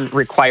hand,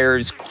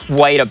 requires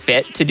quite a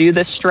bit to do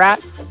this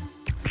strat.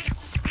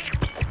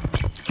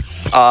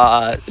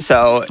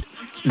 So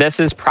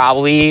this is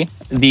probably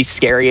the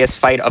scariest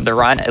fight of the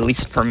run, at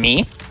least for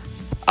me.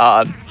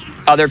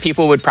 Other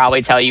people would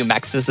probably tell you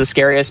Mex is the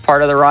scariest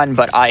part of the run,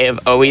 but I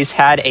have always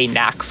had a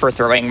knack for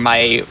throwing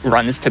my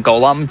runs to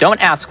Golem. Don't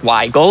ask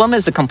why. Golem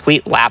is a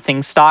complete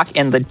laughingstock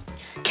in the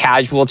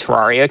casual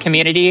Terraria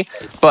community,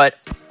 but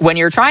when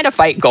you're trying to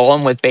fight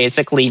Golem with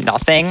basically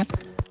nothing,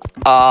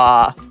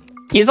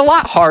 he's a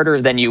lot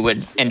harder than you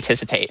would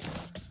anticipate.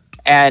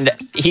 And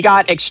he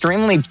got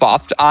extremely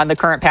buffed on the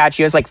current patch.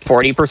 He has like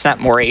 40%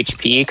 more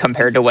HP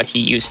compared to what he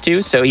used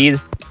to, so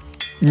he's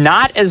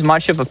not as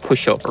much of a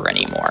pushover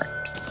anymore.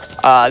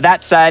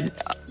 That said,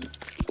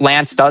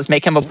 Lance does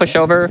make him a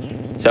pushover,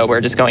 so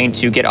we're just going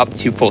to get up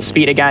to full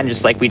speed again,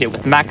 just like we did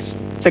with Mex,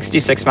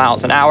 66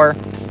 miles an hour.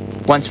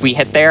 Once we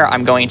hit there,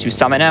 I'm going to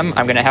summon him.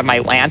 I'm going to have my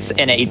Lance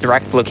in a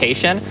direct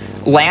location.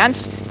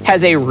 Lance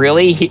has a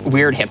really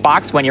weird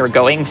hitbox when you're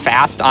going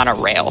fast on a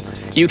rail.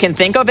 You can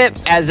think of it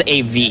as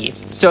a V.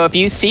 So if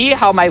you see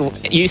how my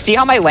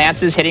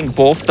Lance is hitting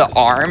both the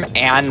arm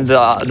and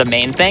the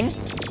main thing,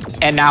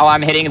 and now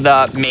I'm hitting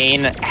the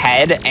main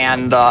head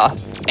and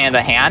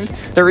the hand.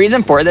 The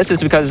reason for this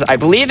is because I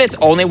believe it's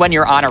only when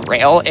you're on a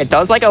rail, it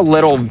does like a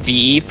little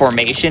V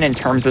formation in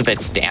terms of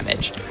its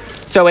damage.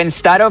 So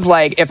instead of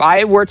like, if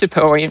I were to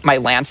point my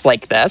lance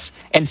like this,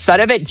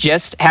 instead of it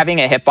just having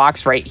a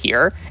hitbox right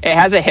here, it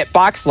has a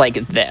hitbox like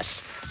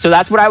this. So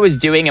that's what I was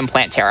doing in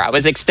Plantera. I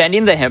was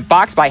extending the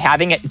hitbox by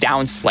having it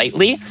down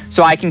slightly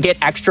so I can get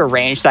extra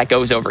range that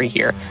goes over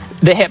here.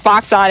 The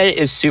hitbox on it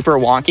is super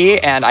wonky,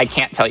 and I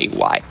can't tell you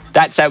why.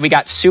 That said, we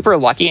got super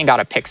lucky and got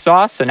a pick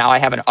saw, so now I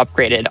have an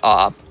upgraded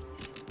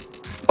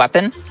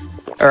weapon,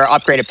 or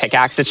upgraded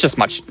pickaxe. It's just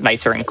much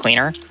nicer and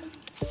cleaner.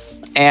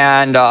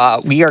 And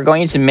we are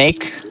going to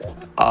make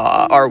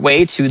our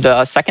way to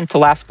the second to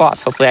last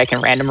boss. Hopefully I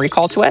can random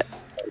recall to it.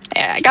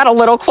 And I got a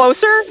little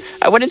closer.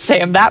 I wouldn't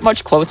say I'm that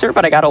much closer,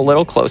 but I got a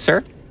little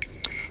closer.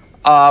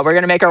 We're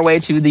going to make our way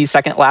to the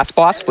second last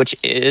boss, which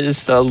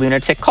is the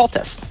Lunatic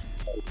Cultist.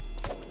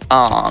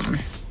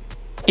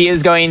 He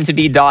is going to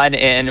be done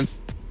in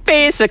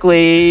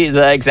basically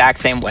the exact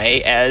same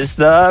way as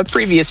the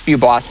previous few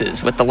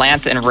bosses with the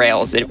lance and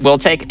rails. It will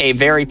take a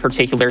very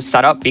particular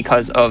setup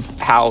because of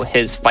how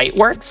his fight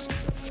works.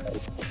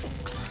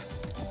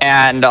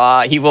 And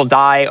he will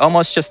die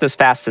almost just as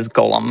fast as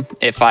Golem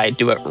if I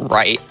do it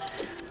right.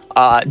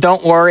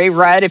 Don't worry,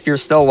 Red, if you're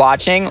still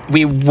watching,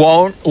 we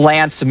won't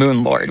lance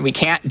Moonlord. We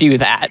can't do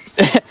that.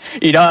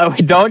 You know,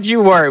 don't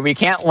you worry, we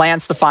can't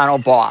lance the final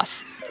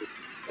boss.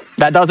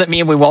 That doesn't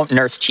mean we won't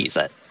nurse cheese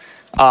it.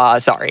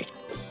 Sorry.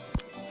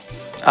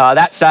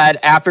 That said,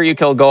 after you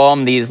kill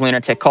Golem, these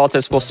Lunatic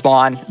Cultists will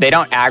spawn. They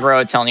don't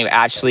aggro until you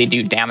actually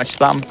do damage to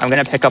them. I'm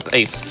going to pick up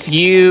a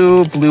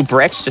few blue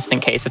bricks just in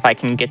case if I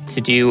can get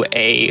to do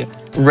a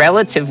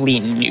relatively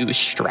new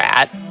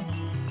strat.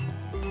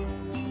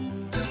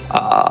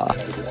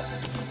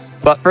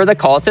 But for the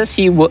cultist,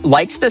 he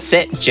likes to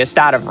sit just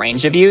out of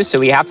range of you, so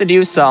we have to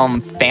do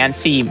some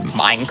fancy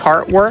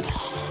minecart work.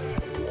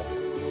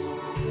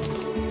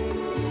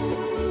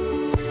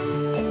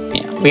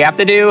 Yeah, we have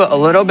to do a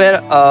little bit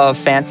of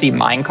fancy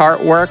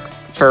minecart work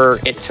for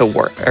it to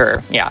work,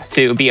 or yeah,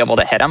 to be able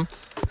to hit him.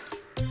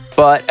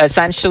 But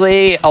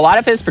essentially, a lot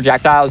of his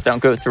projectiles don't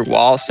go through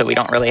walls, so we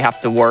don't really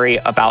have to worry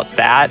about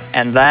that.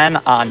 And then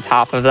on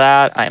top of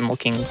that, I'm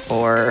looking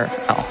for...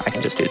 Oh, I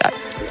can just do that.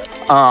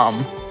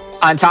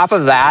 On top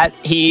of that,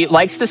 he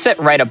likes to sit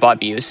right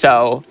above you.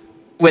 So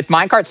with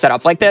minecart set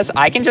up like this,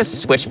 I can just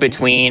switch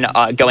between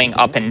going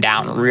up and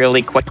down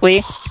really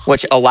quickly,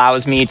 which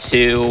allows me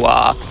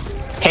to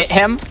hit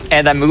him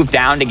and then move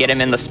down to get him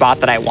in the spot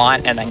that I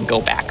want and then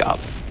go back up.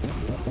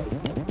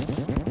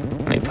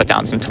 Let me put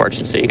down some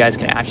torches so you guys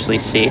can actually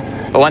see.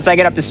 But once I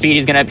get up to speed,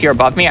 he's going to appear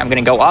above me. I'm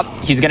going to go up.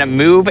 He's going to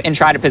move and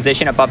try to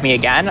position above me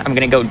again. I'm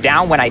going to go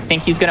down when I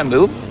think he's going to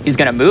move. He's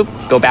going to move,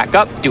 go back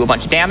up, do a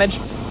bunch of damage.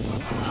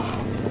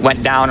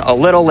 Went down a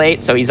little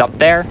late, so he's up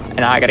there. And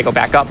now I got to go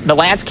back up. The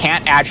lance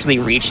can't actually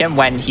reach him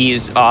when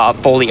he's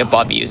fully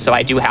above you, so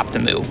I do have to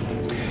move.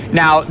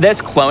 Now,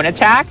 this clone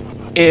attack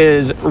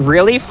is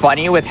really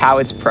funny with how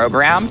it's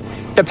programmed.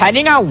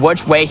 Depending on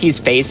which way he's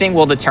facing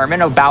will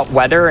determine about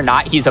whether or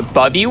not he's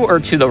above you or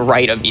to the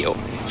right of you.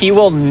 He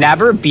will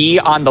never be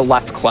on the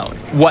left clone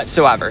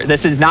whatsoever.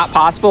 This is not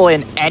possible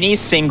in any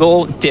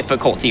single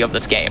difficulty of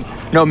this game.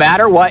 No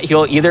matter what,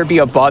 he'll either be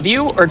above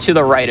you or to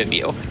the right of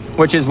you,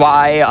 which is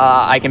why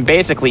I can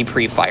basically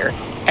pre-fire.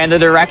 And the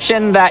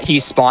direction that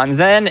he spawns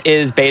in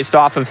is based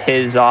off of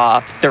his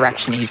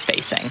direction he's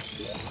facing.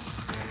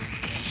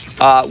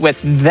 With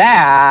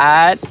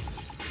that...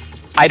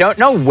 I don't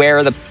know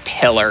where the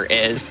pillar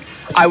is.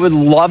 I would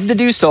love to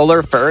do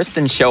solar first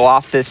and show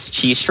off this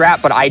cheese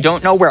strat, but I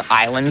don't know where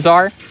islands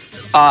are.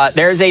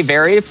 There's a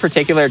very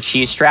particular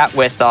cheese strat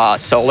with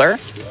solar,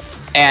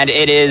 and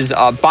it is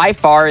by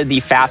far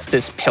the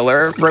fastest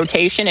pillar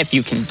rotation if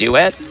you can do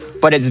it,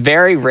 but it's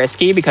very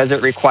risky because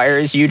it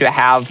requires you to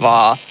have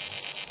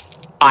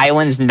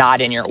islands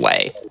not in your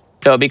way.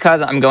 So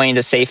because I'm going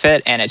to safe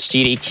it and it's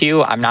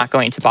GDQ, I'm not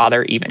going to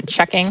bother even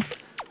checking.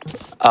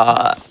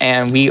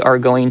 And we are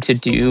going to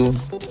do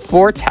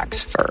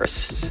Vortex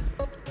first,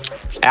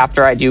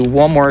 after I do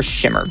one more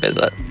Shimmer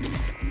visit.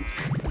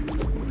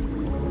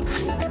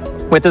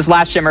 With this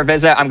last Shimmer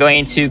visit, I'm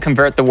going to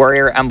convert the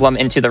Warrior emblem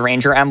into the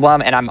Ranger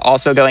emblem, and I'm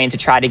also going to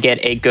try to get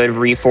a good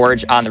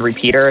reforge on the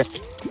repeater.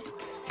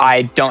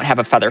 I don't have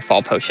a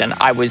Featherfall potion.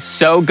 I was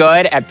so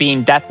good at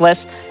being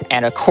deathless,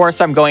 and of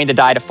course I'm going to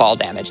die to fall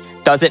damage.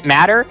 Does it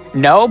matter?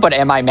 No, but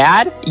am I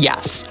mad?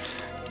 Yes.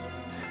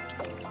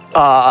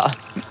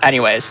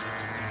 Anyways.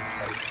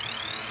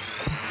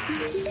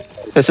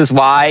 This is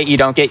why you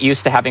don't get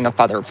used to having a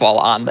Featherfall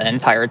on the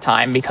entire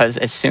time, because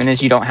as soon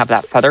as you don't have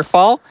that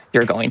Featherfall,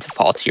 you're going to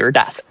fall to your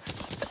death.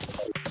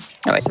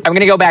 Anyways, I'm going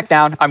to go back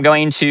down. I'm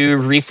going to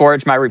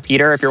reforge my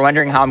repeater. If you're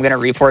wondering how I'm going to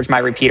reforge my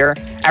repeater,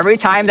 every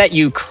time that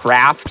you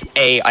craft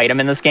a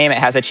item in this game, it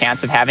has a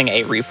chance of having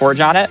a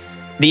reforge on it.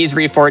 These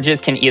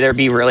reforges can either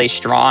be really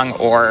strong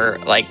or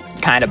like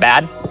kind of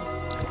bad.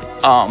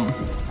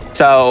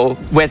 So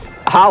with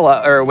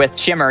Hala or with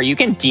Shimmer, you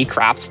can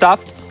decraft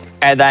stuff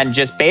and then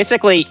just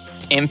basically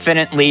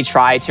infinitely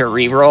try to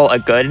reroll a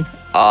good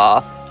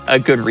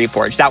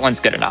reforge. That one's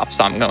good enough,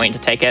 so I'm going to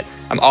take it.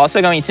 I'm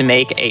also going to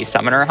make a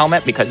Summoner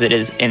helmet because it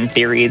is in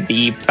theory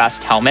the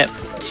best helmet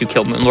to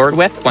kill Moonlord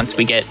with once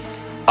we get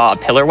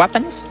pillar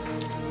weapons.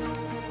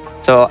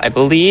 So I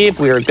believe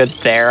we are good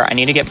there. I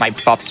need to get my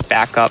buffs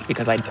back up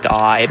because I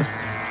died.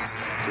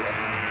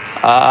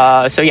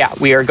 So yeah,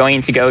 we are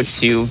going to go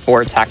to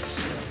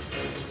Vortex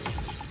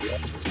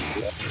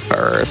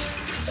first.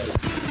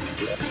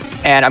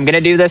 And I'm going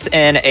to do this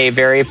in a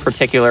very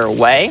particular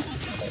way.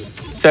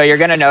 So you're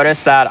going to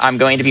notice that I'm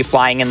going to be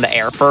flying in the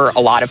air for a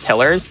lot of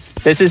pillars.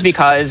 This is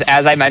because,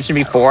 as I mentioned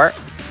before,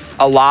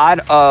 a lot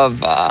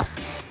of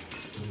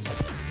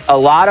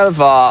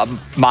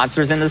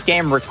monsters in this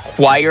game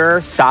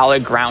require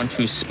solid ground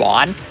to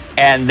spawn,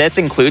 and this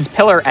includes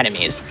pillar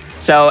enemies.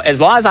 So as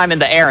long as I'm in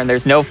the air and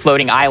there's no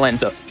floating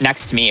islands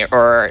next to me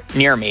or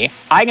near me,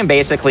 I can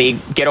basically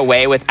get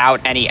away without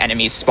any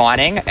enemies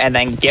spawning and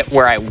then get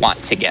where I want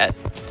to get.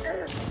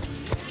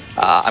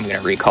 I'm going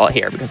to recall it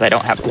here because I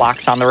don't have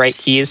locks on the right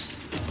keys.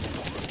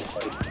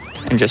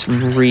 And just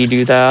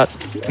redo that.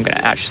 I'm going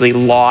to actually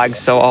log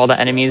so all the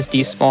enemies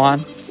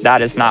despawn.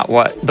 That is not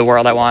what the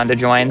world I wanted to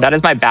join. That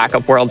is my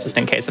backup world just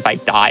in case if I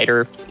died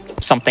or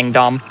something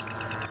dumb.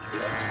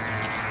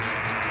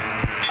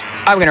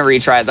 I'm going to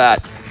retry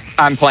that.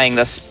 I'm playing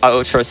this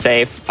ultra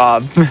safe.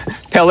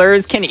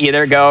 Pillars can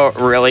either go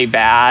really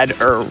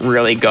bad or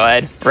really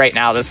good. Right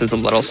now, this is a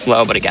little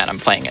slow, but again, I'm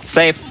playing it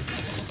safe.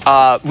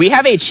 We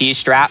have a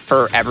cheese strat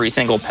for every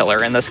single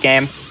pillar in this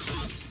game,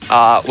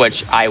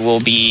 which I will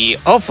be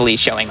hopefully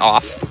showing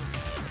off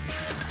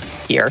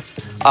here.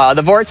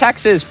 The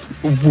Vortex is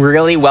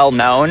really well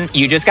known.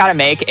 You just got to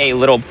make a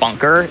little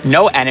bunker.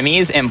 No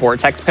enemies in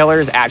Vortex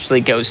pillars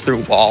actually goes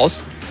through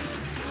walls.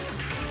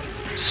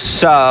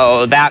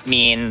 So that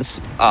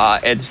means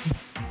it's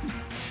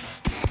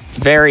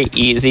very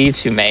easy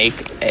to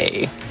make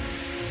a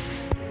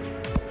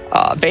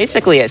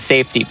basically a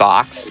safety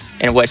box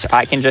in which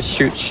I can just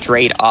shoot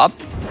straight up.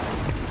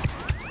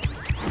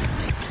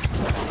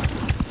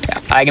 Yeah,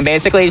 I can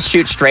basically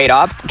shoot straight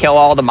up, kill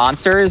all the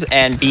monsters,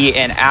 and be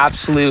in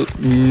absolute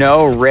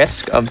no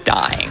risk of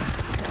dying.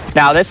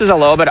 Now, this is a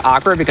little bit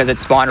awkward because it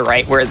spawned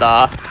right where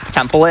the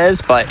temple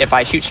is, but if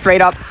I shoot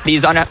straight up,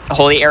 these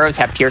unholy arrows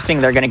have piercing.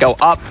 They're going to go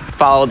up,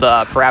 follow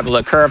the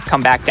parabola curve,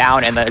 come back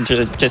down, and then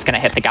just going to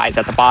hit the guys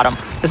at the bottom.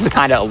 This is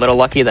kind of a little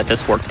lucky that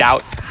this worked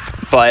out.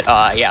 But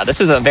yeah,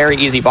 this is a very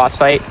easy boss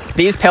fight.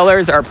 These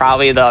pillars are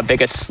probably the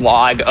biggest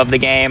slog of the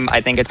game.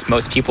 I think it's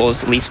most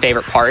people's least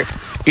favorite part.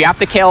 You have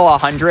to kill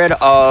 100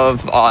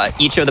 of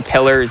each of the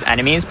pillars'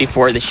 enemies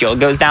before the shield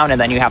goes down, and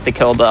then you have to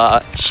kill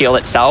the shield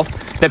itself.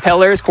 The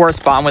pillars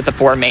correspond with the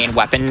 4 main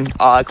weapon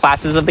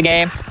classes of the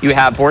game. You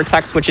have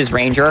Vortex, which is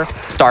Ranger,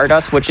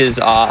 Stardust, which is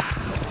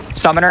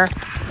Summoner,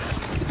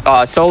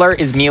 Solar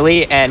is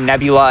Melee, and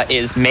Nebula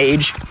is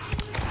Mage.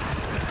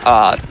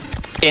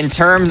 In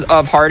terms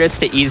of hardest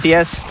to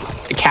easiest,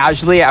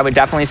 casually, I would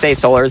definitely say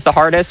Solar is the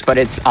hardest, but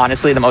it's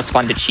honestly the most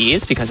fun to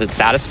cheese because it's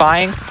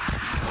satisfying.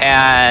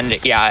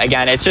 And yeah,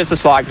 again, it's just a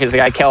slog because I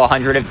gotta kill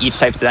 100 of each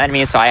types of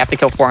enemies, so I have to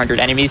kill 400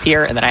 enemies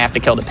here, and then I have to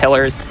kill the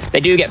pillars. They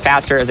do get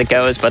faster as it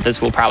goes, but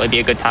this will probably be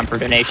a good time for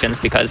donations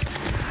because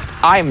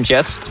I'm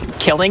just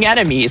killing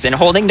enemies and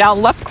holding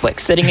down left click,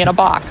 sitting in a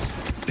box.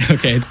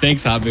 Okay,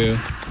 thanks, Haboo.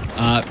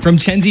 From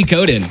Chenzi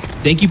Koden,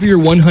 thank you for your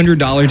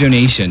 $100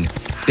 donation.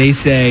 They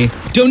say,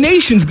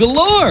 donations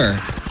galore!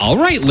 All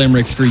right,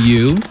 limericks for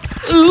you.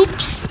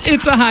 Oops,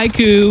 it's a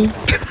haiku.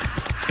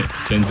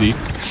 Chenzi.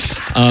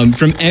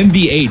 From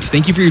MBH,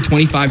 thank you for your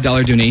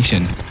 $25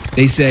 donation.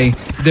 They say,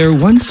 there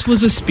once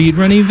was a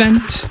speedrun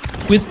event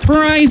with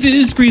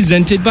prizes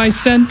presented by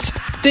Cent.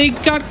 They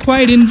got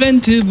quite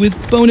inventive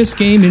with bonus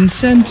game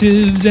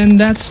incentives, and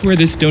that's where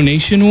this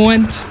donation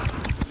went.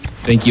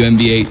 Thank you,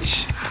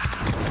 MBH.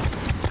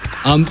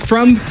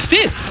 From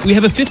Fitz, we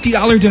have a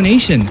 $50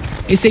 donation.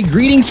 They say,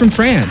 greetings from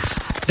France.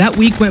 That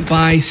week went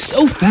by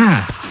so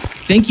fast.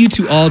 Thank you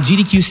to all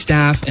GDQ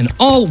staff and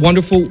all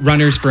wonderful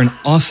runners for an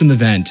awesome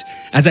event.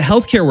 As a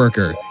healthcare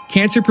worker,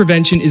 cancer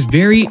prevention is a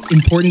very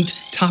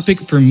important topic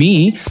for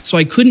me, so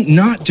I couldn't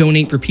not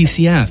donate for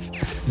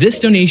PCF. This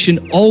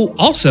donation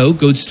also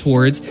goes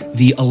towards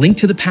the A Link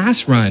to the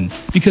Past run,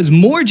 because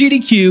more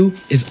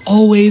GDQ is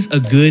always a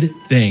good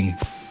thing.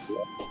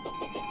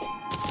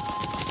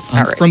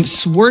 All right. From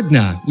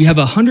Swordna, we have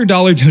a $100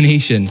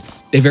 donation.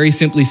 They very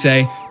simply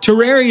say,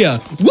 Terraria,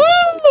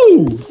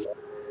 woo!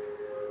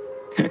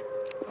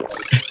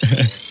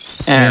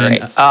 All right.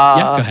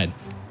 Yeah, go ahead.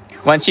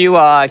 Once you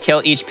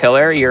kill each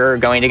pillar, you're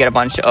going to get a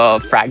bunch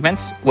of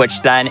fragments,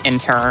 which then in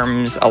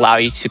turns allow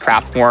you to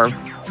craft more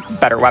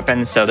better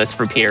weapons. So this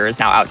repeater is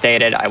now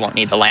outdated. I won't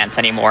need the lance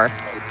anymore.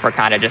 We're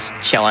kind of just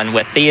chilling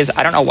with these.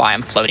 I don't know why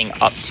I'm floating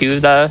up to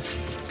the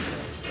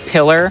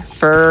pillar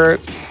for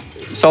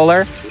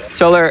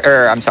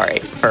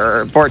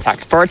for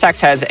Vortex. Vortex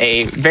has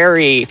a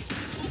very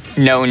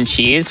known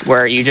cheese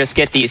where you just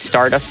get these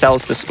Stardust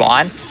cells to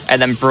spawn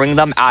and then bring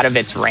them out of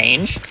its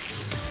range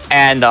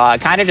and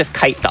kind of just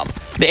kite them.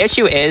 The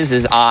issue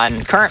is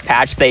on current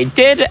patch, they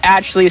did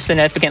actually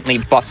significantly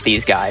buff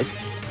these guys.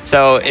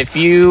 So if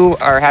you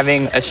are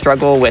having a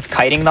struggle with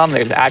kiting them,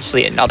 there's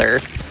actually another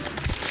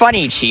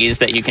funny cheese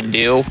that you can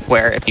do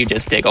where if you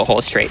just dig a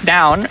hole straight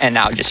down and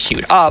now just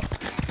shoot up,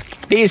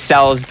 these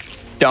cells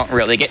don't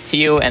really get to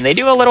you and they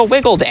do a little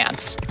wiggle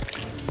dance.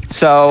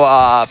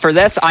 So for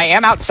this, I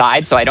am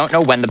outside, so I don't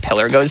know when the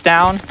pillar goes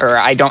down, or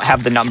I don't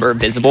have the number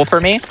visible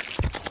for me.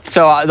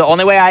 So the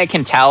only way I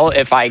can tell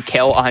if I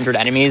kill 100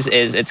 enemies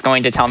is it's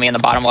going to tell me in the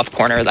bottom left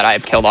corner that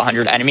I've killed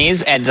 100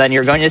 enemies, and then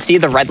you're going to see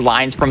the red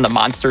lines from the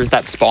monsters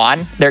that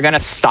spawn. They're going to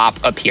stop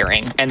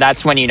appearing, and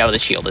that's when you know the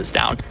shield is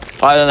down.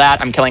 Other than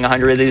that, I'm killing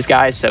 100 of these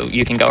guys, so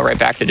you can go right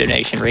back to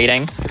donation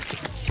reading.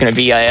 It's going to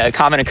be a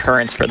common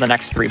occurrence for the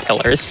next 3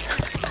 pillars.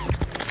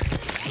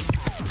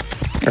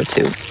 Or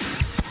 2.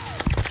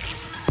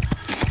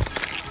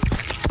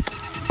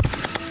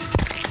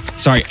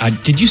 Sorry,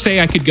 did you say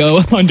I could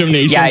go on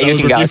donations? Yeah, you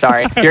can go.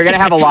 Sorry, you're gonna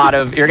have a lot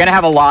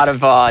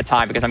of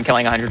time because I'm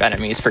killing 100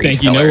 enemies for each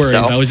Thank you. pillar, No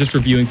worries. So. I was just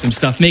reviewing some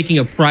stuff, making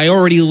a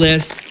priority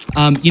list.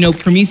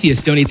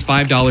 Prometheus donates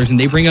 $5, and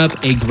they bring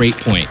up a great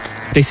point.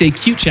 They say,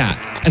 "Cute chat.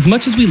 As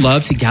much as we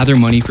love to gather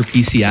money for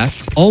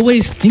PCF,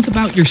 always think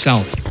about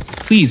yourself.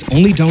 Please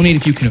only donate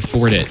if you can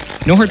afford it.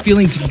 No hard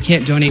feelings if you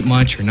can't donate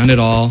much or none at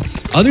all.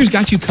 Others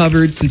got you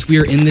covered since we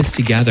are in this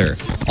together.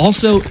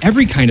 Also,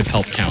 every kind of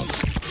help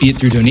counts, be it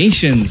through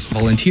donations,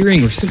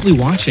 volunteering, or simply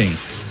watching.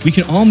 We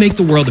can all make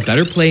the world a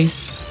better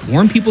place,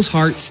 warm people's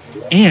hearts,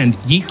 and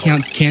yeet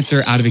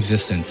cancer out of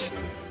existence."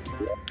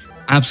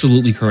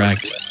 Absolutely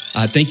correct.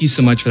 Thank you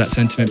so much for that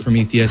sentiment,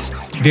 Prometheus.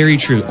 Very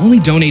true. Only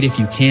donate if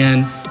you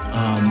can.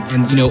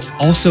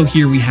 Also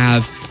here we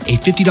have a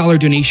 $50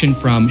 donation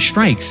from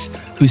Strikes,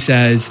 who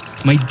says,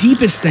 "My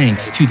deepest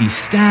thanks to the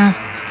staff,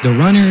 the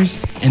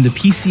runners, and the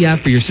PCF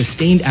for your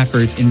sustained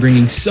efforts in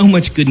bringing so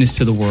much goodness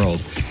to the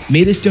world.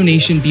 May this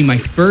donation be my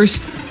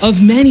first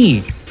of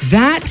many.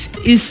 That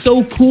is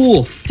so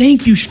cool.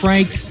 Thank you,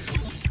 Strikes.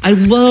 I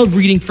love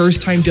reading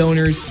first-time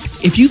donors.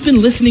 If you've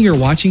been listening or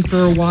watching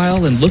for a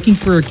while and looking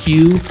for a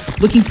cue,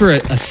 looking for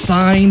a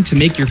sign to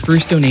make your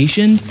first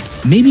donation,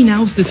 maybe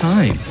now's the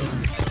time.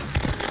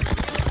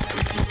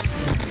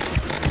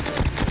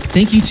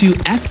 Thank you to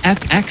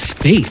FFX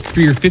Faith for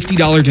your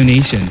 $50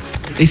 donation.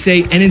 They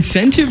say, an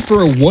incentive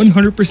for a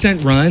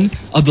 100% run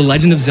of The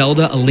Legend of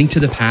Zelda: A Link to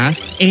the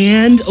Past,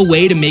 and a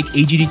way to make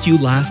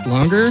AGDQ last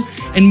longer,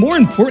 and more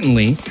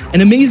importantly,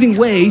 an amazing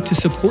way to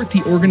support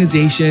the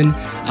organization,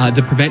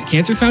 the Prevent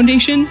Cancer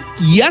Foundation.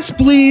 Yes,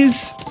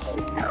 please!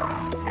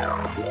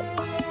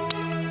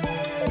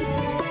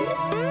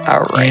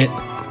 All right.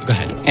 Go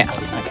ahead. Yeah.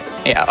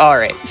 Okay. Yeah. All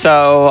right.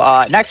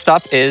 So next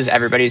up is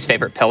everybody's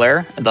favorite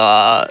pillar,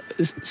 the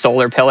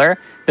solar pillar.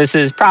 This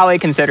is probably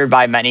considered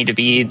by many to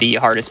be the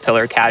hardest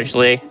pillar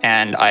casually,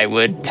 and I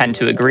would tend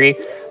to agree.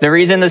 The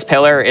reason this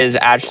pillar is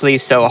actually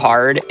so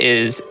hard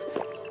is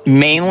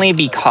mainly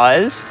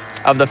because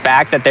of the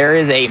fact that there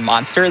is a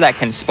monster that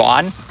can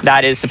spawn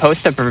that is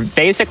supposed to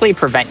basically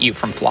prevent you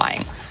from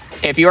flying.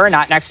 If you are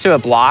not next to a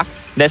block,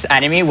 this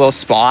enemy will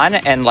spawn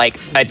and like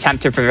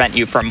attempt to prevent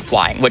you from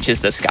flying, which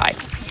is this guy.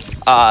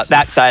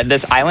 That said,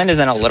 this island is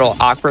in a little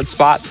awkward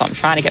spot, so I'm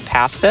trying to get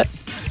past it.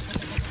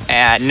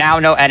 And now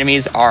no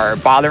enemies are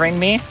bothering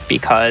me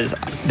because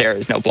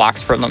there's no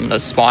blocks for them to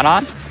spawn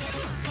on.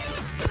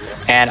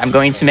 And I'm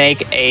going to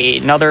make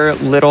another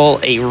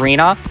little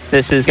arena.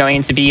 This is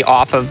going to be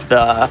off of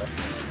the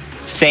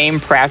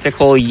same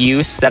practical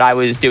use that I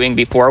was doing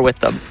before with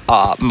the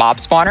mob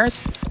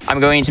spawners. I'm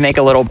going to make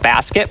a little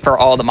basket for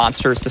all the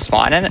monsters to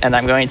spawn in, and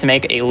I'm going to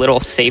make a little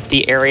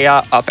safety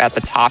area up at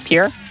the top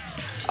here.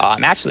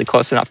 I'm actually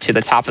close enough to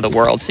the top of the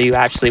world, so you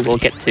actually will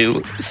get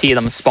to see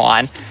them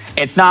spawn.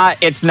 It's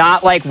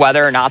not like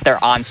whether or not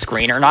they're on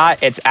screen or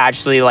not. It's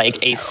actually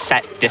like a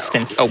set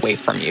distance away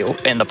from you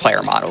in the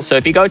player model. So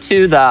if you go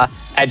to the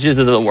edges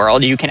of the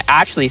world, you can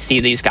actually see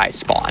these guys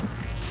spawn.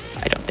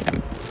 I don't think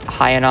I'm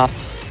high enough.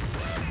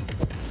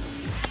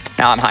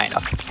 Now I'm high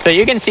enough. So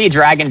you can see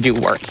Dragon do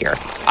work here.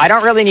 I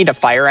don't really need to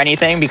fire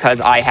anything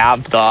because I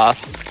have the...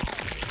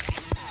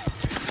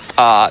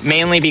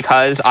 mainly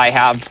because I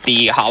have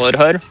the Hollowed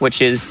Hood,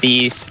 which is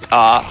the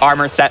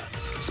armor set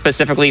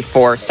specifically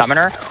for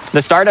Summoner.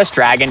 The Stardust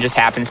Dragon just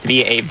happens to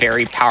be a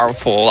very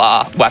powerful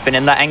weapon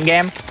in the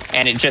endgame,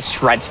 and it just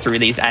shreds through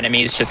these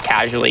enemies just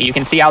casually. You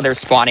can see how they're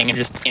spawning and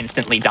just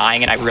instantly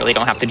dying, and I really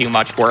don't have to do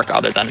much work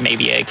other than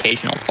maybe an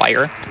occasional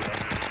fire.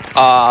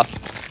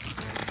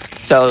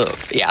 So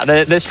yeah,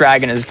 this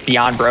dragon is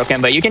beyond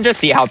broken, but you can just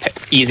see how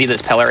easy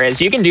this pillar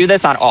is. You can do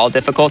this on all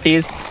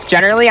difficulties.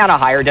 Generally on a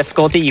higher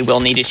difficulty, you will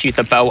need to shoot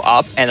the bow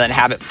up and then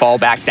have it fall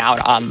back down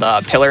on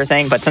the pillar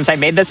thing. But since I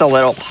made this a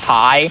little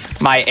high,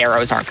 my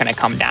arrows aren't going to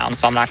come down,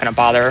 so I'm not going to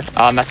bother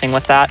messing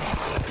with that.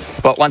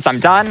 But once I'm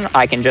done,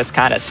 I can just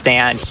kind of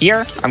stand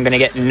here. I'm going to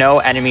get no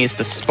enemies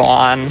to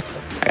spawn.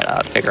 I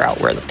got to figure out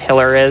where the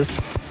pillar is.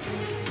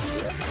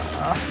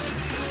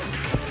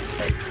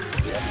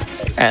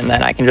 And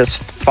then I can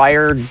just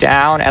fire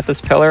down at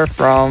this pillar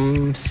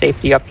from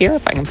safety up here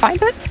if I can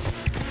find it. I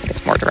think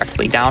it's more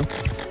directly down.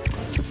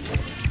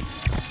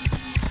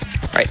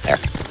 Right there.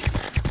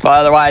 But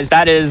otherwise,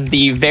 that is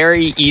the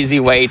very easy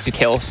way to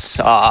kill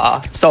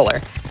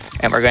Solar.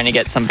 And we're going to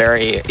get some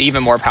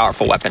even more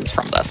powerful weapons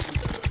from this.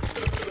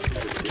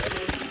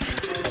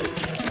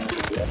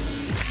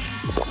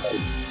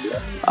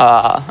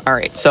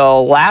 Alright,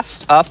 so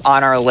last up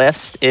on our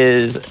list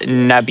is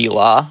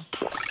Nebula.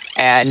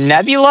 And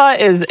Nebula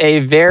is a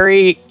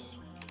very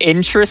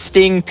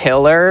interesting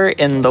pillar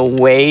in the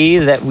way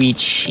that we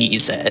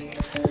cheese it.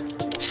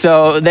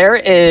 So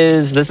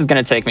this is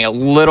going to take me a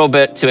little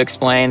bit to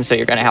explain, so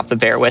you're going to have to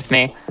bear with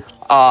me.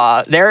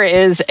 There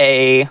is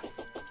a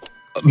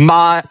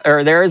mob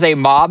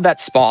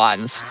that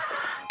spawns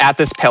at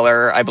this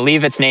pillar. I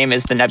believe its name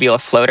is the Nebula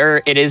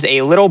Floater. It is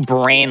a little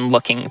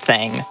brain-looking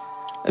thing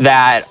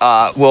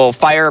that will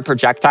fire a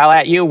projectile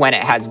at you when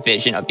it has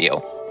vision of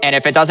you. And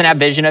if it doesn't have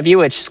vision of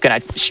you, it's just going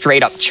to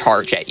straight up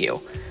charge at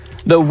you.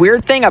 The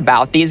weird thing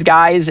about these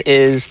guys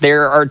is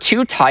there are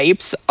two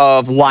types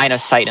of line of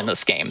sight in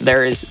this game.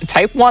 There is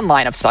type 1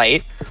 line of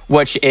sight,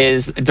 which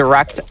is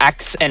direct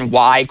X and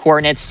Y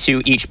coordinates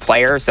to each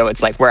player. So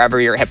it's like wherever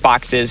your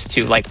hitbox is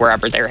to like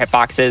wherever their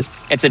hitbox is.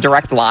 It's a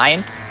direct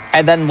line.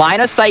 And then line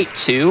of sight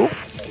 2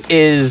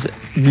 is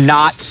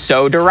not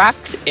so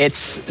direct. It's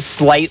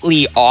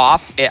slightly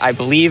off. I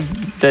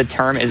believe the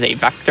term is a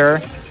vector.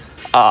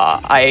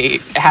 I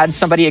had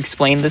somebody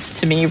explain this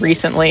to me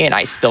recently, and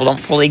I still don't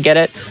fully get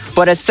it.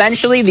 But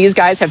essentially, these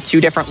guys have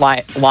two different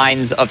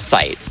lines of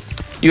sight.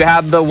 You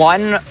have the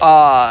one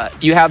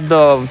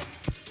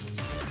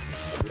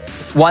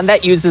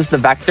that uses the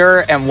vector,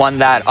 and one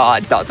that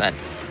doesn't.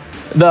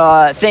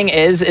 The thing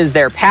is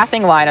their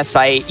pathing line of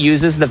sight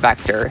uses the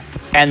vector,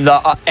 and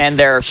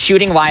their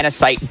shooting line of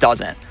sight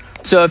doesn't.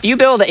 So if you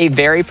build a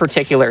very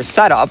particular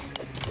setup,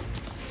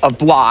 of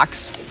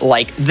blocks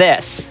like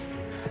this.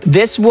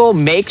 This will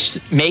make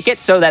it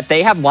so that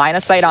they have line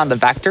of sight on the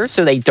vector,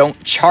 so they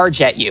don't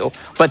charge at you,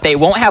 but they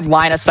won't have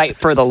line of sight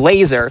for the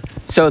laser,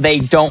 so they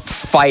don't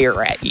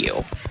fire at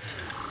you.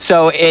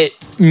 So it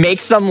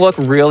makes them look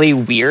really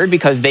weird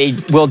because they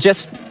will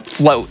just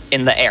float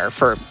in the air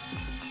for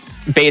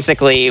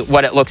basically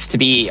what it looks to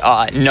be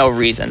no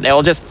reason.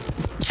 They'll just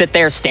sit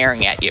there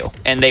staring at you,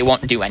 and they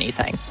won't do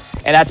anything.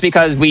 And that's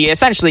because we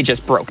essentially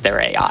just broke their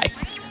AI.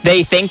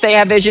 They think they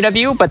have vision of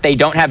you, but they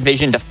don't have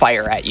vision to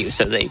fire at you,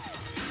 so they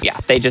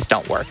just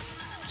don't work.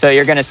 So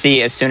you're going to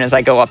see as soon as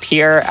I go up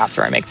here,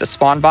 after I make the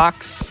spawn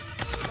box,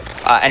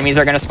 enemies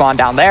are going to spawn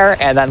down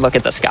there, and then look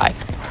at this guy.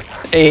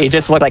 He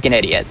just looked like an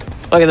idiot.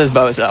 Look at this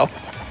bozo.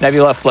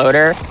 Nebula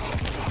floater.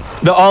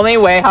 The only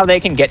way how they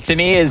can get to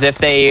me is if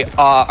they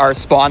are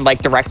spawned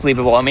like directly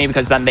below me,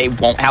 because then they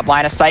won't have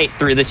line of sight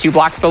through the 2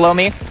 blocks below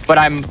me. But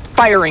I'm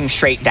firing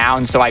straight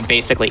down, so I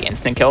basically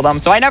instant kill them,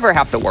 so I never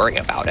have to worry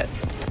about it.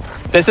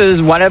 This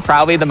is one of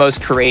probably the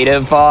most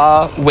creative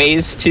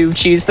ways to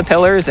cheese the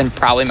pillars, and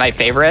probably my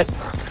favorite.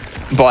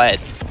 But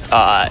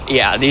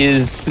yeah,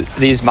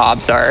 these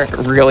mobs are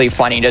really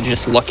funny to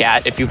just look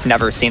at if you've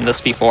never seen this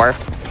before.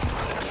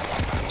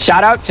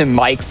 Shout out to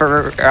Mike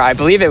for, I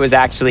believe it was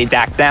actually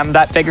Dakdam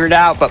that figured it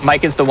out, but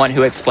Mike is the one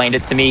who explained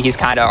it to me. He's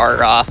kind of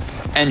our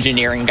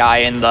engineering guy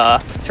in the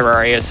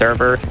Terraria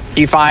server.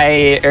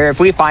 If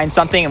we find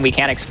something and we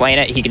can't explain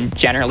it, he can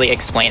generally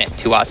explain it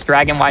to us.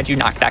 Dragon, why'd you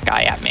knock that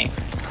guy at me?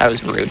 That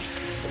was rude.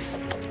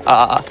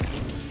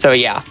 So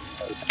yeah,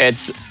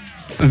 it's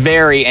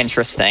very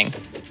interesting.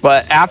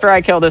 But after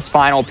I kill this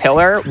final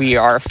pillar, we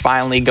are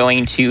finally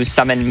going to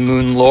summon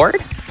Moon Lord.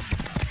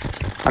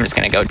 I'm just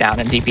going to go down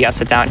and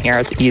DPS it down here.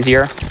 It's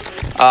easier.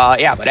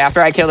 Yeah, but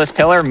after I kill this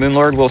pillar, Moon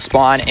Lord will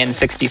spawn in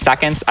 60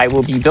 seconds. I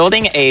will be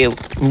building a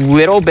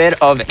little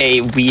bit of a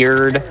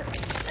weird...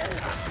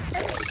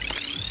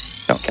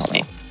 Don't kill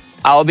me.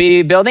 I'll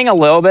be building a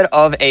little bit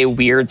of a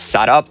weird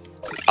setup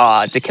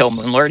to kill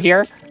Moon Lord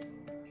here.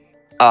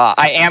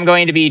 I am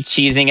going to be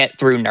cheesing it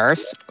through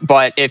Nurse,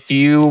 but if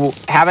you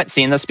haven't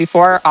seen this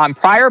before, on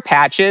prior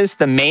patches,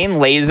 the main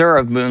laser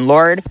of Moon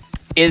Lord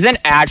isn't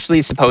actually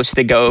supposed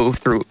to go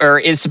through, or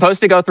is supposed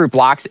to go through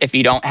blocks if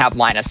you don't have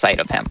line of sight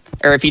of him,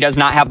 or if he does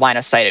not have line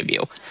of sight of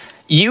you.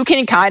 You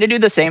can kind of do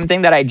the same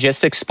thing that I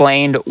just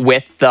explained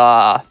with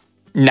the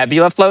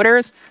Nebula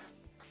floaters.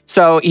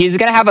 So he's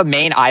going to have a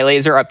main eye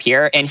laser up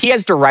here, and he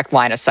has direct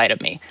line of sight of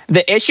me.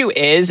 The issue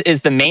is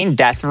the main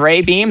death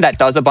ray beam that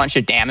does a bunch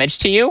of damage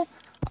to you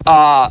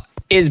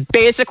is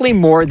basically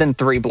more than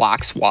 3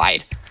 blocks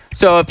wide.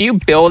 So if you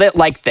build it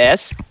like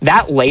this,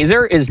 that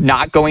laser is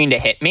not going to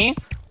hit me,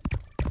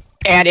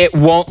 and it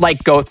won't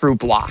like go through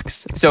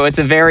blocks. So it's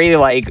a very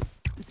like,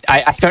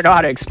 I don't know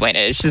how to explain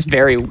it. It's just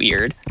very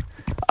weird.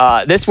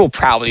 This will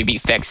probably be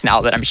fixed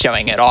now that I'm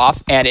showing it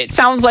off, and it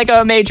sounds like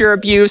a major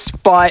abuse,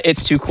 but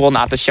it's too cool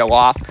not to show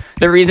off.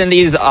 The reason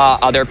these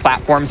other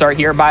platforms are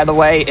here, by the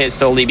way, is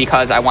solely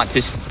because I want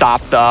to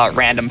stop the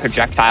random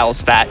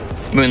projectiles that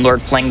Moon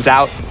Lord flings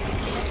out.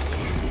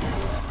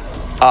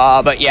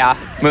 But yeah,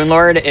 Moon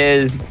Lord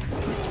is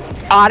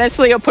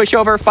honestly a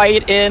pushover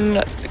fight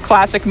in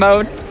classic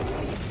mode.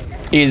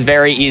 He's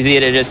very easy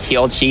to just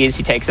heal cheese.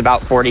 He takes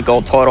about 40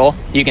 gold total.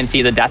 You can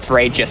see the death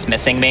ray just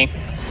missing me.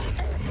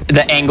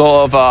 The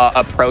angle of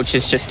approach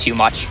is just too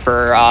much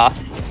for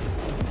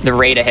the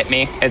ray to hit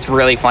me. It's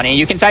really funny.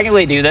 You can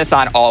technically do this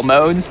on all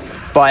modes,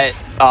 but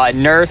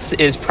Nurse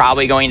is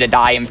probably going to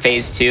die in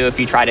phase 2 if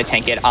you try to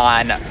tank it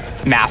on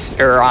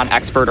Master or on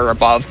Expert or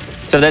above.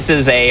 So this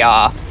is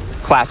a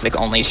classic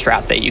only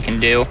strat that you can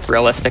do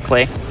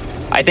realistically.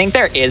 I think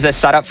there is a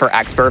setup for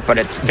Expert, but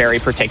it's very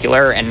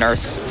particular, and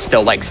Nurse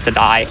still likes to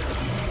die.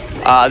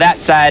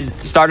 That said,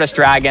 Stardust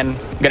Dragon,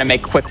 I'm going to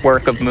make quick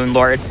work of Moon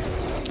Lord.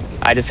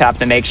 I just have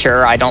to make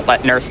sure I don't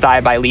let Nurse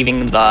die by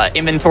leaving the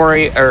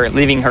inventory, or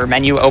leaving her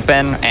menu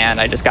open, and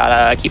I just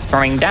gotta keep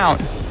throwing down.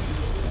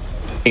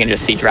 You can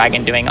just see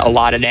Dragon doing a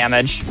lot of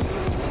damage.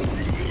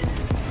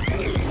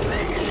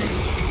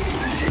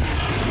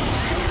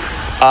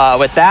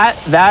 With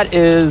that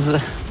is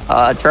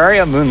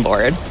Terraria Moon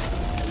Lord.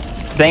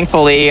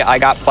 Thankfully, I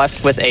got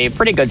blessed with a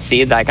pretty good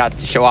seed that I got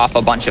to show off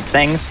a bunch of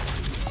things.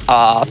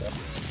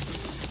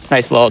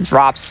 Nice little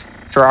drops,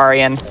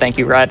 Terrarian. Thank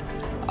you, Red.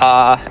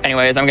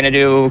 Anyways, I'm gonna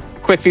do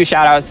quick few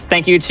shout outs.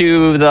 Thank you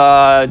to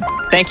the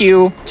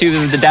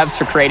devs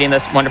for creating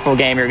this wonderful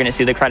game. You're gonna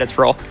see the credits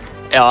roll.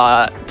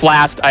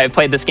 Blast, I've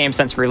played this game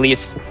since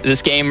release.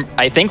 This game,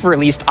 I think,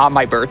 released on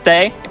my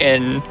birthday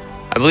in,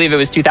 I believe it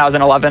was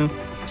 2011.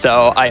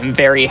 So I'm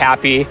very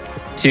happy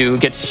to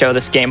get to show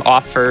this game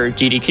off for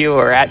GDQ,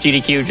 or at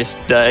GDQ, just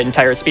the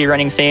entire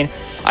speedrunning scene.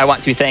 I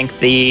want to thank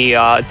the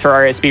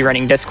Terraria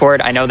speedrunning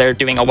Discord. I know they're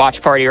doing a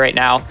watch party right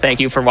now. Thank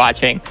you for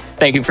watching.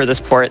 Thank you for the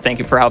support. Thank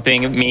you for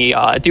helping me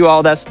do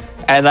all this.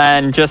 And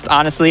then just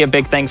honestly, a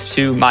big thanks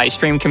to my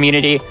stream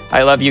community.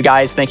 I love you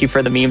guys. Thank you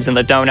for the memes and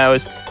the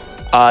donos.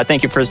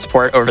 Thank you for the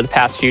support over the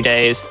past few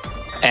days.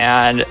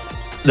 And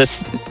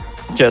this,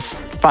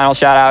 just final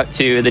shout out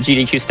to the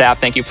GDQ staff.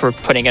 Thank you for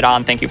putting it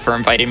on. Thank you for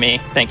inviting me.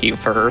 Thank you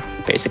for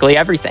basically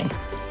everything.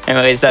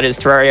 Anyways, that is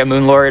Terraria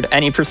Moonlord.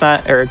 Any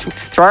percent or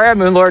Terraria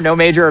Moonlord.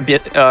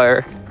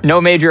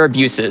 No major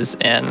abuses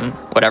in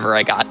whatever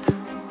I got.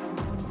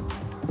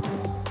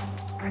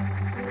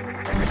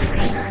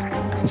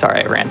 I'm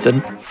sorry, I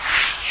ranted.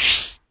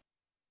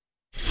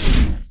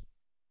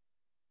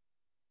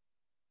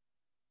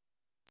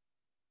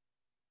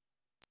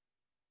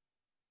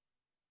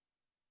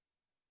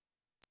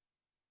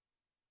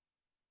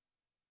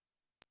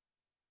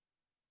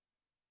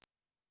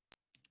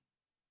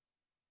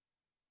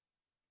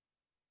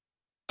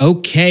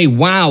 Okay,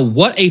 wow,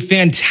 what a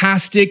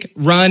fantastic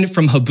run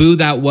from Haboo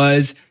that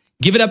was.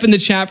 Give it up in the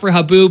chat for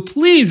Haboo,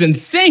 please, and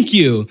thank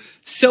you.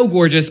 So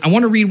gorgeous. I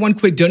want to read one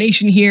quick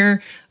donation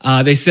here.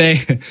 They say,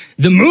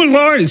 the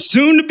Moonlord is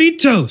soon to be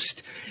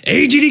toast.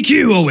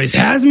 AGDQ always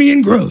has me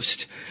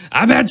engrossed.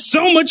 I've had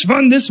so much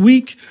fun this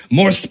week.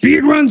 More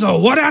speedruns are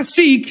what I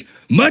seek.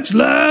 Much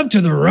love to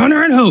the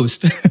runner and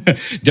host.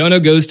 Dono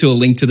goes to A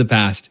Link to the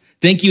Past.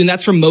 Thank you, and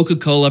that's from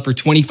Mocha-Cola for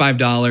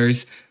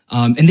 $25.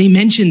 And they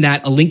mentioned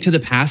that A Link to the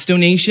Past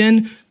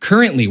donation,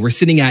 currently we're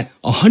sitting at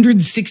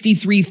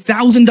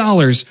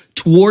 $163,000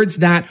 towards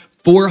that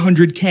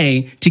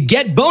 400K to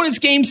get bonus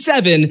game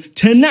 7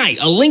 tonight.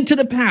 A Link to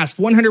the Past,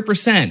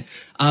 100%.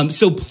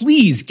 So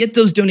please get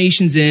those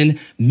donations in.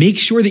 Make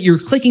sure that you're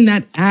clicking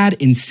that add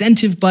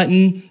incentive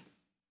button.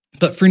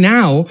 But for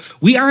now,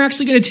 we are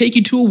actually going to take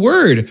you to a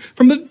word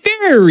from a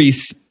very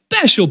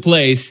special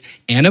place,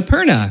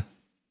 Annapurna.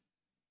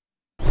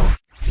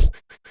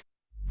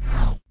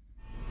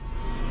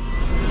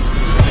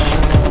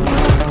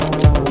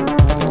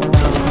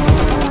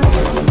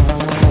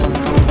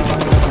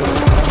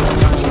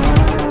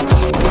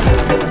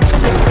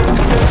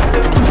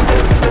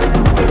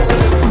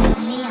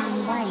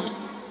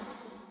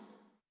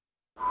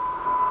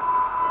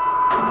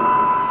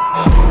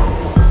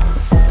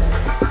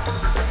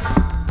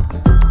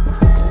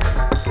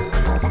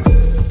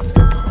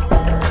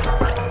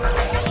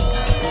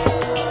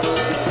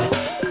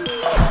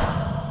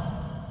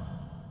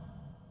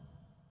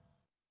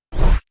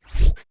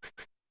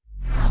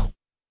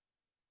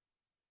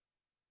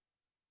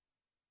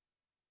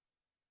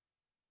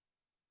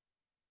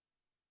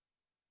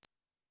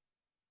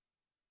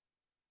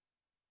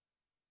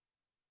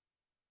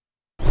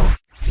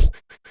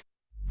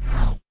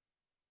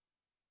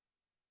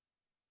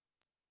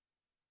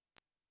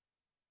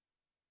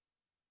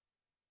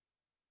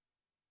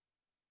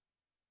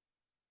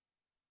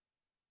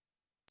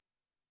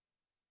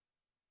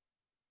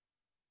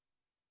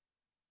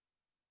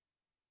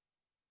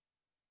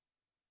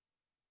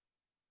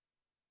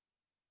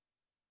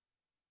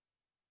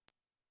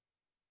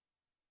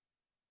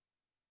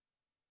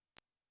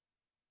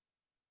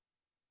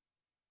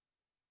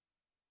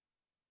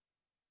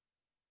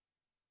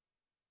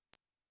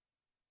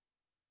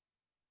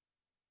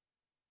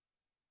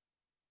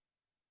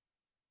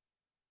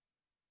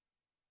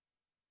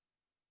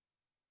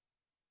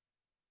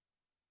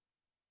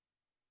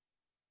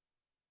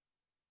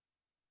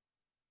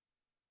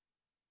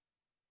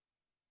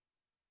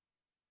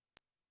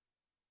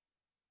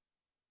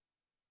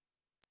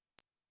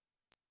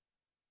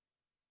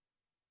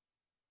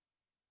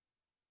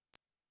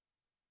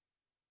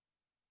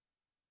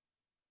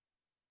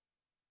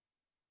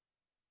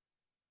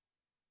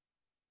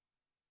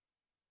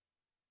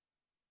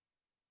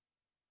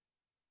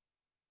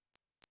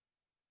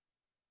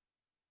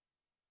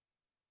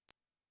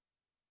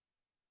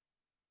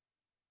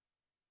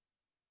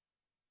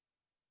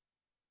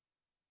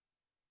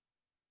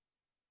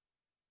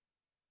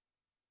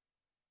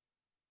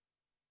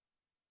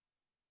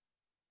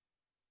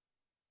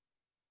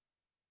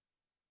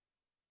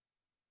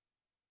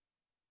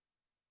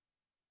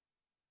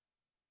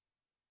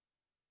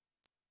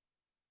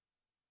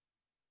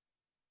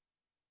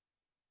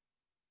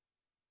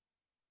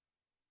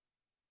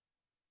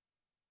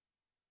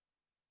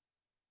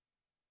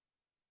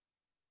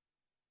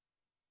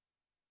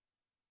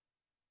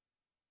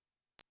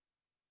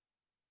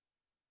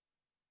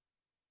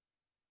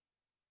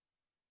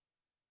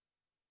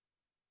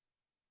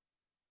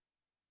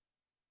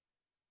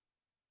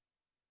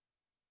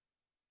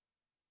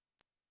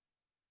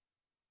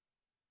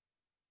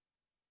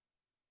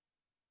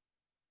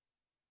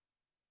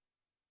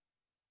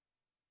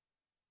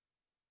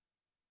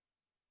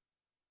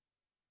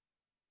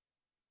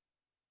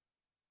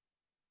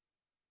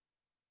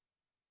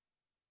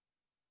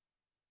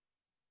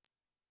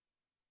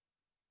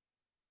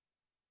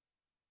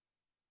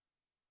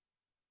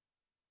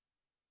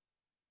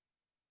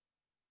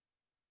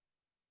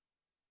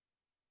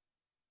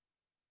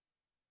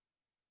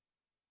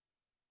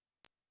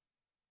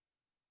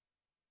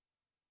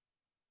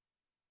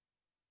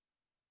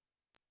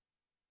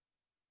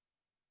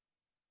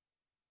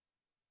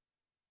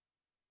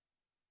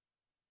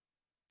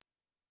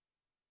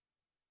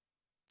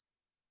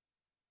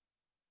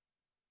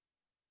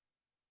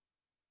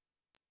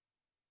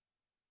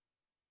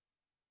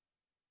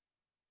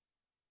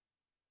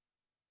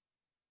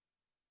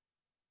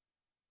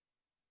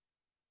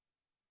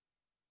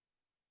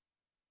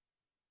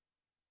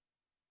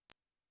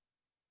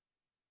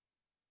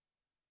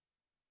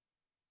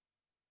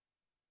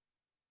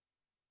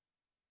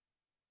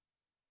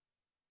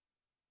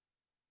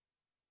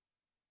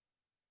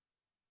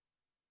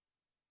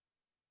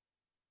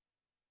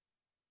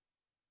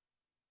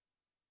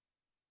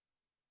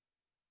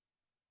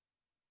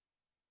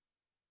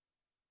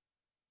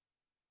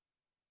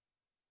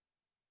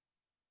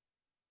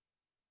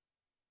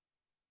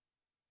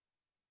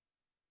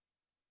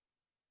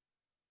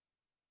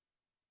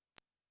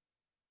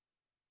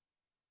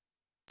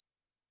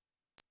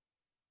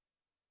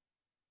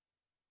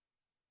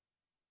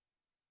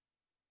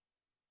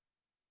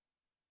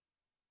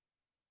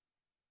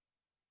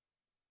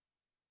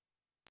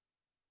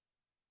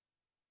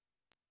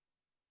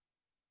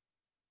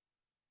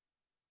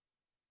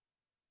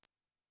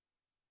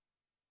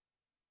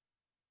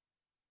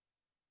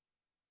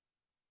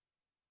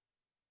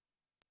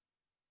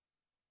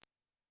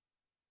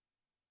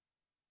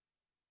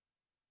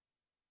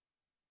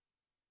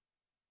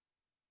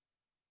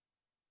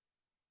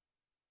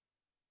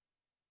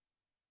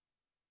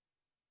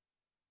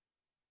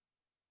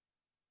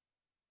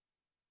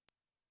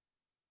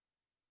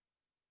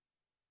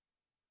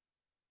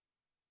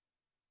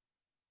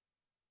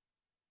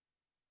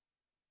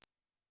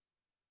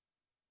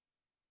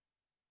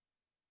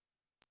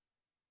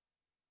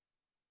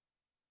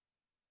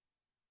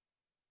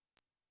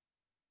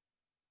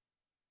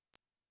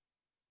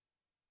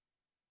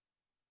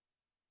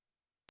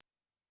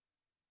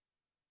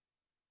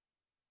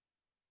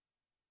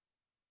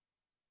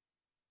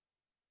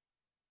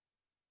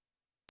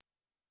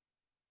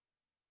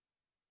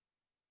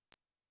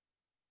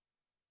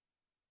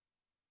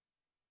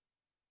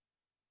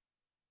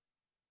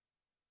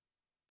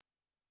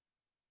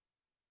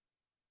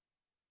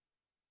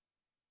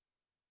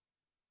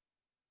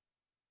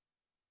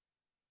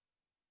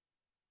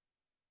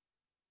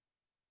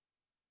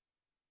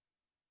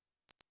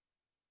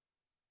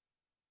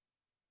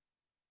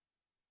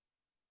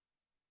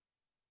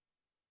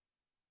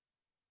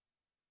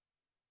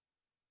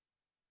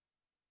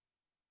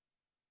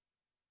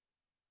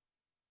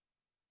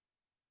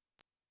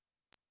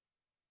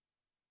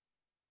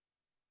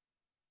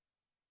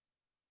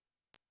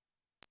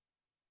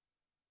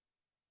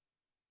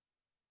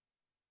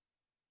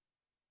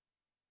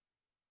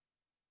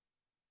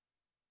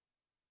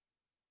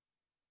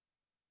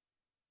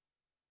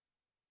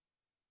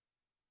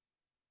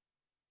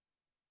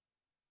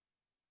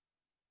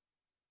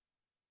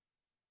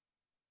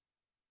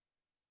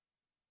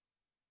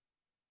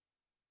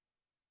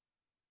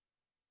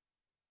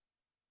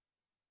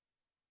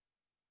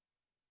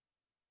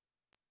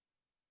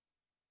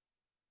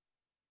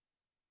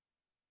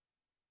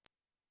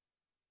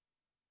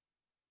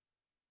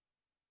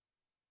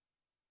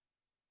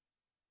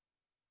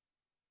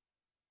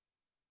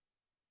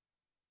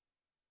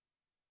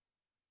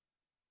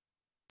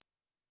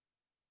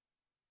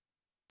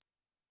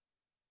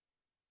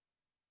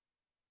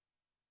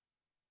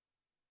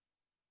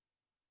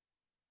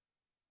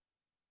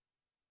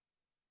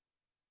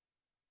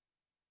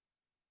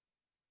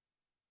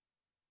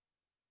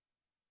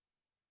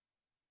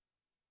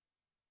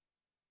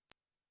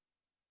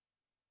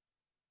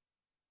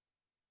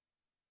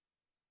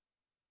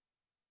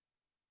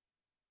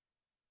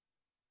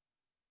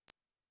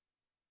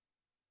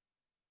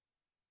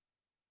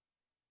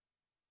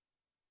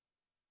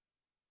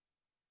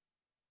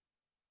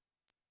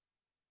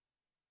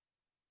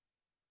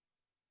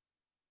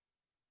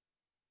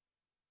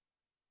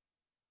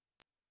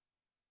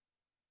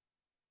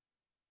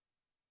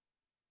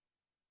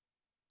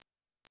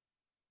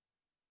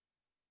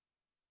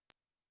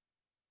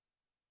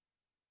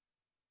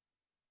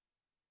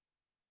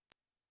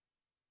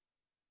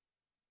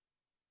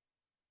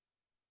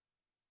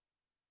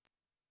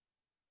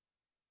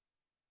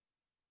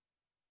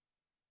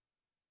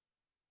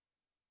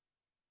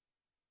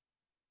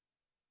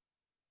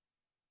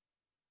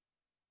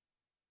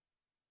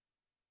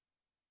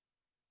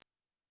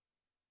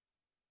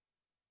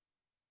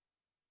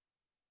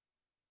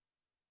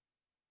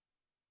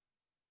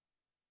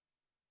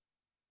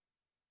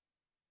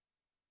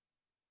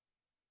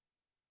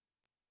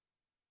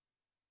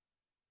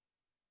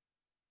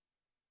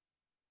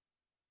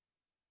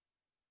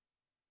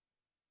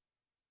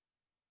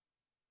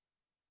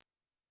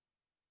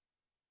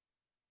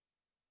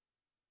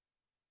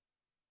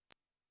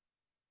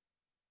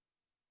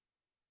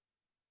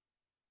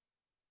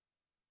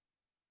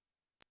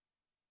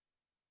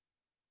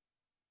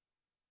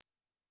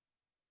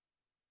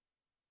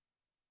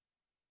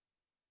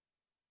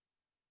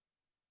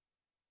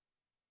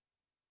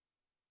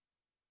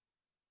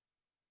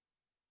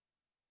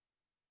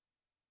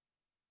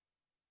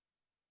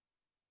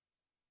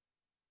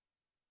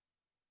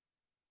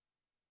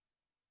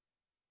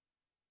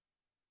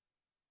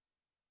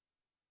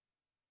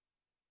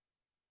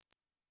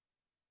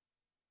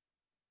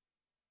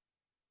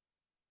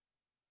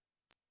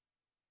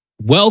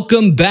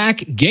 Welcome back,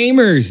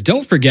 gamers.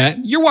 Don't forget,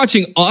 you're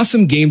watching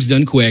Awesome Games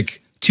Done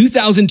Quick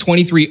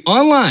 2023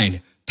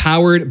 online,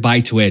 powered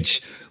by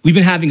Twitch. We've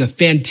been having a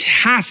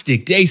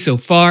fantastic day so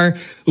far,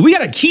 but we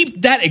got to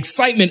keep that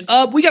excitement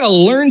up. We got to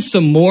learn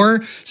some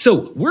more.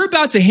 So we're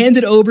about to hand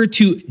it over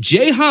to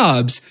Jay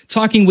Hobbs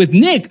talking with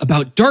Nick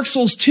about Dark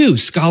Souls 2,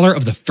 Scholar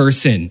of the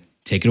First Sin.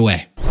 Take it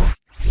away.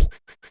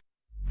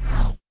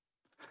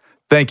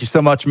 Thank you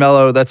so much,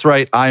 Mello. That's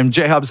right. I'm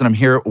Jay Hobbs, and I'm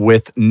here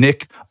with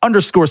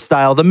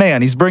Nick_Style, the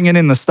man. He's bringing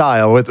in the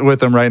style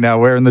with him right now,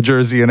 wearing the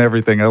jersey and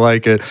everything. I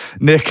like it.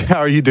 Nick, how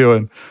are you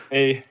doing?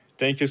 Hey,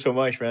 thank you so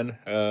much, man.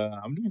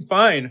 I'm doing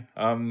fine.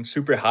 I'm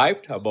super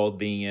hyped about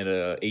being at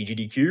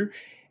AGDQ,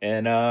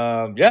 and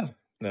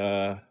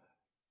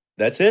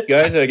that's it,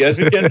 guys. I guess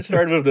we can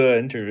start with the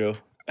interview.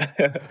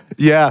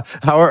 Yeah.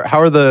 How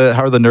are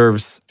the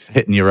nerves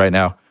hitting you right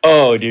now?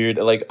 Oh, dude,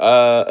 like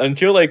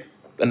until like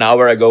an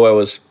hour ago, I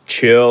was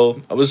chill.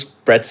 I was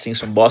practicing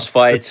some boss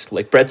fights,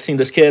 like practicing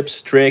the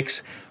skips,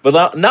 tricks.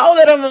 But now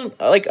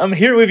that I'm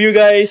here with you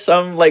guys,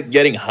 I'm like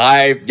getting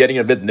hyped, getting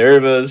a bit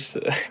nervous.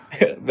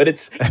 But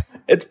it's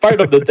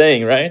part of the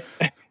thing, right?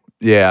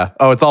 Yeah.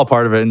 Oh, it's all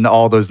part of it, and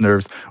all those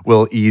nerves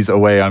will ease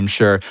away, I'm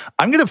sure.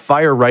 I'm going to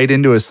fire right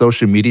into a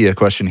social media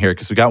question here,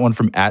 because we got one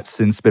from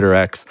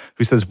 @SinSpitterX,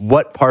 who says,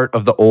 what part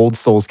of the old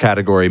Souls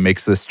category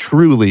makes this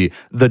truly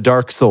the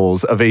Dark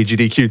Souls of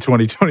AGDQ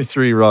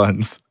 2023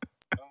 runs?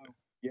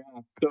 Yeah.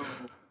 So,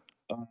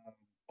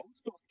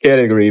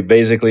 category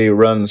basically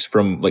runs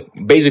from like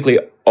basically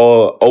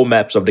all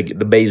maps of the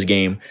base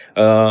game.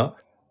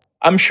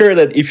 I'm sure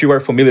that if you are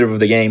familiar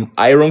with the game,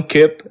 Iron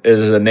Kip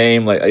is a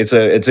name, like it's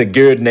a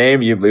good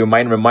name. You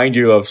might remind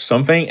you of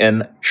something,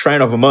 and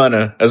Shrine of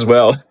Mana as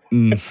well.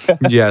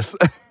 Yes.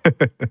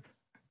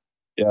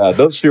 Yeah,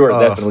 those two are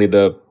definitely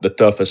the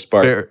toughest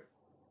part.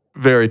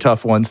 Very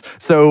tough ones.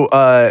 So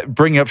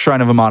bringing up Shrine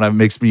of Mana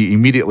makes me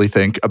immediately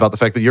think about the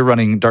fact that you're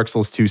running Dark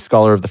Souls 2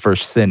 Scholar of the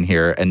First Sin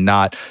here, and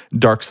not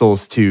Dark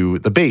Souls 2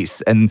 the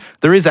base. And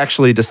there is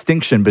actually a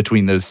distinction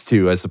between those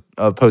two, as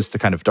opposed to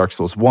kind of Dark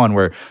Souls 1,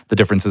 where the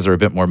differences are a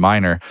bit more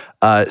minor.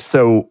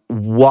 So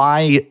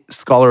why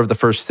Scholar of the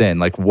First Sin?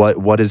 Like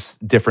what is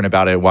different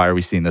about it? Why are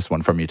we seeing this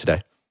one from you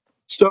today?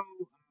 So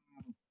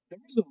there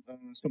is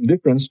some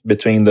difference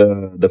between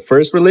the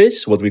first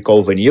release, what we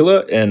call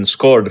Vanilla, and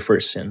Scholar of the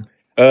First Sin.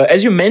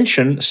 As you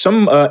mentioned,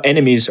 some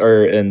enemies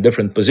are in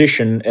different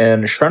position,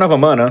 and Shrine of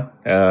Mana,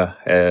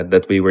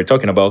 that we were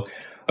talking about,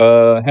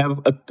 have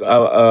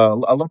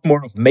a lot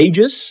more of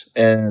mages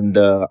and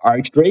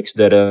archdrakes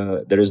that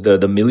is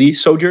the melee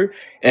soldier,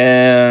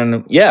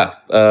 and yeah,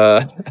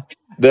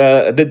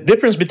 the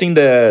difference between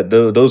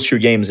those two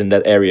games in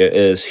that area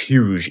is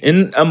huge.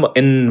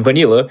 In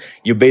Vanilla,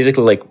 you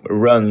basically like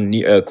run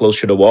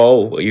close to the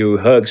wall, you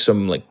hug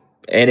some like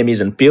enemies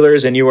and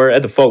pillars, and you are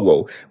at the fog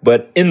wall.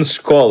 But in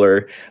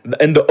Scholar,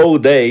 in the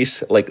old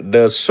days, like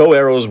the soul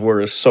arrows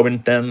were so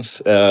intense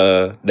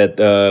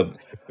that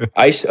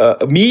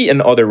me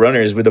and other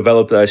runners, we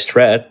developed a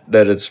strat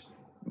that is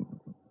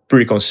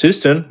pretty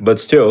consistent, but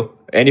still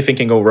anything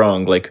can go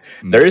wrong. Like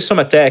there is some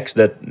attacks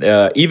that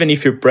even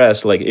if you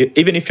press, like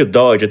even if you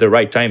dodge at the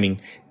right timing,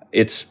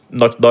 it's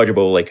not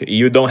dodgeable. Like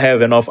you don't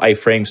have enough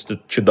iframes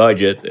to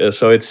dodge it,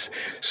 so it's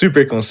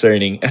super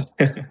concerning.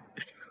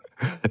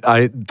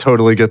 I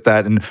totally get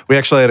that. And we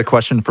actually had a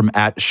question from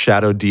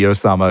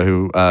 @ShadowDiosama,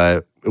 who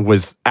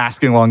was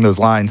asking along those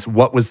lines,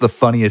 what was the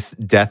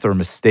funniest death or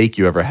mistake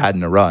you ever had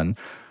in a run?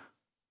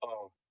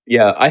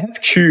 Yeah, I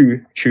have two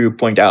to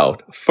point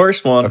out.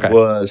 First one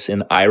was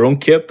in Iron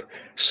Kip.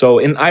 So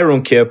in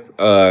Iron Kip,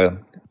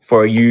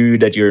 for you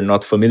that you're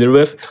not familiar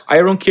with,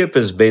 Iron Kip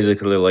is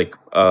basically like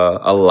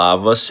a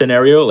lava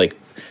scenario. Like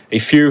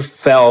if you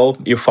fall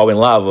in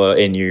lava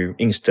and you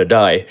insta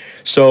die.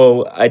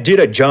 So I did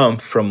a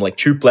jump from like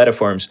 2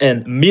 platforms,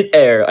 and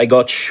mid-air I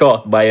got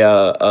shot by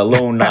a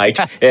lone knight.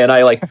 And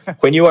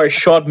when you are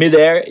shot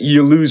mid-air,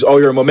 you lose all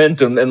your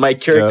momentum, and my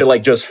character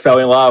like just fell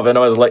in lava, and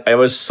I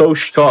was so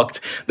shocked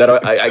that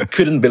I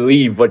couldn't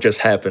believe what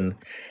just happened.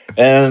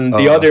 And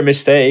the other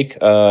mistake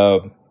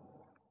was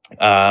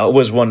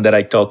one that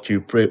I talked to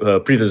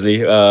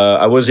previously.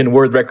 I was in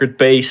world record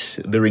pace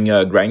during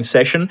a grind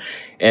session,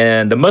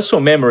 and the muscle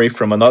memory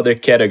from another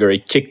category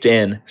kicked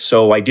in.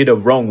 So I did a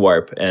wrong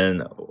warp,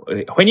 and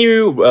when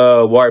you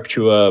warp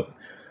to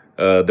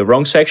the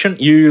wrong section,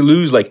 you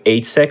lose like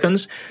 8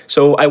 seconds.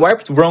 So I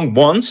warped wrong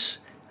once.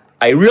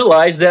 I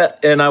realized that,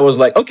 and I was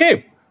like,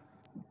 okay,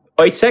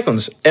 8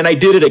 seconds, and I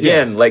did it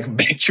again, like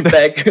back to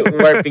back,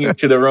 warping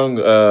to the wrong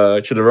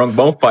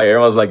bonfire.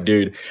 I was like,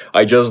 dude,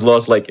 I just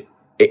lost like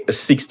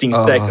 16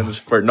 seconds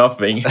for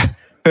nothing.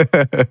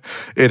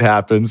 It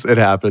happens.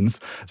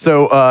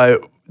 So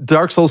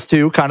Dark Souls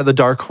 2, kind of the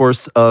dark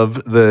horse of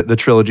the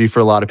trilogy for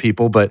a lot of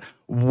people, but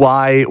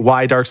why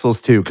Dark Souls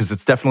 2? Because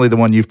it's definitely the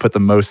one you've put the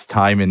most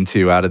time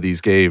into out of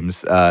these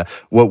games.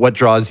 What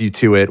draws you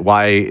to it?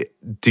 Why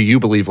do you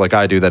believe, like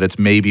I do, that it's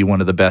maybe one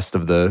of the best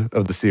of the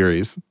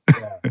series? Yeah,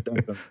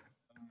 definitely.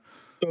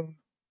 So,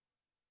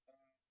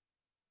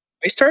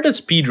 I started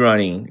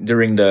speedrunning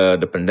during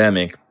the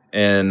pandemic.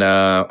 And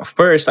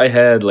first, I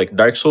had like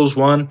Dark Souls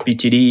 1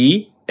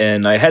 PTDE,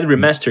 and I had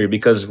Remastered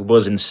because it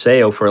was in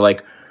sale for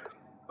like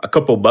a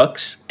couple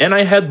bucks. And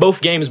I had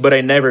both games, but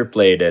I never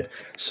played it.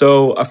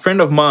 So a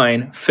friend of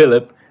mine,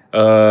 Philip,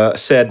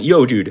 said,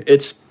 "Yo, dude,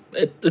 it's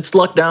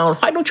locked down.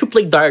 Why don't you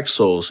play Dark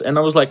Souls?" And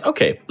I was like,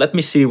 "Okay, let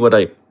me see what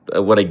I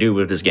do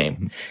with this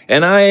game."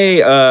 And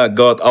I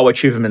got all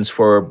achievements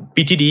for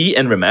PTD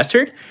and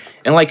Remastered.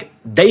 And like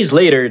days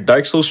later,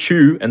 Dark Souls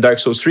 2 and Dark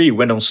Souls 3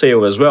 went on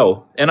sale as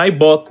well. And I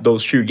bought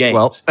those two games.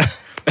 Well,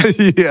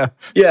 yeah.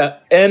 Yeah,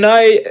 and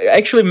I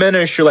actually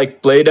managed to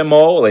like play them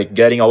all, like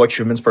getting all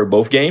achievements for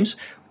both games.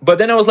 But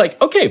then I was like,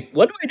 okay,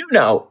 what do I do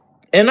now?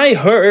 And I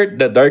heard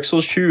that Dark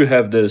Souls 2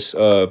 have this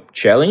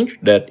challenge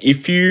that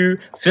if you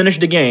finish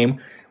the game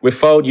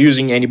without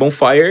using any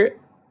bonfire,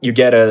 you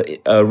get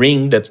a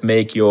ring that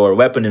make your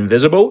weapon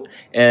invisible.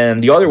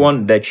 And the other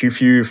one that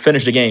if you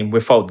finish the game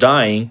without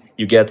dying,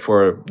 you get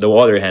for the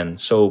other hand.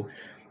 So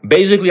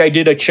basically I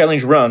did a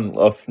challenge run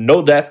of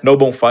no death, no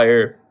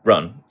bonfire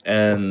run.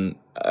 And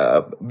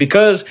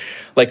because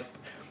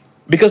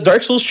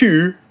Dark Souls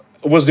 2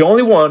 was the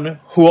only one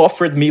who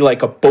offered me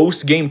like a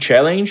post-game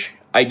challenge,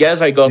 I guess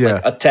I got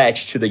like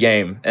attached to the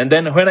game. And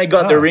then when I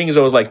got the rings,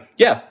 I was like,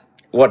 yeah,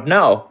 what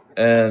now?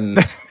 And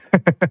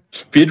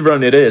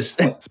speedrun it is.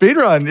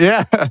 Speedrun,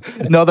 yeah.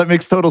 No, that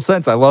makes total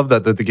sense. I love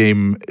that the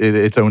game,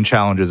 its own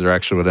challenges are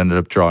actually what ended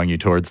up drawing you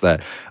towards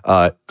that.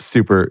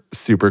 Super,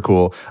 super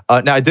cool.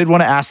 Now, I did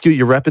want to ask you,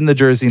 you're repping the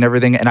jersey and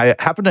everything, and I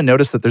happen to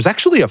notice that there's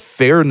actually a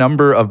fair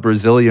number of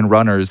Brazilian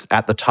runners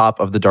at the top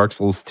of the Dark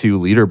Souls 2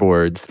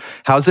 leaderboards.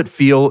 How's it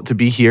feel to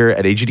be here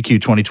at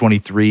AGDQ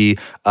 2023,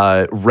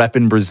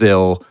 repping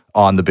Brazil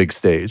on the big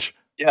stage?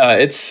 Yeah,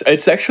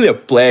 it's actually a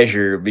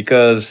pleasure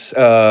because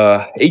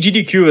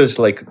AGDQ is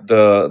like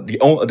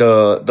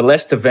the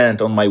last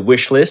event on my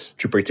wish list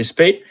to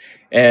participate,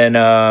 and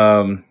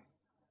about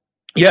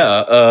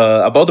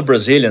the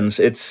Brazilians,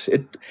 it's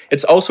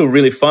also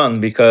really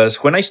fun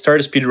because when I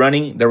started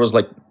speedrunning, there was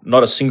like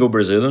not a single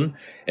Brazilian,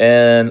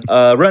 and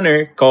a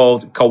runner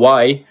called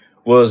Kawai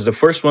was the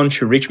first one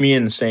to reach me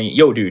and saying,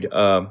 "Yo, dude,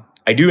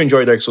 I do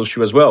enjoy Dark Souls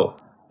 2 as well.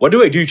 What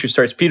do I do to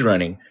start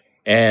speedrunning?"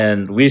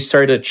 And we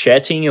started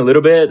chatting a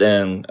little bit,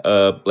 and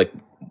like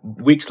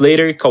weeks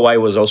later, Kawhi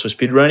was also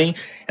speedrunning.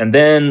 And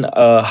then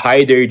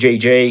Hyder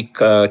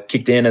JJ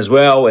kicked in as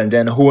well, and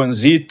then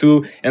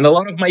Juanzito, and a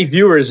lot of my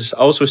viewers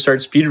also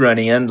started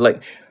speedrunning. And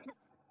like,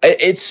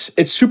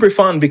 it's super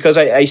fun because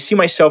I see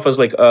myself as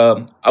like,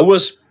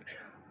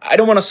 I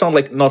don't want to sound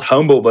like not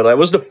humble, but I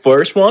was the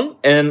first one,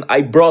 and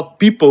I brought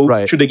people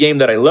to the game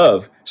that I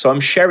love. So I'm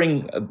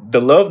sharing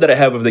the love that I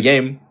have of the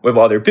game with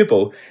other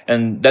people,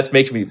 and that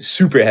makes me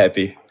super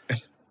happy.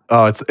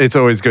 Oh, it's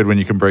always good when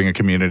you can bring a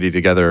community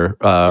together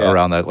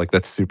around that. Like,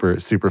 that's super,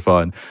 super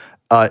fun.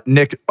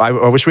 Nick, I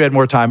wish we had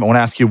more time. I want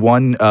to ask you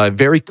one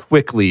very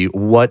quickly.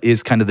 What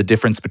is kind of the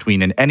difference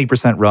between an any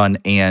percent run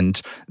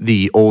and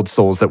the old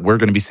Souls that we're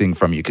going to be seeing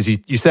from you? Because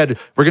you said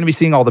we're going to be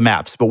seeing all the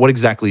maps, but what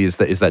exactly is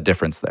that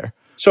difference there?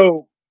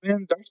 So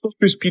when Dark Souls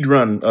 2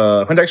 speedrun,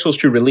 when Dark Souls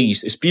 2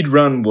 released,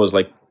 speedrun was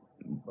like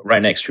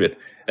right next to it.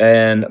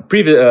 And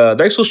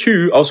Dark Souls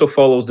 2 also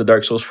follows the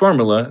Dark Souls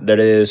formula. That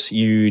is,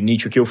 you need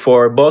to kill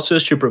 4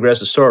 bosses to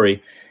progress the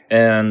story.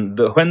 And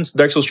when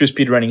Dark Souls 2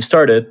 speedrunning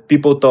started,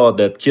 people thought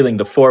that killing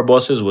the 4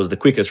 bosses was the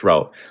quickest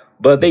route.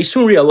 But they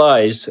soon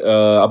realized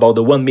about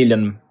the 1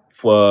 million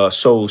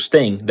souls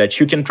thing, that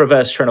you can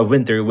traverse Shrine of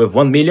Winter with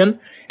 1 million,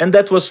 and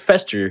that was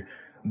faster.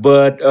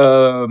 But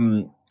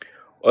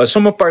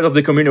some part of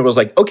the community was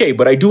like, okay,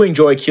 but I do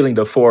enjoy killing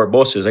the 4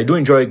 bosses. I do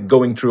enjoy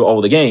going through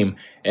all the game.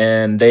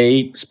 And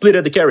they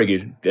split the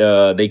category.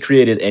 They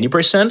created any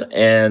percent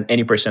and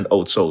any percent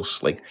old souls.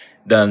 Like,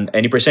 then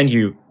any percent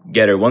you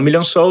gather 1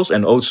 million souls,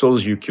 and old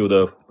souls you kill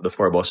the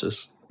 4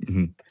 bosses.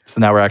 Mm-hmm. So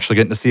now we're actually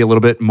getting to see a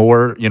little bit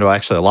more,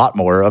 actually a lot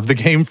more of the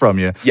game from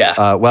you.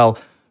 Yeah. Well,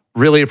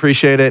 really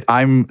appreciate it.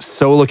 I'm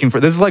so looking for,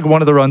 this is like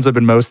one of the runs I've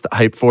been most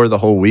hyped for the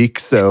whole week.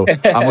 So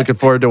I'm looking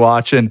forward to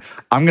watching.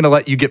 I'm going to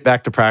let you get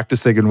back to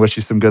practicing and wish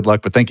you some good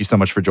luck. But thank you so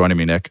much for joining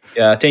me, Nick.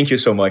 Yeah, thank you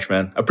so much,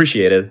 man.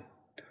 Appreciate it.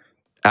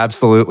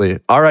 Absolutely.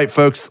 All right,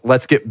 folks,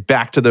 let's get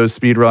back to those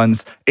speed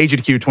runs.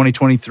 AGDQ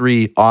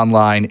 2023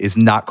 online is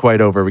not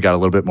quite over. We got a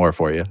little bit more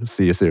for you.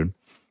 See you soon.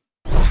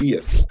 See ya.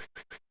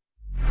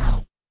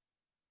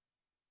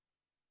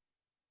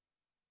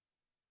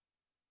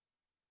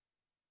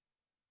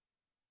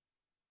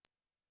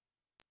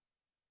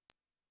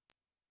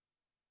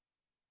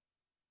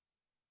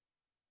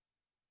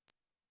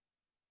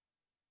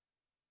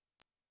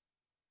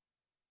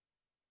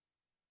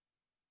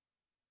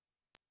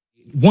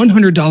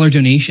 $100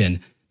 donation.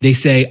 They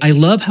say, I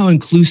love how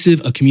inclusive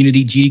a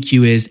community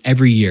GDQ is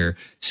every year.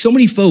 So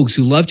many folks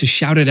who love to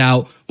shout it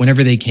out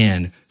whenever they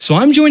can. So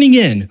I'm joining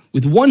in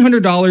with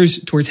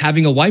 $100 towards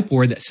having a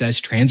whiteboard that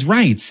says trans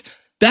rights.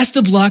 Best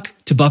of luck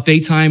to buffet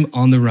time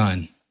on the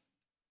run.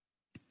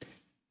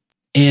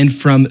 And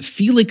from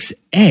Felix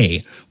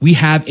A, we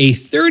have a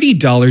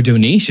 $30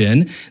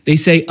 donation. They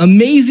say,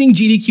 amazing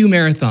GDQ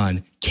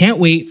marathon. Can't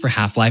wait for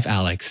Half-Life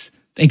Alex.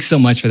 Thanks so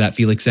much for that,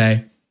 Felix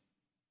A.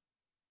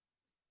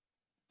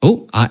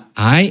 Oh,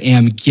 I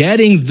am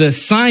getting the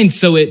sign,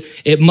 so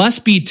it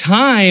must be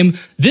time.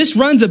 This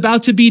run's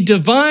about to be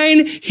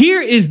divine.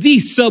 Here is the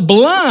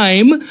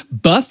sublime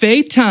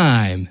buffet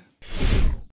time.